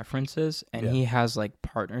lot of references, and he has like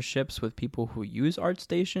partnerships with people who use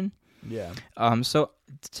ArtStation. Yeah. So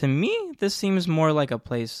to me, this seems more like a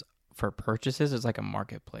place for purchases. It's like a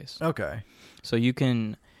marketplace. Okay. So you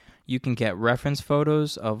can get reference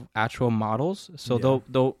photos of actual models. So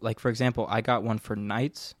they'll like, for example, I got one for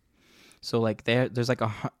knights. So like there's like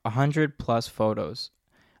 100+ photos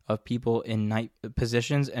of people in knight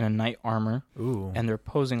positions in a knight armor. Ooh. And they're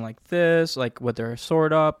posing like this, like with their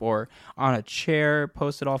sword up or on a chair,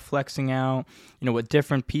 posted all flexing out, you know, with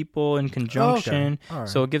different people in conjunction. Oh, okay. All right.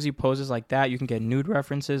 So it gives you poses like that. You can get nude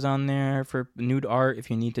references on there for nude art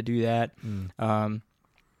if you need to do that.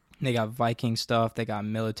 They got Viking stuff, they got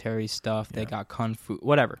military stuff, they got kung fu,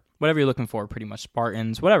 whatever you're looking for, pretty much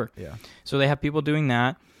Spartans, whatever. Yeah. So they have people doing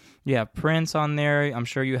that. You have prints on there. I'm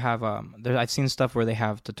sure you have. I've seen stuff where they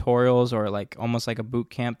have tutorials or like almost like a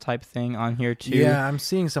boot camp type thing on here too. Yeah, I'm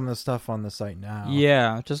seeing some of the stuff on the site now.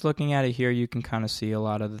 Yeah, just looking at it here, you can kind of see a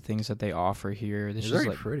lot of the things that they offer here. It's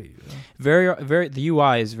very pretty. Very, very. The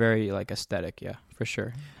UI is very like aesthetic. Yeah, for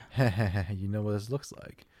sure. You know what this looks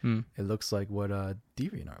like? It looks like what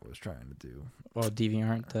DeviantArt was trying to do. Well,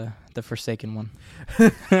 DeviantArt, the Forsaken one.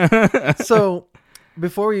 So. I'm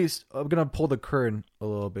going to pull the curtain a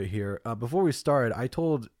little bit here. Before we started, I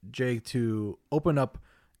told Jake to open up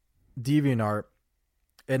DeviantArt,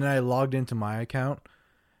 and then I logged into my account.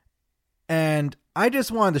 And I just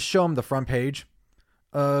wanted to show him the front page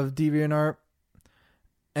of DeviantArt.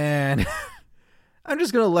 And I'm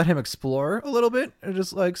just going to let him explore a little bit and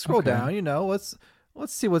just like scroll down, you know, let's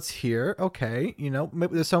see what's here. Okay. You know,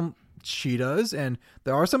 maybe there's some cheetahs, and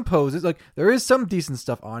there are some poses. Like there is some decent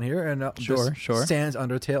stuff on here, and Sure. Sans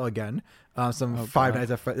Undertale again. Some Five Nights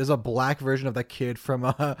at Freddy's. There's a black version of that kid from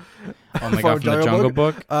Oh my god, from the Jungle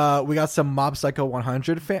Book. We got some Mob Psycho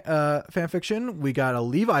 100 fan fiction. We got a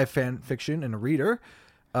Levi fan fiction and a reader.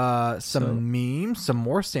 Some memes, some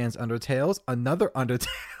more Sans Undertales, another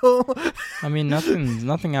Undertale. I mean,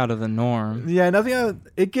 nothing out of the norm. Yeah, nothing out.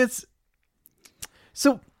 It gets.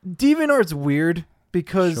 So DeviantArt's weird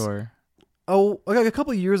because like a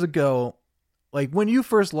couple of years ago, like when you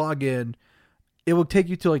first log in, it will take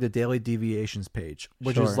you to like the daily deviations page,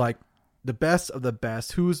 which is like the best of the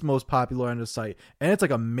best, who's most popular on the site, and it's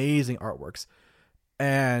like amazing artworks.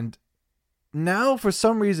 And now for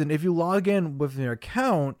some reason, if you log in with your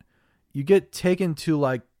account, you get taken to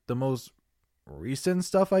like the most recent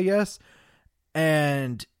stuff, I guess,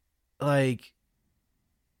 and like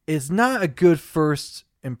it's not a good first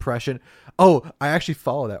impression. Oh, I actually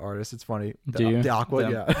follow that artist. It's funny. Do you? The Aqua,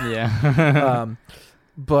 Yeah.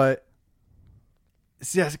 But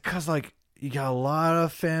yes, because like you got a lot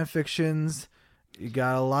of fan fictions, you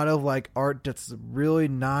got a lot of like art that's really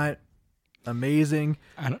not amazing.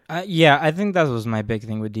 I think that was my big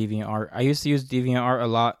thing with DeviantArt. I used to use DeviantArt a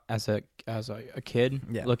lot as a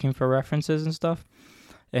kid, looking for references and stuff.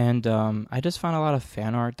 And I just found a lot of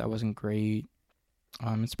fan art that wasn't great.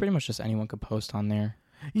 It's pretty much just anyone could post on there.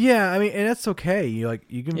 Yeah, I mean, and that's okay. You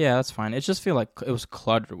can. Yeah, that's fine. It just feel like it was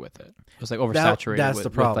cluttered with it. It was like oversaturated. That's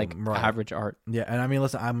the problem. With like average art. Yeah, and I mean,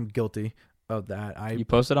 listen, I'm guilty of that. You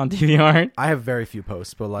posted on DeviantArt? I have very few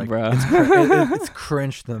posts, but like it's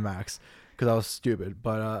cringe to the max because I was stupid.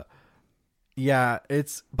 But yeah,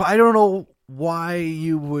 but I don't know why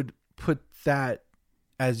you would put that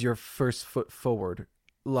as your first foot forward.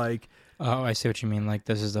 Like, oh, I see what you mean. Like,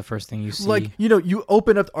 this is the first thing you see. Like, you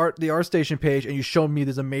open up the ArtStation page and you showed me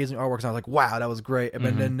this amazing artwork, and I was like, wow, that was great.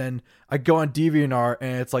 And then I go on DeviantArt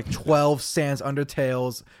and it's like 12 Sans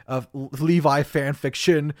Undertales of Levi fan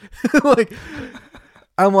fiction. Like,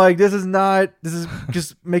 I'm like, this is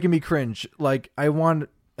just making me cringe. Like, I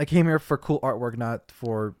came here for cool artwork, not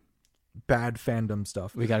for bad fandom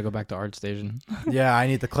stuff. We gotta go back to ArtStation. Yeah, I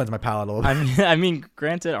need to cleanse my palate a little bit. I mean,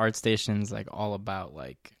 granted, ArtStation's like all about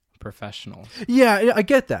like professionals. Yeah, I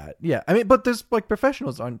get that. Yeah, I mean, but there's like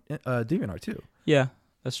professionals on DeviantArt too. Yeah,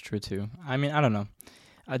 that's true too. I mean, I don't know.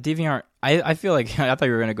 DeviantArt, I feel like I thought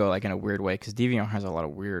you were gonna go like in a weird way because DeviantArt has a lot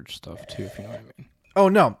of weird stuff too. If you know what I mean. Oh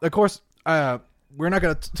no, of course. We're not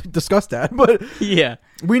gonna discuss that, but yeah,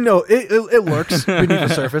 we know it lurks beneath the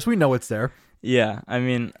surface. We know it's there. Yeah, I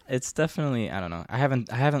mean, it's definitely, I don't know. I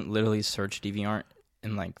haven't literally searched DeviantArt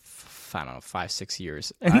in like, I don't know, 5-6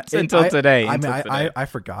 years until today. I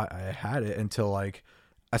forgot I had it until like,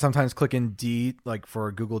 I sometimes click in D like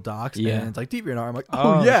for Google Docs and it's like DeviantArt. I'm like,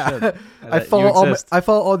 oh yeah. I follow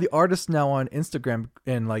all the artists now on Instagram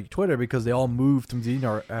and like Twitter because they all moved from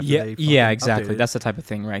DeviantArt after they exactly. updated. That's the type of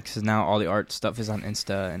thing, right? Because now all the art stuff is on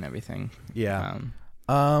Insta and everything. Yeah.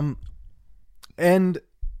 And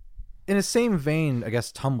in the same vein, I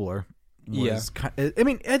guess Tumblr was I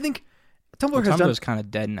mean, I think Tumblr's kind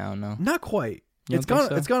of dead now, no? Not quite. It's gone a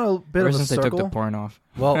bit of a circle. Since they took the porn off.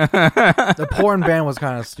 Well, the porn ban was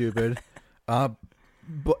kind of stupid. And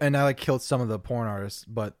that like killed some of the porn artists,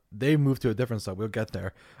 but they moved to a different site. We'll get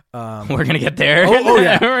there. We're going to get there. Oh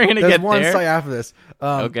yeah. We're going to get there. There's one site after this.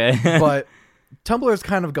 Okay. But Tumblr's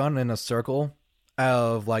kind of gone in a circle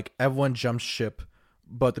of like everyone jumps ship,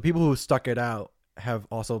 but the people who stuck it out have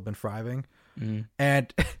also been thriving.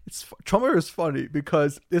 And Tumblr is funny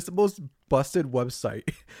because it's the most busted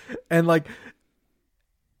website. And like,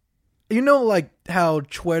 like how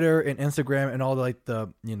Twitter and Instagram and all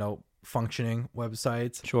the functioning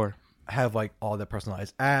websites have like all the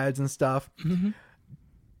personalized ads and stuff.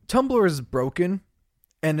 Tumblr is broken,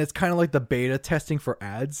 and it's kind of like the beta testing for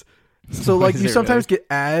ads. So like you sometimes get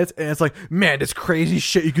ads and it's like, man, this crazy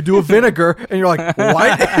shit you could do with vinegar, and you're like,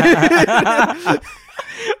 what?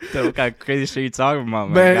 What kind of crazy shit you talking about,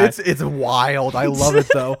 man? It's wild. I love it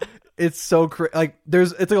though. It's so like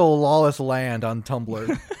it's like a lawless land on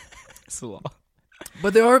Tumblr. It's a law.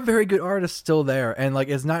 But there are very good artists still there, and like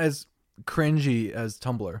it's not as cringy as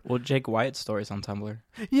Tumblr. Well, Jake Wyatt's stories on Tumblr.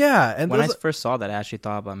 Yeah, and when I first saw that, I actually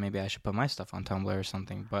thought about maybe I should put my stuff on Tumblr or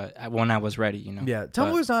something. But when I was ready, Yeah,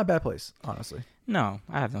 Tumblr's not a bad place, honestly. No,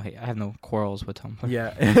 I have no hate. I have no quarrels with Tumblr.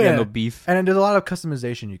 Yeah, I have no beef. And there's a lot of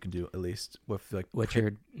customization you can do, at least with like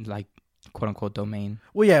your like quote unquote domain.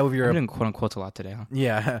 Well, yeah, with your I'm doing quote unquote a lot today, huh?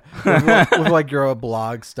 Yeah, with like your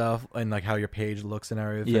blog stuff and like how your page looks and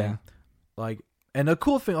everything. Yeah, like. And the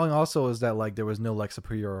cool thing also is that like there was no like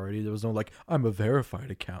superiority. There was no like I'm a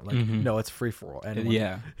verified account. Like no, it's free for all.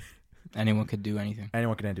 Yeah. anyone could do anything.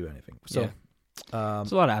 Anyone can do anything. So,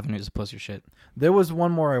 there's a lot of avenues to post your shit. There was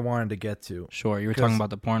one more I wanted to get to. Sure, you were talking about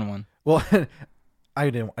the porn one. Well, I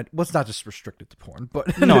didn't. Well, it's not just restricted to porn,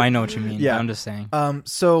 but no, I know what you mean. Yeah, I'm just saying.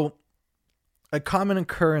 So a common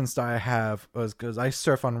occurrence that I have was because I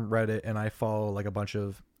surf on Reddit and I follow like a bunch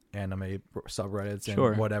of anime subreddits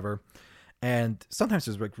and whatever, and sometimes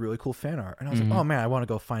there's like really cool fan art, and I was like, oh man, I want to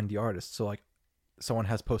go find the artist. So like, someone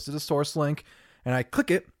has posted a source link, and I click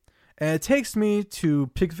it, and it takes me to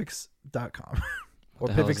pivx.com or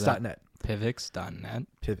pivx.net. Pivx.net.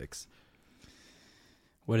 Pivx.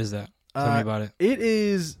 What is that? Tell me about it. It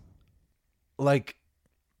is like,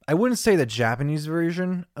 I wouldn't say the Japanese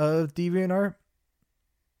version of DeviantArt,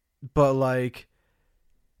 but like,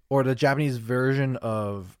 or the Japanese version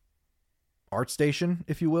of ArtStation,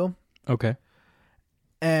 if you will. Okay.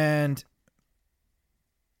 And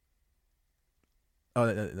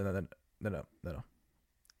no.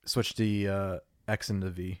 Switch the X into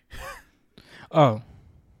V. Oh.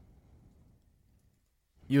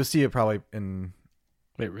 You'll see it probably in.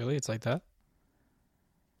 Wait, really? It's like that?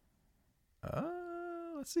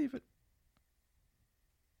 Let's see if it.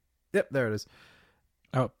 Yep, there it is.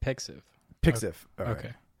 Oh, Pixiv. Pixiv. Okay.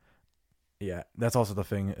 Right. Yeah, that's also the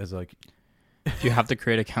thing. Is like, do you have to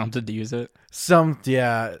create an account to use it?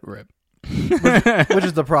 Rip. which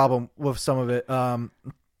is the problem with some of it.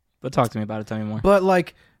 But talk to me about it. Tell me more. But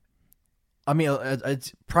like, I mean,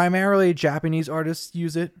 it's primarily Japanese artists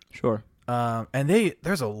use it. Sure. And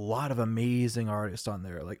there's a lot of amazing artists on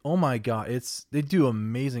there. Like, oh my god, they do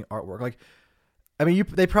amazing artwork. Like, I mean,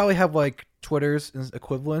 they probably have like Twitter's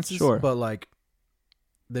equivalents, sure, but like,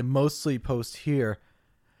 they mostly post here.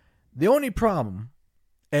 The only problem,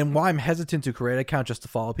 and why I'm hesitant to create an account just to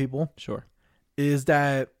follow people, sure, is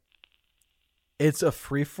that it's a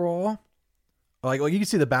free for all. Like you can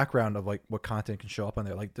see the background of like what content can show up on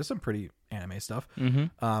there. Like, there's some pretty anime stuff.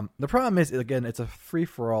 Mm-hmm. The problem is, again, it's a free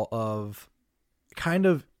for all of kind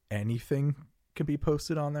of anything can be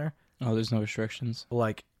posted on there. Oh, there's no restrictions.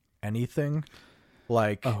 Like anything.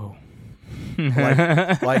 Like, oh,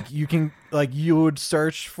 like you can, like, you would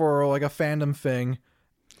search for like a fandom thing,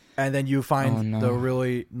 and then you find the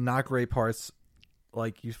really not great parts.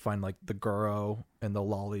 Like, you find like the Guro and the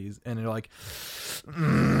lollies, and you're like,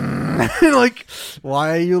 like,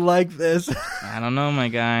 why are you like this? I don't know, my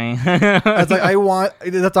guy. It's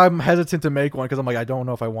like, that's why I'm hesitant to make one, because I'm like, I don't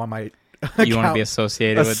know if I want my you want to be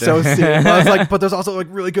associated with it. I was like, but there's also like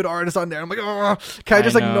really good artists on there. I'm like, oh, can I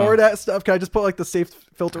just ignore that stuff? Can I just put like the safe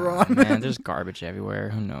filter on? Man, there's garbage everywhere.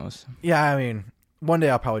 Who knows? Yeah, I mean, one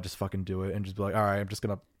day I'll probably just fucking do it and just be like, all right, I'm just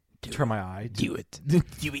gonna turn my eye. Do it.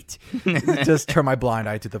 Just turn my blind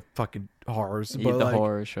eye to the fucking horrors. But the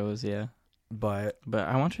horror shows, yeah. But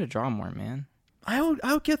I want you to draw more, man.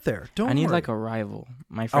 I'll get there. I need like a rival.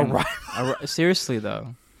 My friend. Seriously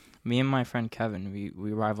though. Me and my friend Kevin,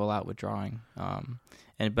 we rival out with drawing.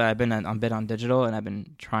 But I've been a bit on digital, and I've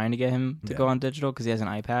been trying to get him to go on digital because he has an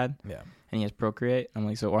iPad. Yeah. And he has Procreate. I'm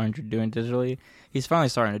like, so aren't you doing digitally? He's finally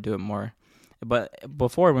starting to do it more. But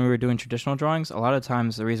before, when we were doing traditional drawings, a lot of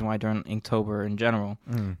times the reason why during Inktober in general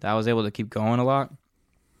that I was able to keep going a lot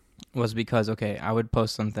was because, okay, I would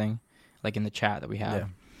post something like in the chat that we have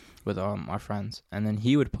with our friends, and then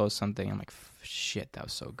he would post something. I'm like, shit, that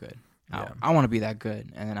was so good. I want to be that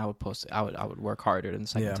good, and then I would post it. I would work harder than the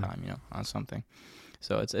second time, on something.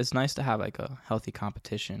 So it's nice to have like a healthy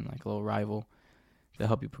competition, like a little rival to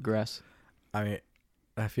help you progress. I mean,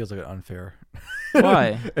 that feels like an unfair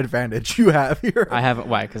advantage you have here. I haven't.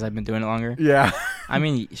 Why? Because I've been doing it longer. Yeah. I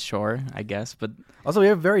mean, sure, I guess, but also we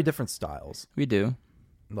have very different styles. We do.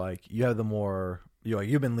 Like, you have the more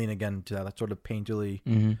you've been leaning again to that sort of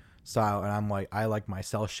painterly style, and I'm like, I like my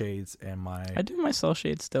cell shades and my. I do my cell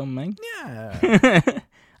shades still, man. Yeah.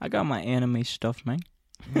 I got my anime stuff, man.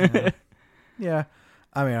 Yeah.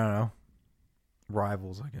 I mean, I don't know.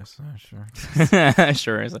 Rivals, I guess. Sure.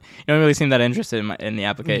 Sure. You don't really seem that interested in the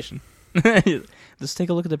application. Just take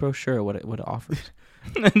a look at the brochure. What it offers.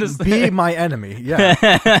 Be my enemy. Yeah.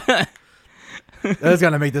 That's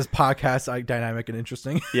gonna make this podcast dynamic and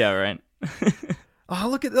interesting. Yeah. Right. Oh,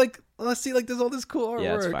 look at let's see, there's all this cool artwork.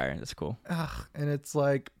 Yeah, it's fire. That's cool. And it's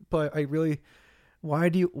like, but I really. Why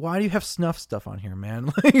do you have snuff stuff on here,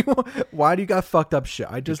 man? Why do you got fucked up shit?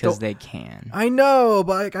 Because they can. I know,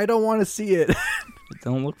 but I don't want to see it.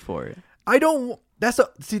 Don't look for it. I don't. That's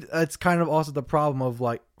kind of also the problem of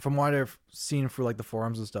from what I've seen through the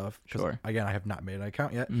forums and stuff. Sure. Again, I have not made an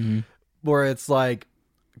account yet. Mm-hmm. Where it's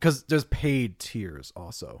because there's paid tiers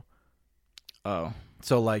also. Oh.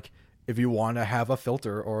 So if you want to have a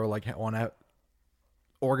filter or want to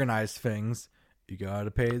organize things You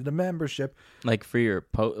gotta pay the membership Like for your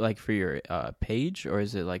page, or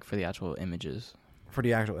is it like for the actual images? for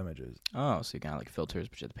the actual images. Oh, so you got like filters,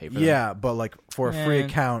 but you have to pay for them. Yeah, but like for a free Man.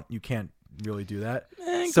 account, you can't really do that.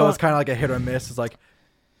 Go So it's on. kind of like a hit or miss. It's like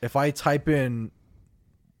if I type in,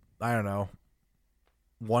 I don't know,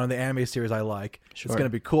 one of the anime series I like, Sure. it's gonna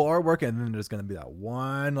be cool artwork, and then there's gonna be that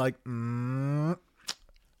one like,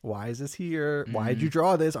 why is this here? Why did you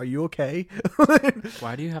draw this? Are you okay?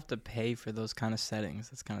 Why do you have to pay for those kind of settings?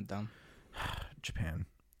 That's kind of dumb. Japan.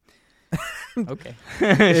 Okay.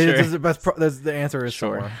 It's the best. The answer is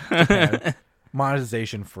Sure. somewhere. Japan.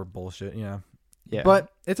 Monetization for bullshit. Yeah. Yeah. But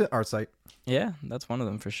it's an art site. yeah, that's one of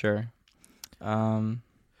them for sure.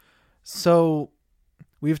 So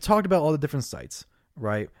we've talked about all the different sites,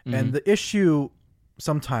 right? Mm-hmm. And the issue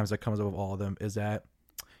sometimes that comes up with all of them is that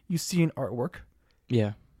you see an artwork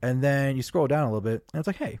Yeah. and then you scroll down a little bit and it's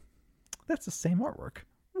like, hey, that's the same artwork.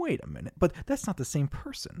 Wait a minute. But that's not the same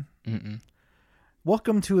person. Mm-mm.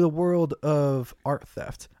 Welcome to the world of art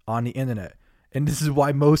theft on the internet. And this is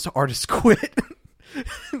why most artists quit.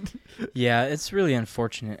 Yeah, it's really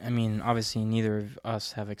unfortunate. I mean, obviously, neither of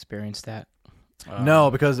us have experienced that. No,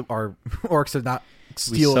 because our orcs are not We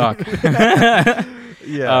stealing. suck.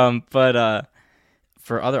 Yeah. But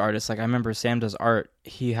for other artists, like I remember Sam Does Art,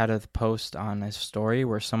 he had a post on his story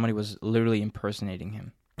where somebody was literally impersonating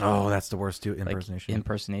him. Oh, that's the worst too. Like, Impersonation.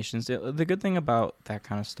 impersonations. The good thing about that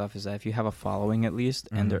kind of stuff is that if you have a following at least,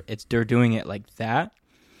 and Mm-hmm. they're doing it like that,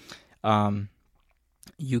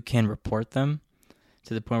 you can report them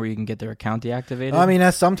to the point where you can get their account deactivated. I mean,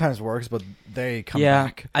 that sometimes works, but they come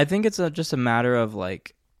back. I think it's just a matter of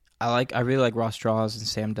like, I really like Ross Draws and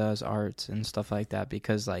Sam Does Arts and stuff like that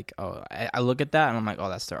because like, I look at that and I'm like, oh,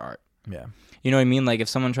 that's their art. Yeah. You know what I mean? Like if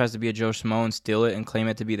someone tries to be a Joe Schmo and steal it and claim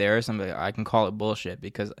it to be theirs, I'm like, I can call it bullshit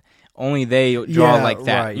because only they draw Yeah, like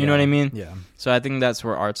that. right, You know yeah. what I mean? Yeah. So I think that's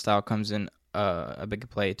where art style comes in a big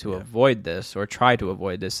play to avoid this, or try to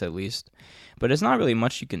avoid this at least. But it's not really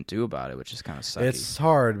much you can do about it, which is kind of sucky. It's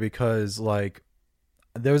hard because like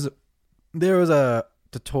there was a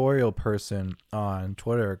tutorial person on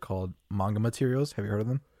Twitter called Manga Materials. Have you heard of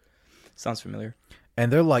them? Sounds familiar.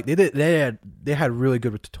 And they're like they had really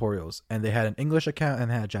good tutorials, and they had an English account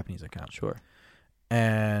and they had a Japanese account. Sure.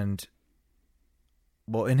 And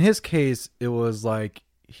well, in his case, it was like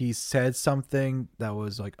he said something that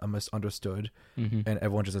was like a misunderstood, Mm-hmm. and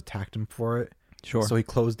everyone just attacked him for it. Sure. So he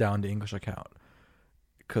closed down the English account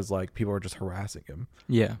because like people were just harassing him.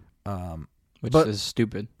 Yeah. Which but- is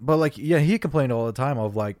stupid. But like, yeah, he complained all the time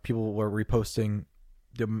of like people were reposting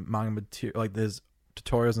the manga material, like there's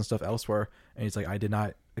tutorials and stuff elsewhere, and he's like, I did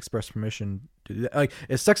not express permission to do that. Like,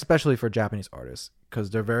 it sucks especially for Japanese artists because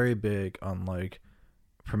they're very big on like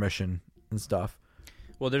permission and stuff.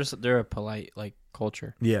 Well, they're a polite like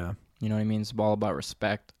culture. Yeah, You know what I mean? It's all about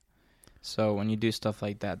respect. So when you do stuff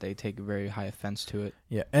like that, they take very high offense to it.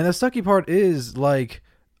 yeah. And the sucky part is like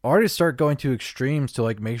artists start going to extremes to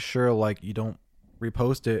like make sure like you don't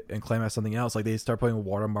repost it and claim it as something else. Like they start putting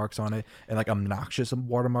watermarks on it and like obnoxious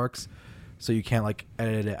watermarks, so you can't like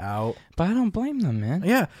edit it out. But I don't blame them, man.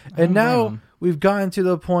 Yeah, I and don't blame now 'em. we've gotten to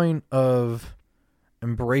the point of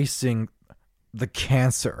embracing the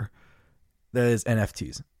cancer that is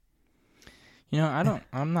NFTs. You know,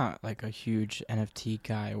 I'm not like a huge NFT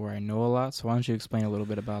guy where I know a lot. So why don't you explain a little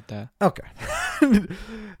bit about that? Okay,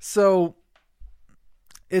 so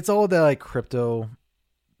it's all that like crypto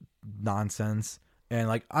nonsense, and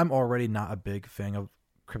like I'm already not a big fan of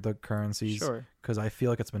cryptocurrencies Sure. because I feel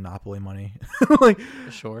like it's monopoly money. Like,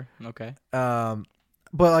 Sure. Okay. but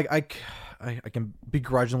like I can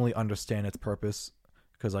begrudgingly understand its purpose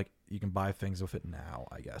because like you can buy things with it now,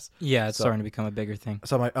 I guess. Yeah, it's So- starting to become a bigger thing.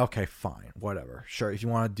 So I'm like, okay, fine, whatever, sure. If you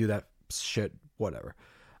want to do that shit, whatever.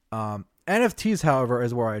 NFTs, however,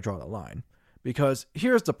 is where I draw the line because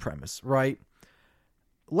here's the premise, right?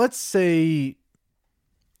 Let's say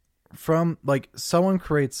from like someone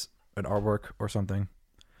creates an artwork or something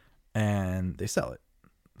and they sell it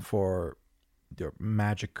for their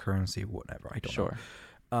magic currency, whatever. I don't Sure.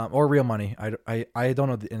 know. Or real money. I don't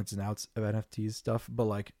know the ins and outs of NFTs stuff, but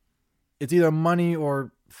like it's either money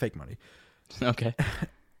or fake money. Okay.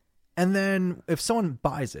 And then if someone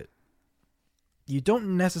buys it, you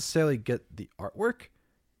don't necessarily get the artwork.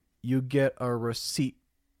 You get a receipt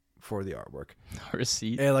for the artwork. A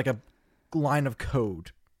receipt. And like a line of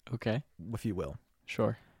code, Okay. if you will.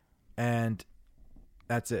 Sure. And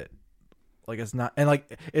that's it. Like it's not, and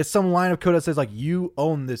like it's some line of code that says like you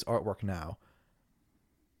own this artwork now.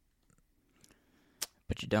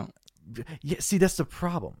 But you don't. Yeah, see, that's the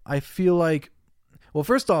problem. I feel like, well,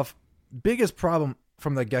 first off, biggest problem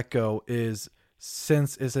from the get-go is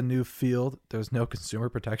since it's a new field, there's no consumer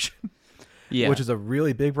protection. Yeah, which is a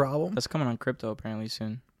really big problem. That's coming on crypto apparently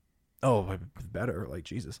soon. Oh, better, like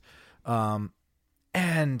Jesus. And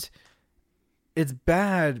it's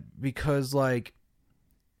bad because I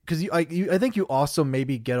think you also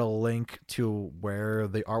maybe get a link to where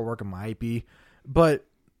the artwork might be, but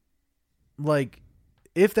like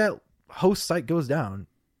if that host site goes down,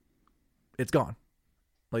 it's gone.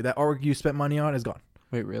 Like that artwork you spent money on is gone.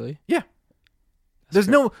 Wait, really? Yeah. There's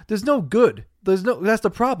no good. That's the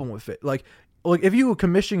problem with it. Like if you were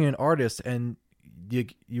commissioning an artist and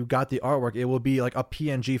you got the artwork, it will be like a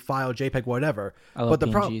PNG file, JPEG, whatever. I love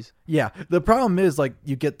PNGs. The problem is like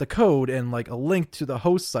you get the code and like a link to the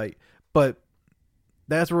host site, but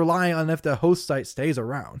that's relying on if the host site stays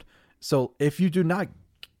around. So if you do not,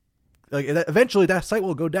 like, eventually that site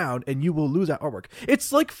will go down and you will lose that artwork.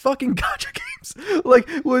 It's like fucking gacha games. Like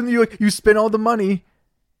when you spend all the money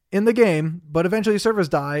in the game, but eventually servers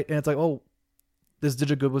die, and it's like, oh, this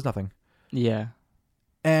digital good was nothing. Yeah.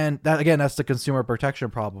 And that, again, that's the consumer protection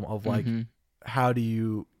problem of like, how do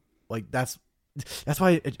you, like, that's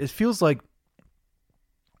why it feels like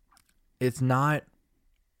it's not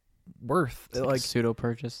worth it's like a pseudo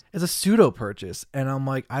purchase. It's a pseudo purchase, and I'm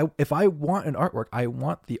like, if I want an artwork, I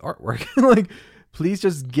want the artwork. Like, please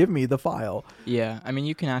just give me the file. Yeah, I mean,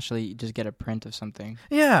 you can actually just get a print of something.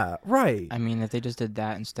 Yeah, right. I mean, if they just did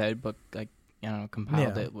that instead, but like, you know,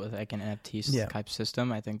 compiled it with like an NFT type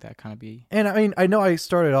system, I think that kind of be. And I mean, I know I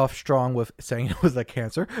started off strong with saying it was a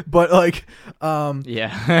cancer, but like,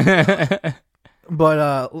 yeah.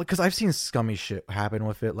 But because I've seen scummy shit happen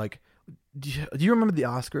with it. Like, do you remember the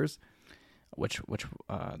Oscars? Which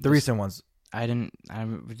the recent ones? I didn't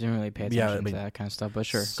really pay attention to that kind of stuff, but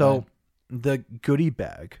sure. So the goodie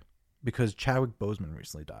bag, because Chadwick Boseman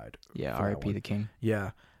recently died. Yeah, R.I.P. the King.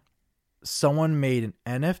 Yeah, someone made an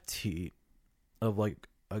NFT of like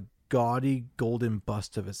a gaudy golden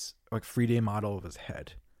bust of his, like, 3D model of his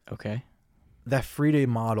head. Okay. That 3D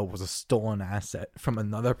model was a stolen asset from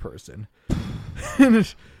another person. and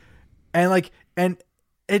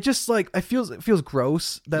it just like it feels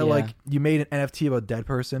gross that like you made an NFT of a dead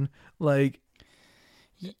person. Like,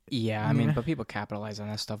 yeah, I mean, but people capitalize on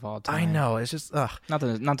that stuff all the time. I know, it's just not to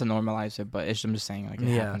normalize it, but I'm just saying, like, it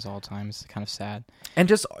happens all the time. It's kind of sad. And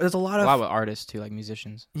just there's a lot with artists too, like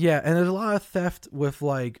musicians. Yeah, and there's a lot of theft with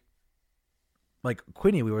like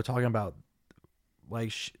Quinny. We were talking about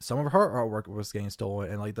like some of her artwork was getting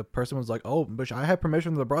stolen, and like the person was like, "Oh, but I have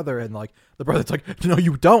permission from the brother," and like the brother's like, "No,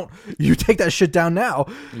 you don't. You take that shit down now."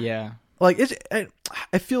 Yeah, like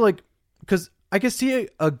I feel like, because I can see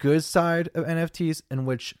a good side of NFTs in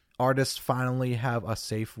which artists finally have a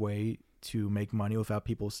safe way to make money without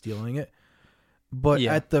people stealing it, but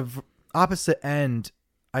at the opposite end,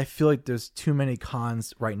 I feel like there's too many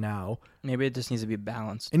cons right now. Maybe it just needs to be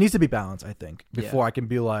balanced. It needs to be balanced, I think, before I can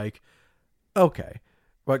be like, okay.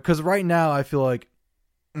 But because right now I feel like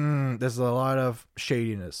there's a lot of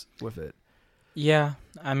shadiness with it. Yeah,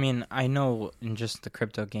 I mean, I know in just the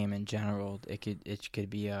crypto game in general, it could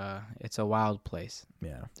be it's a wild place.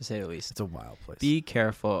 Yeah, to say the least. It's a wild place. Be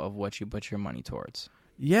careful of what you put your money towards.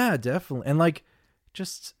 Yeah, definitely. And like,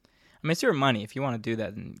 just, I mean, it's your money. If you want to do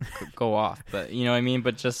that, then go off. But you know what I mean.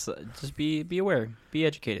 But just be aware, be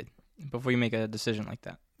educated before you make a decision like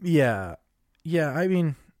that. Yeah, yeah. I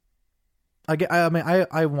mean,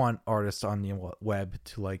 I want artists on the web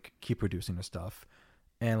to like keep producing their stuff.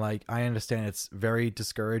 And like, I understand it's very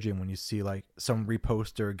discouraging when you see like some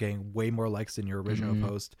reposter getting way more likes than your original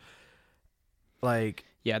post. Like,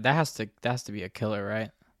 yeah, that has to be a killer,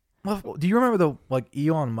 right? Well, do you remember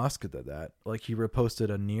Elon Musk did that? Like, he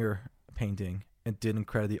reposted a Nier painting and didn't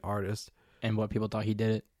credit the artist. And what, people thought he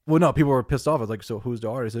did it? Well, no, people were pissed off. I was like, so who's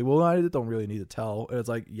the artist? Like, well, I don't really need to tell. And it's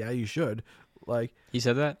like, yeah, you should. Like, he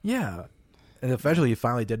said that? Yeah. And eventually he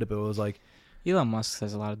finally did it, but it was like, Elon Musk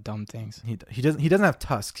says a lot of dumb things. He doesn't have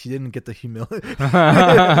tusks. He didn't get the humility.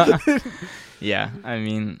 Yeah, I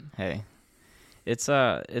mean, hey, it's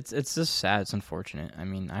just sad. It's unfortunate. I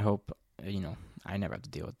mean, I hope I never have to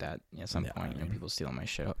deal with that at some point. I mean, people stealing my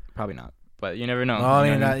shit. Probably not, but you never know.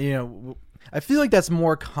 Well, I feel like that's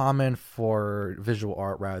more common for visual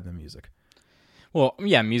art rather than music. Well,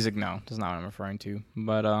 yeah, music. No, that's not what I'm referring to.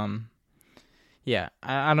 But yeah,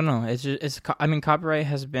 I don't know. I mean, copyright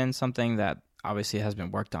has been something that obviously has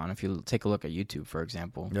been worked on. If you take a look at YouTube, for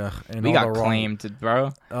example, we got claimed,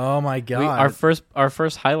 bro. Oh my god! Our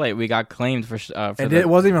first highlight, we got claimed for and it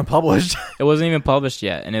wasn't even published. It wasn't even published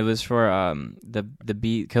yet, and it was for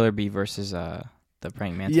the Killer Bee versus the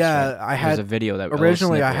Praying Mantis. Yeah, I had a video that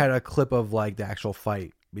originally I had a clip of like the actual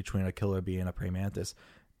fight between a Killer Bee and a Praying Mantis,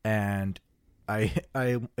 and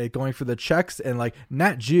I going for the checks, and like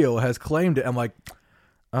Nat Geo has claimed it. I'm like,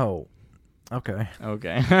 oh, okay,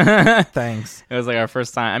 thanks. It was like our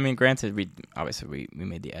first time. I mean, granted, we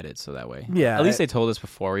made the edit, so that way, yeah. At least they told us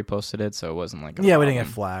before we posted it, so it wasn't like we didn't get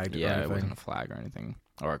flagged. Yeah, or it wasn't a flag or anything,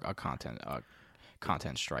 or a content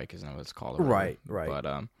strike, isn't that what it's called? Right.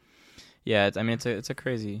 But yeah, it's a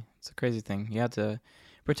crazy thing. You have to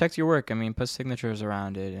protect your work. I mean, put signatures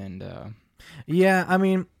around it, and yeah, I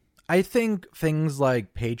mean, I think things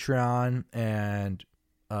like Patreon and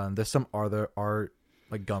there's some other art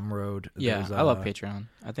like Gumroad. Yeah, I love Patreon.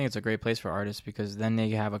 I think it's a great place for artists because then they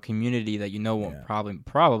have a community that won't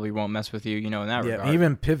probably won't mess with you. In that regard. Yeah,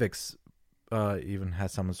 even Pivx even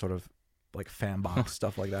has some sort of like fan box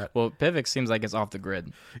stuff like that. Well, Pivx seems like it's off the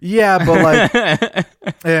grid. Yeah, but like,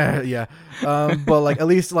 yeah. But like, at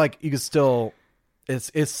least like you can still,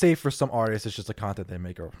 it's safe for some artists. It's just the content they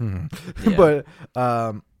make. Or, yeah. But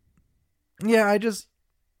yeah,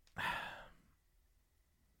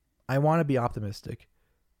 I want to be optimistic.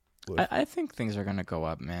 I think things are gonna go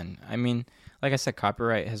up, man. I mean, like I said,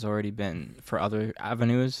 copyright has already been for other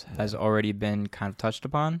avenues has already been kind of touched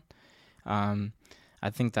upon. I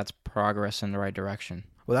think that's progress in the right direction.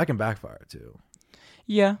 Well, that can backfire too.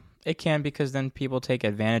 Yeah, it can, because then people take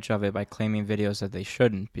advantage of it by claiming videos that they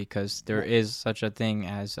shouldn't, because there is such a thing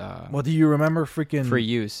as well, do you remember freaking free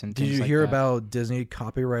use and things did you like hear that. about Disney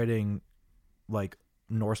copywriting like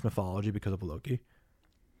Norse mythology because of Loki?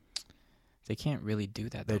 They can't really do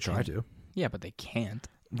that. They try to. Yeah, but they can't.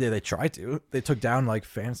 Yeah, they try to. They took down like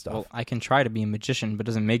fan stuff. Well, I can try to be a magician, but it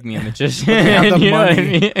doesn't make me a magician. I have the You know what I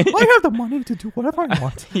money. mean? I have the money to do whatever I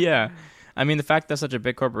want. Yeah. I mean, the fact that such a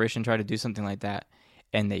big corporation tried to do something like that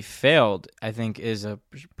and they failed, I think, is a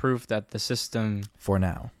proof that the system For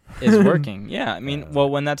now is working. Yeah. I mean, well,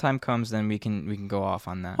 when that time comes, then we can go off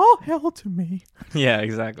on that. All hell to me. Yeah,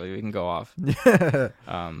 exactly. We can go off.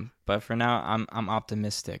 But for now, I'm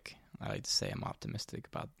optimistic. I like to say I'm optimistic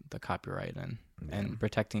about the copyright and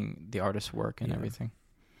protecting the artist's work and everything.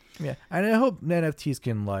 Yeah, and I hope NFTs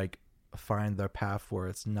can like find their path where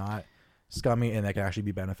it's not scummy and that can actually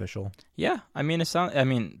be beneficial. Yeah, I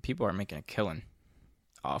mean, people are making a killing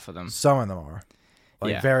off of them. Some of them are,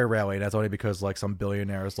 like very rarely. That's only because like some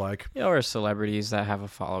billionaires like or celebrities that have a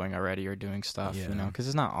following already are doing stuff. Because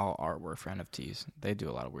it's not all artwork for NFTs. They do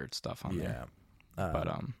a lot of weird stuff on there. But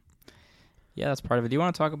yeah, that's part of it. Do you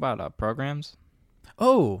want to talk about programs?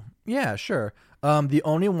 Oh, yeah, sure. The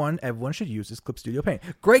only one everyone should use is Clip Studio Paint.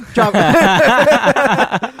 Great job. No,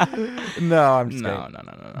 I'm just kidding.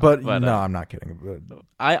 No. But no, I'm not kidding.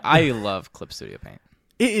 I love Clip Studio Paint.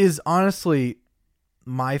 It is honestly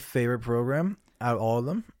my favorite program out of all of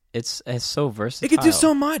them. It's so versatile. It could do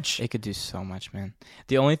so much. It could do so much, man.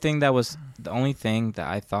 The only thing that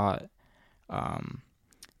I thought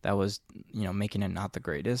that was, making it not the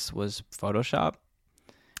greatest was Photoshop,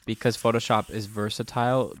 because Photoshop is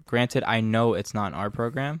versatile. Granted, I know it's not an art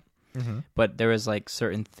program, but there is like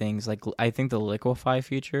certain things, like I think the liquefy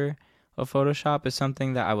feature of Photoshop is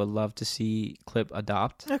something that I would love to see Clip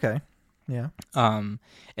adopt. Okay. Yeah.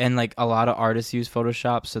 And like a lot of artists use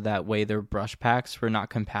Photoshop so that way their brush packs were not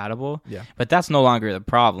compatible. Yeah. But that's no longer the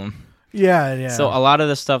problem. Yeah. So a lot of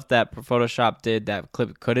the stuff that Photoshop did that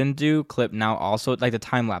Clip couldn't do, Clip now also, like the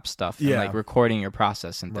time-lapse stuff and like recording your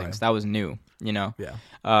process and things. That was new, Yeah.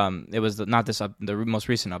 It was not the most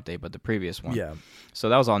recent update, but the previous one. Yeah. So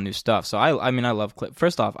that was all new stuff. So I love Clip.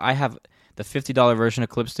 First off, I have the $50 version of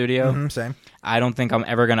Clip Studio. Same. I don't think I'm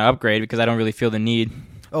ever going to upgrade because I don't really feel the need.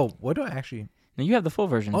 Oh, what do I actually... No, you have the full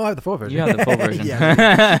version. Oh, I have the full version. You have the full version.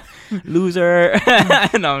 Yeah. Loser.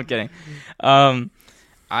 No, I'm kidding.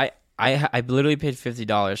 I literally paid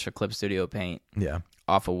 $50 for Clip Studio Paint. Yeah.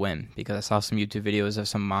 Off a whim, because I saw some YouTube videos of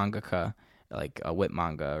some mangaka, like a Whip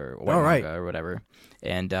Manga or White Manga or whatever,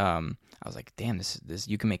 and I was like, damn, this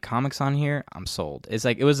you can make comics on here. I'm sold. It's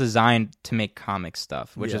like it was designed to make comic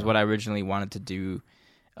stuff, which is what I originally wanted to do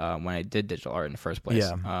when I did digital art in the first place.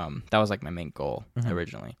 Yeah. That was like my main goal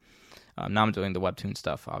originally. Now I'm doing the webtoon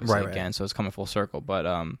stuff, obviously, again, so it's coming full circle. But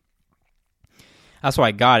that's why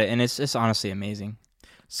I got it, and it's honestly amazing.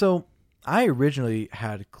 So I originally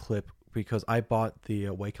had Clip because I bought the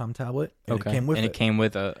Wacom tablet, and it came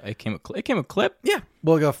with it. It came with Clip. Yeah,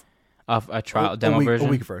 well, like A trial demo version, a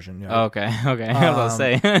week version. Yeah. Oh, okay. I was about to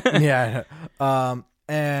say. Yeah.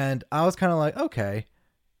 And I was kind of like, okay,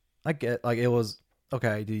 I get like it was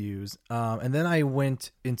okay to use. And then I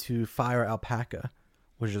went into Fire Alpaca,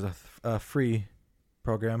 which is a free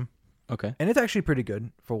program. Okay. And it's actually pretty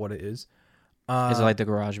good for what it is. Is it like the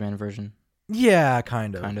GarageBand version? Yeah,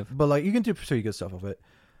 kind of. Kind of. But like you can do pretty good stuff with it.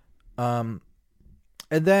 And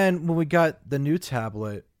then when we got the new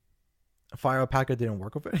tablet, Final Cut didn't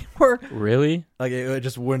work with it anymore. Really? Like it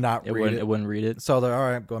just would not read it. It wouldn't read it. So they're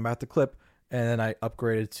all right, going back to Clip, and then I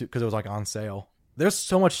upgraded to because it was like on sale. There's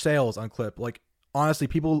so much sales on Clip. Like honestly,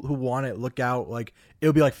 people who want it, look out. Like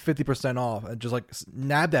it'll be like 50% off, and just like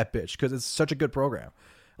nab that bitch because it's such a good program.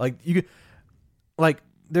 Like you could, like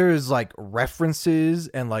there's like references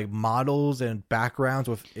and like models and backgrounds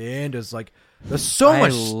within. There's so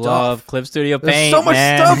much stuff. I love Clip Studio Paint. There's so much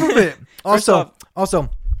stuff of it. Also,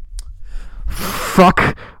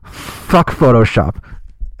 fuck Photoshop.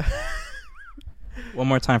 One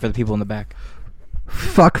more time for the people in the back.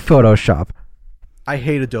 Fuck Photoshop. I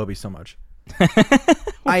hate Adobe so much.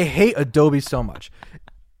 I hate Adobe so much.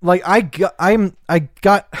 Like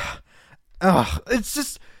it's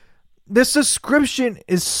just the subscription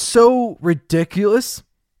is so ridiculous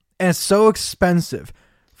and so expensive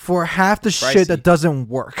for half the shit that doesn't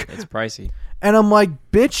work. It's pricey. And I'm like,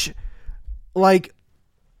 bitch, like,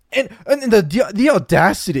 and the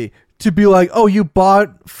audacity to be like, oh, you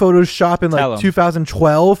bought Photoshop in like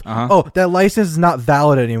 2012. Oh, that license is not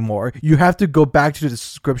valid anymore. You have to go back to the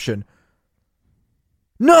subscription.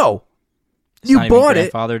 No, it's you not bought even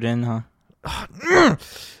it. Grandfathered in, huh?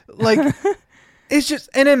 Like, it's just,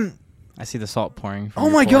 and then I see the salt pouring. From oh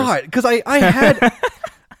your my pores. god, because I had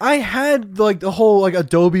I had like the whole like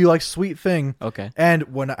Adobe like suite thing. Okay.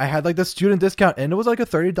 And when I had like the student discount, and it was like a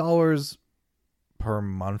 $30 per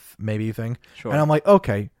month maybe thing. Sure. And I'm like,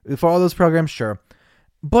 okay, for all those programs, sure.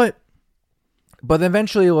 But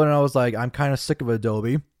eventually when I was like, I'm kind of sick of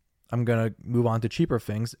Adobe, I'm gonna move on to cheaper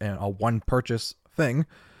things and a one purchase thing.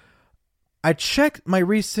 I checked my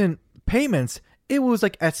recent payments. It was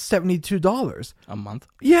like at $72 a month.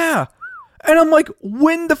 Yeah. And I'm like,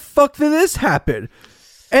 when the fuck did this happen?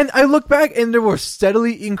 And I look back and they were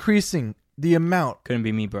steadily increasing the amount. Couldn't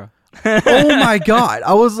be me, bro. Oh my god.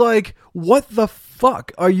 I was like, what the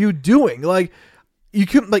fuck are you doing? Like, you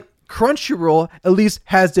can like Crunchyroll at least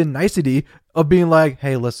has the nicety of being like,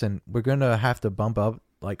 hey, listen, we're gonna have to bump up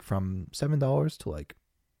like from $7 to like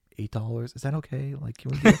 $8. Is that okay? Like,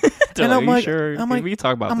 can we do it? And I'm like, sure? We can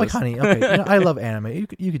talk about this. I'm like, honey, okay, I love anime.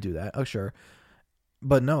 You could do that. Oh, sure.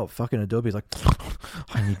 But no, fucking Adobe's like,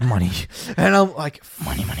 I need money. And I'm like,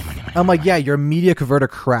 money. I'm like, yeah, your media converter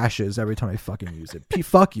crashes every time I fucking use it.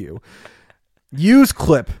 Fuck you. Use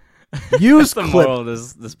Clip. Use That's Clip. the moral of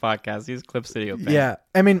this podcast. Use Clip Studio Paint. Yeah,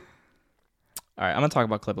 I mean, all right, I'm gonna talk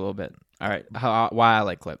about Clip a little bit. All right, why I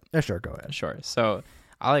like Clip. Yeah, sure, go ahead. Sure. So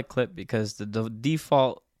I like Clip because the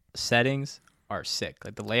default settings are sick.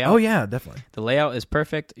 Like the layout. Oh yeah, definitely. The layout is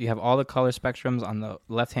perfect. You have all the color spectrums on the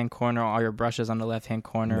left-hand corner, all your brushes on the left-hand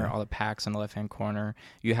corner, all the packs on the left-hand corner.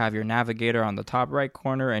 You have your navigator on the top right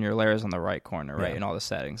corner and your layers on the right corner, right? In all the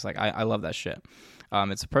settings. Like I love that shit.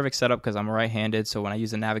 It's a perfect setup because I'm right-handed, so when I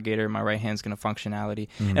use the navigator, my right hand's gonna functionality.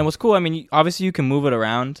 And what's cool, I mean, obviously you can move it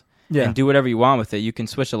around. Yeah. And do whatever you want with it. You can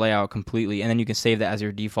switch the layout completely, and then you can save that as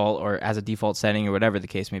your default or as a default setting or whatever the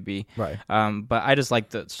case may be. Right. But I just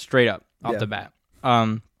like the straight up off the bat.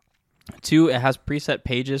 2, it has preset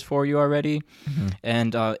pages for you already,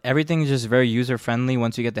 and everything is just very user friendly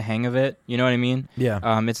once you get the hang of it. You know what I mean? Yeah.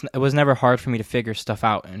 It was never hard for me to figure stuff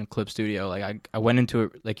out in Clip Studio. Like I went into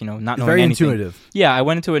it like not knowing very anything. intuitive. Yeah, I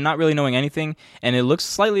went into it not really knowing anything, and it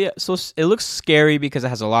looks it looks scary because it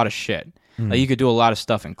has a lot of shit. Like you could do a lot of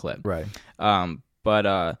stuff in Clip. Right.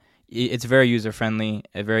 But it's very user friendly,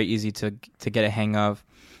 very easy to get a hang of.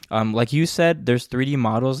 Like you said, there's 3D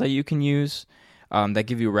models that you can use that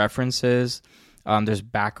give you references. There's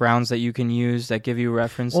backgrounds that you can use that give you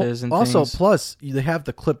references and also, things. plus, they have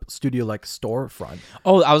the Clip Studio like storefront.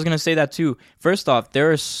 Oh, I was gonna say that too. First off,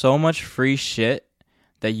 there is so much free shit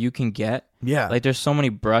that you can get. Yeah. Like there's so many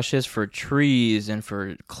brushes for trees and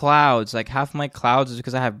for clouds. Like half my clouds is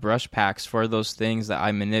because I have brush packs for those things that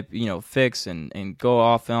I fix and go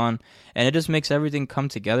off on. And it just makes everything come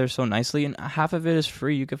together so nicely. And half of it is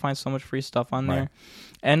free. You can find so much free stuff on there.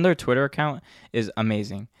 And their Twitter account is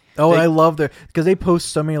amazing. Oh, I love because they post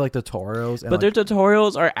so many like tutorials. But their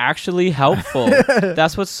tutorials are actually helpful.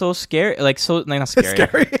 That's what's so scary. Not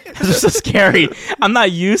scary. It's so scary. I'm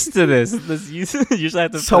not used to this. Usually I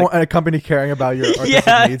have to a company caring about your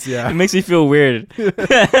artistic needs. Yeah, it makes me feel weird.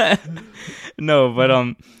 No,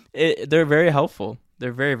 but they're very helpful.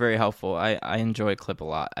 They're very, very helpful. I enjoy Clip a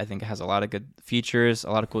lot. I think it has a lot of good features, a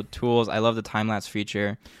lot of cool tools. I love the time-lapse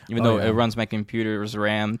feature, even though it runs my computer's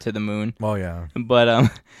RAM to the moon. Oh, yeah.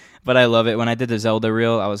 But I love it. When I did the Zelda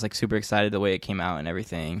reel, I was like super excited the way it came out and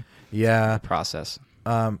everything. Yeah. The process.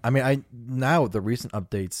 I mean, now the recent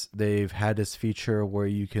updates, they've had this feature where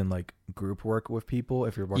you can like group work with people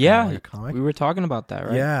if you're working on like a comic. We were talking about that,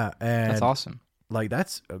 right? Yeah. And that's awesome. Like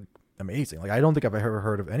that's amazing. Like, I don't think I've ever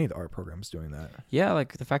heard of any of the art programs doing that. Yeah,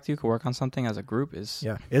 like the fact that you can work on something as a group is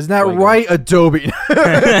Isn't that really right, Adobe?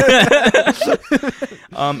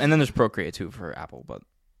 And then there's Procreate too for Apple, but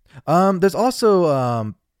there's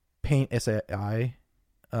also Paint SAI,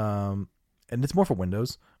 and it's more for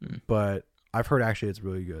Windows, but I've heard actually it's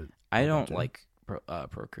really good. I don't like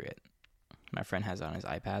Procreate. My friend has it on his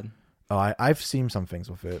iPad. Oh, I've seen some things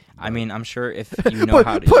with it. I mean, I'm sure if you know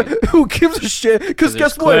how to use it. Who gives a shit? Because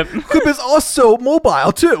guess Clip. what? Clip is also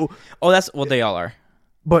mobile too. Oh, that's well, they all are.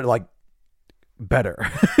 But like better.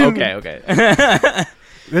 Okay.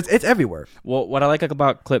 It's everywhere. Well, what I like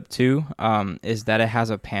about Clip 2 is that it has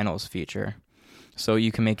a panels feature. So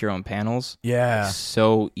you can make your own panels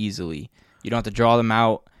so easily. You don't have to draw them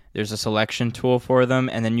out. There's a selection tool for them,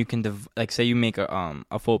 and then you can say you make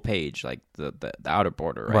a full page, like the outer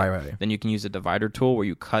border, right? Then you can use a divider tool where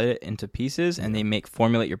you cut it into pieces, and they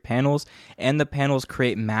formulate your panels, and the panels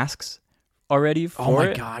create masks already for it. Oh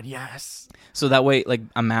my god, yes. So that way, like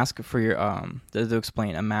a mask for your to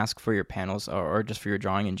explain, a mask for your panels or just for your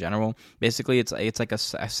drawing in general. Basically, it's like a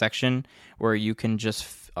section where you can just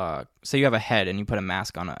say you have a head and you put a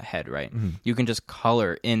mask on a head, right? Mm-hmm. You can just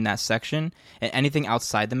color in that section, and anything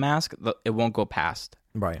outside the mask, it won't go past.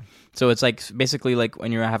 Right. So it's like basically like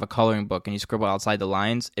when you have a coloring book and you scribble outside the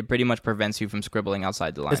lines, it pretty much prevents you from scribbling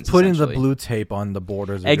outside the lines. It's putting the blue tape on the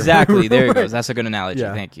borders. Exactly. There it goes. That's a good analogy.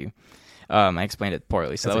 Yeah. Thank you. I explained it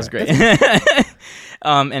poorly, so that was great.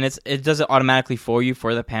 And it does it automatically for you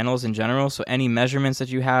for the panels in general. So any measurements that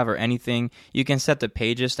you have or anything, you can set the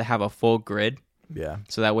pages to have a full grid. Yeah.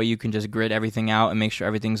 So that way you can just grid everything out and make sure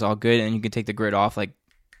everything's all good, and you can take the grid off like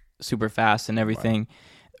super fast and everything. Right.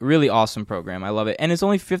 Really awesome program. I love it. And it's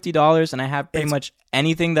only $50, and I have pretty much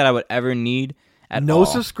anything that I would ever need at all. No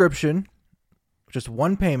subscription, just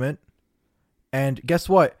one payment. And guess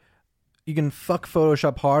what? You can fuck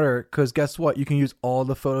Photoshop harder, because guess what? You can use all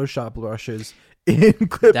the Photoshop brushes in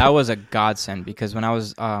Clip. That was a godsend, because when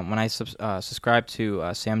I subscribed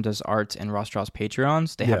to Sam Does Art and Ross Draws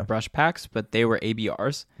Patreons, they have brush packs, but they were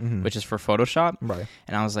ABRs, which is for Photoshop. Right.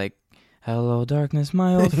 And I was like, hello, darkness,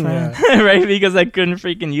 my old friend. Right? Because I couldn't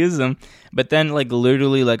freaking use them. But then, like,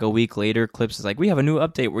 literally, like, a week later, Clips is like, we have a new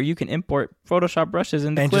update where you can import Photoshop brushes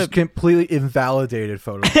into Clip. And just completely invalidated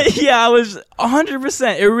Photoshop. Yeah, I was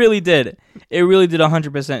 100%. It really did. It really did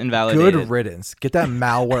 100% invalidate. Good riddance. Get that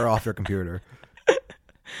malware off your computer.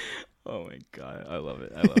 Oh, my God. I love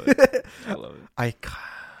it. I love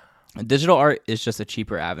it. Digital art is just a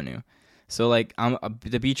cheaper avenue. So, like,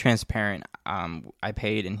 to be transparent, I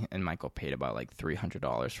paid, and Michael paid about, like,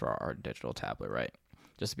 $300 for our digital tablet, right?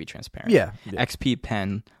 Just to be transparent. Yeah. XP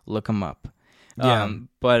Pen, look them up. Yeah.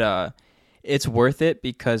 But it's worth it,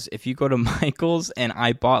 because if you go to Michael's and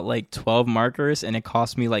I bought, like, 12 markers and it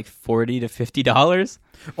cost me, like, $40 to $50.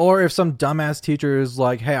 Or if some dumbass teacher is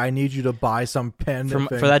like, hey, I need you to buy some pen. For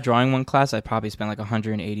that drawing one class, I probably spent like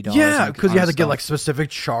 $180. Yeah, because you had to get like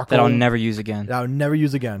specific charcoal. That I'll never use again. Never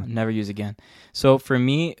use again. So for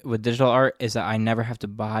me, with digital art, is that I never have to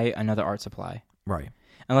buy another art supply. Right.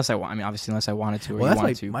 Unless I want. I mean, obviously, unless I wanted to or well, you that's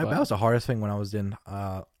wanted to. That was the hardest thing when I was when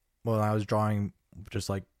I was drawing just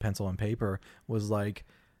like pencil and paper, was like,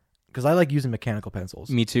 because I like using mechanical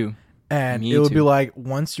pencils. Me too. And it would be like,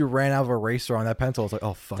 once you ran out of eraser on that pencil, it's like,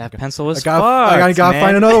 oh, fuck. That pencil was fucked, I gotta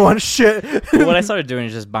find another one. Shit. What I started doing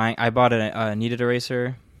is just buying. I bought a kneaded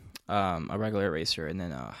eraser, a regular eraser, and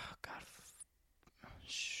then,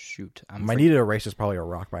 shoot. My kneaded eraser is probably a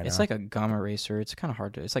rock by now. It's like a gum eraser. It's kind of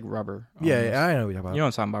hard to, it's like rubber. Yeah, I know what you're talking about. You know what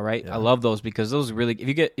I'm talking about, right? Yeah. I love those, because those really,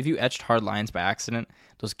 if you etched hard lines by accident,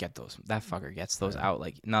 that fucker gets those out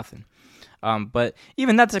like nothing. But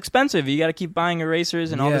even that's expensive. You got to keep buying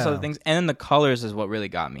erasers and all these other things. And then the colors is what really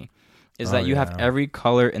got me. Is that you have every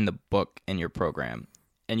color in the book in your program,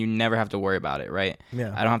 and you never have to worry about it, right?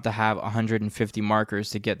 Yeah. I don't have to have 150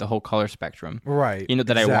 markers to get the whole color spectrum. Right. You know,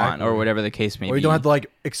 that exactly. I want, or whatever the case may be. Or you don't have to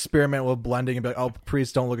like experiment with blending and be like, oh,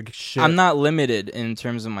 please don't look like shit. I'm not limited in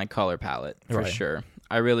terms of my color palette, for sure.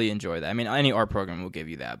 I really enjoy that. I mean, any art program will give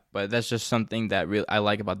you that, but that's just something that I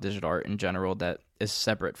like about digital art in general that is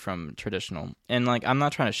separate from traditional. And like, I'm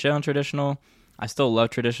not trying to shit on traditional. I still love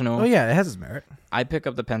traditional. Oh yeah, it has its merit. I pick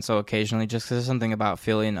up the pencil occasionally just because there's something about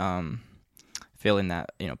feeling that,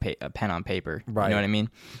 you know, a pen on paper. Right. You know what I mean?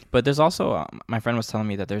 But there's also my friend was telling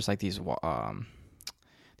me that there's like these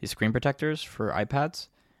screen protectors for iPads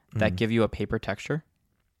that give you a paper texture.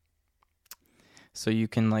 So you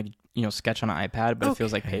can like, you know, sketch on an iPad, but it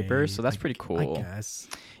feels like paper. So that's pretty cool. I guess.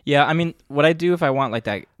 Yeah, I mean, what I do if I want like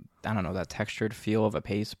that, I don't know, that textured feel of a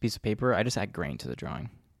piece of paper, I just add grain to the drawing.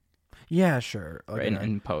 Yeah, sure. right,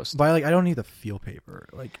 in post. But like, I don't need the feel paper.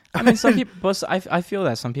 Like, I mean, some people. But I feel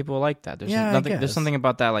that some people like that. There's Yeah, I nothing. guess. There's something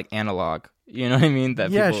about that like analog. You know what I mean?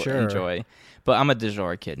 That Yeah, people sure. enjoy. But I'm a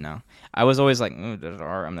digital kid now. I was always like, digital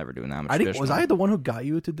art. I'm never doing that. I'm a I think was traditional. I the one who got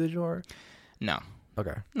you into digital art? No,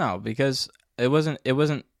 Okay. no, because it wasn't. It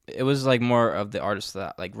was like more of the artists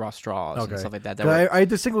that like Ross Strauss Okay. and stuff like that. That 'Cause were, I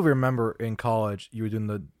distinctly remember in college you were doing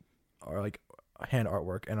the like hand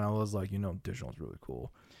artwork, and I was like, digital is really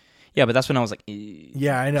cool. yeah, but that's when I was like,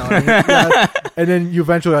 Yeah, I know. I mean, yeah. And then you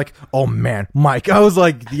eventually like, oh man, Mike. I was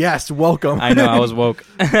like, yes, welcome. I know I was woke.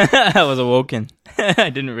 I was awoken. I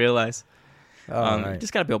didn't realize. Right.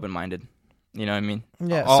 Just gotta be open minded. You know what I mean?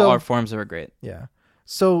 Yeah, All so- art forms are great. Yeah.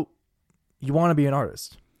 So you want to be an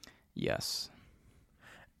artist. Yes.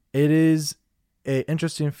 It is an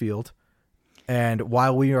interesting field, and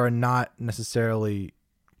while we are not necessarily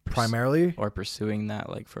primarily, Or pursuing that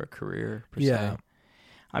like for a career per Yeah. se.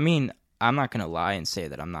 I mean, I'm not gonna lie and say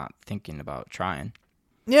that I'm not thinking about trying.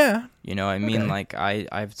 yeah, You know what I mean? Okay. Like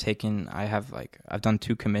I've done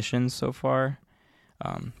 2 commissions so far.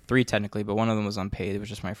 3 technically, but one of them was unpaid. It was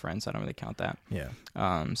just my friends. So I don't really count that. yeah.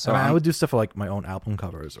 So I I'm- would do stuff for like my own album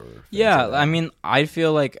covers or things yeah, like that. I mean, I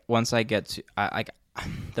feel like once I get to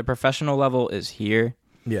the professional level is here,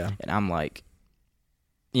 yeah, and I'm like,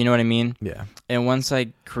 you know what I mean? yeah, And once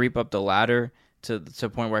I creep up the ladder to a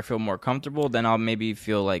point where I feel more comfortable, then I'll maybe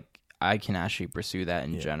feel like I can actually pursue that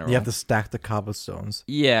in yeah. general. You have to stack the cobblestones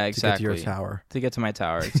yeah, to exactly. get to your tower. To get to my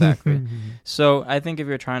tower, exactly. So I think if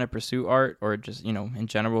you're trying to pursue art or just, in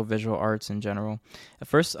general, visual arts in general, at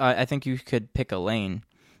first I think you could pick a lane.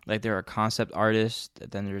 Like there are concept artists,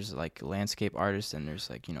 then there's like landscape artists, and there's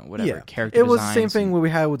like, whatever, Yeah, character it was the same designs thing and- what we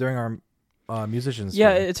had during our musicians.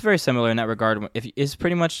 Yeah, thing. it's very similar in that regard. It's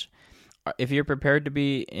pretty much, if you're prepared to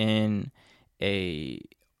be in a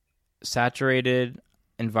saturated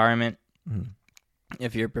environment,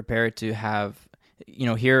 if you're prepared to have,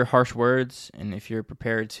 hear harsh words, and if you're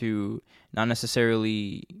prepared to not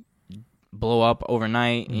necessarily blow up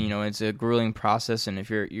overnight, it's a grueling process, and if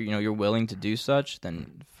you're willing to do such,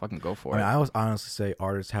 then fucking go for it. I would honestly say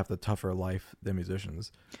artists have the tougher life than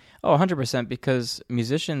musicians. Oh, 100%, because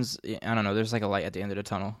musicians, I don't know, there's like a light at the end of the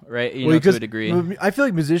tunnel, right? To Because a degree. I feel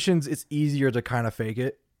like musicians, it's easier to kind of fake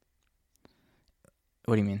it.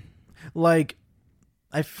 What do you mean? Like,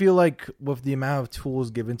 I feel like with the amount of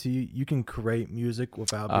tools given to you, you can create music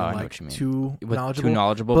without I know being like what you mean. too knowledgeable. Too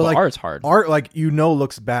knowledgeable, but like, art's hard. Art, like,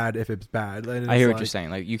 looks bad if it's bad. And I it's hear what like- you're saying.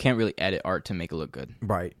 Like, you can't really edit art to make it look good.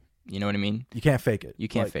 Right. You know what I mean? You can't fake it. You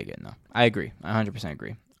can't Like, fake it. No, I agree. I 100%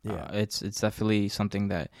 agree. Yeah. It's definitely something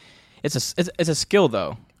that it's a skill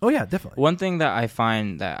though. Oh yeah, definitely. One thing that I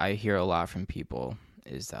find that I hear a lot from people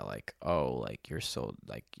is that like, oh, like you're so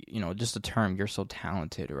like, just the term, you're so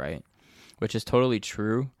talented, right? Which is totally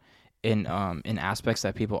true in aspects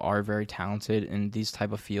that people are very talented in these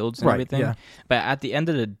type of fields and Right, everything. yeah. But at the end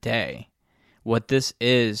of the day, what this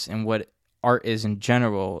is and what art is in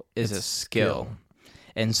general is It's a skill. skill.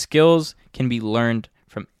 And skills can be learned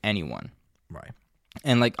from anyone. Right.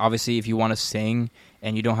 And like obviously if you want to sing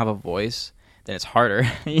and you don't have a voice, then it's harder.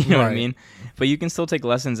 You know what I Right. mean? But you can still take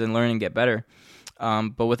lessons and learn and get better.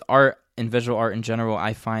 But with art and visual art in general,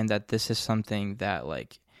 I find that this is something that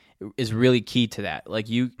like is really key to that. Like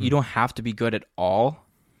you don't have to be good at all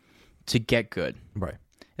to get good. Right.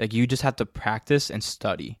 Like you just have to practice and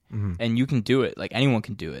study, and you can do it. Like anyone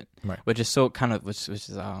can do it, Right. which is so kind of which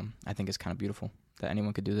is I think is kind of beautiful that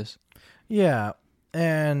anyone could do this. Yeah,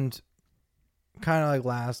 and kind of like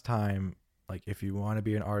last time, like if you want to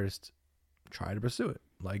be an artist, try to pursue it.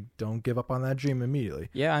 Like don't give up on that dream immediately.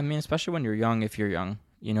 Yeah, I mean, especially when you're young. If you're young,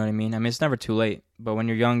 you know what I mean. I mean, it's never too late. But when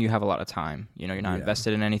you're young, you have a lot of time. You're not Yeah.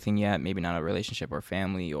 invested in anything yet. Maybe not a relationship or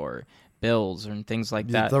family or bills and things like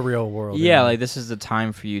that. The real world. Yeah, like this is the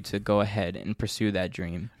time for you to go ahead and pursue that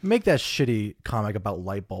dream. make that shitty comic about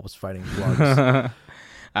light bulbs fighting slugs.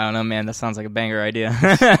 I don't know, man. That sounds like a banger idea.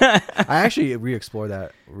 I actually re-explored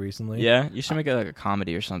that recently. Yeah, you should make it like a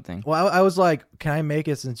comedy or something. Well, I was like, can I make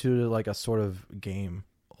this into like a sort of game?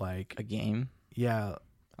 Like, A game, yeah,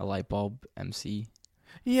 a light bulb MC.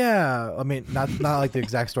 yeah. I mean, not like the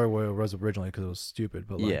exact story where it was originally because it was stupid,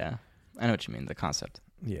 but like, Yeah, I know what you mean. The concept.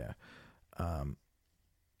 yeah.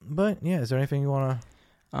 But yeah, is there anything you want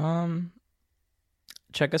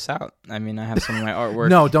Check us out. I mean, I have some of my to? artwork.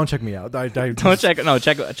 No, don't check me out. Don't check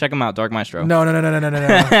them out. Dark Maestro. No.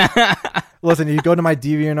 Listen, you go to my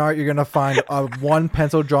DeviantArt, you're gonna find one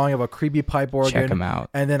pencil drawing of a creepy pipe organ, Check 'em out.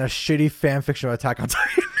 and then a shitty fan fiction of Attack on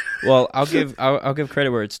Titan. Well, I'll give credit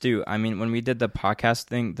where it's due. I mean, when we did the podcast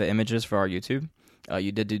thing, the images for our YouTube,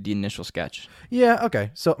 you did do the initial sketch. Yeah,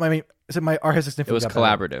 okay. So I mean, So my artistic sniff It was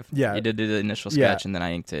collaborative. Yeah. You did the initial sketch, and then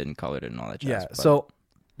I inked it and colored it and all that jazz. Yeah. But So,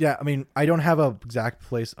 yeah, I mean, I don't have a exact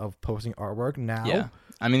place of posting artwork now. yeah.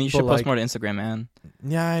 I mean, you should post more to Instagram, man.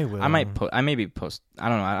 Yeah, I will. I might I maybe post. I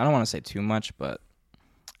don't know. I don't want to say too much, but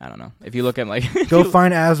I don't know. If you look at like, go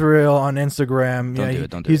find Azrael on Instagram. Don't yeah, do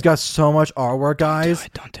it. Don't do he's it. got so much artwork, guys.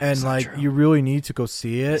 Don't do it. And It's not like, true. you really need to go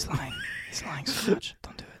see it. He's lying. He's lying so much.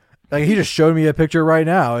 Don't do it. Like, he just showed me a picture right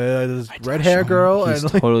now. This red hair girl. He's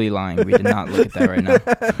and like, totally lying. We did not look at that right now.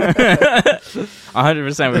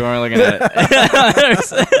 100%. We weren't looking at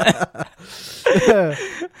it.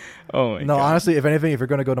 Oh my no, God. honestly, if anything, if you're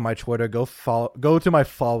gonna go to my Twitter, go to my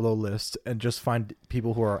follow list and just find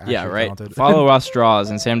people who are actually talented. Follow Ross Draws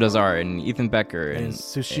and Sam Does Art and Ethan Becker and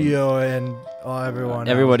Sushio and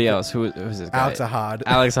everybody else. Who's this guy? Alex Ahad.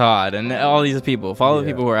 Alex Ahad and all these people. Follow the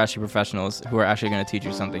people who are actually professionals, who are actually going to teach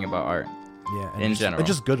you something about art. Yeah, in general, it's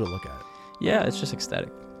just good to look at. Yeah, it's just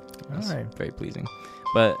aesthetic. It's all right, very pleasing.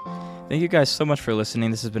 But thank you guys so much for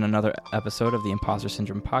listening. This has been another episode of the Imposter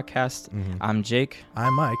Syndrome podcast. Mm-hmm. I'm Jake.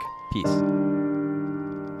 I'm Mike. Peace.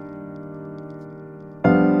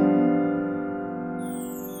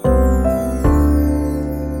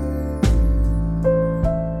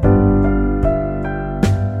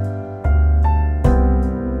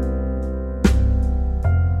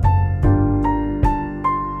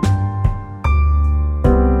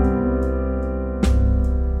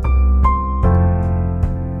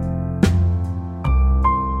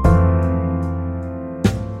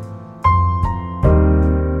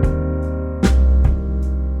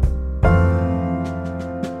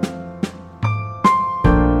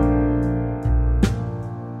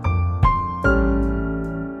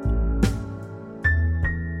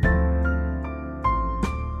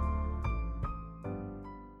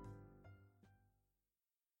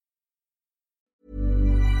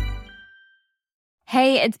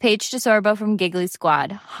 Hey, it's Paige DeSorbo from Giggly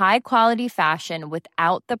Squad. High quality fashion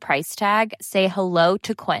without the price tag. Say hello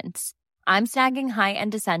to Quince. I'm snagging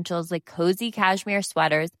high-end essentials like cozy cashmere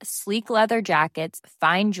sweaters, sleek leather jackets,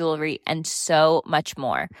 fine jewelry, and so much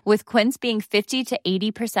more. With Quince being 50 to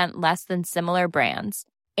 80% less than similar brands.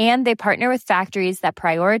 And they partner with factories that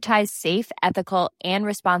prioritize safe, ethical, and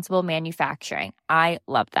responsible manufacturing. I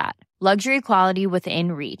love that. Luxury quality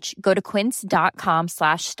within reach. Go to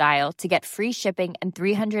quince.com/style to get free shipping and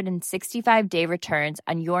 365-day returns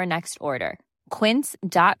on your next order.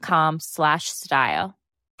 Quince.com/style.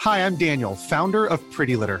 Hi, I'm Daniel, founder of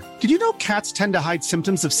Pretty Litter. Did you know cats tend to hide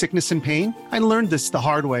symptoms of sickness and pain? I learned this the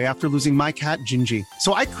hard way after losing my cat, Gingy.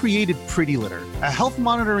 So I created Pretty Litter, a health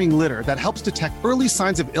monitoring litter that helps detect early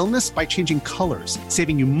signs of illness by changing colors,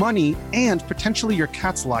 saving you money and potentially your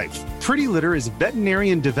cat's life. Pretty Litter is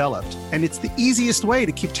veterinarian developed, and it's the easiest way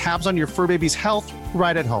to keep tabs on your fur baby's health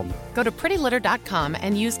right at home. Go to prettylitter.com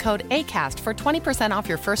and use code ACAST for 20% off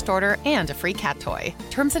your first order and a free cat toy.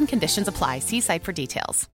 Terms and conditions apply. See site for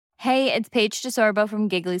details. Hey, it's Paige DeSorbo from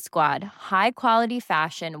Giggly Squad. High quality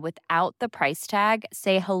fashion without the price tag.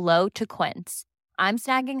 Say hello to Quince. I'm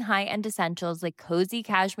snagging high-end essentials like cozy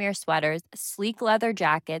cashmere sweaters, sleek leather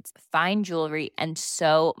jackets, fine jewelry, and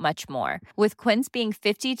so much more. With Quince being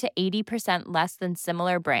 50 to 80% less than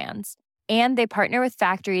similar brands. And they partner with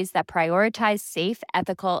factories that prioritize safe,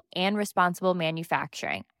 ethical, and responsible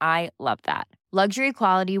manufacturing. I love that. Luxury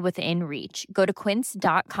quality within reach. Go to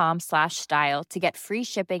quince.com/style to get free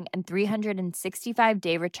shipping and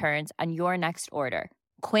 365-day returns on your next order.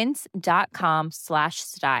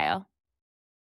 Quince.com/style.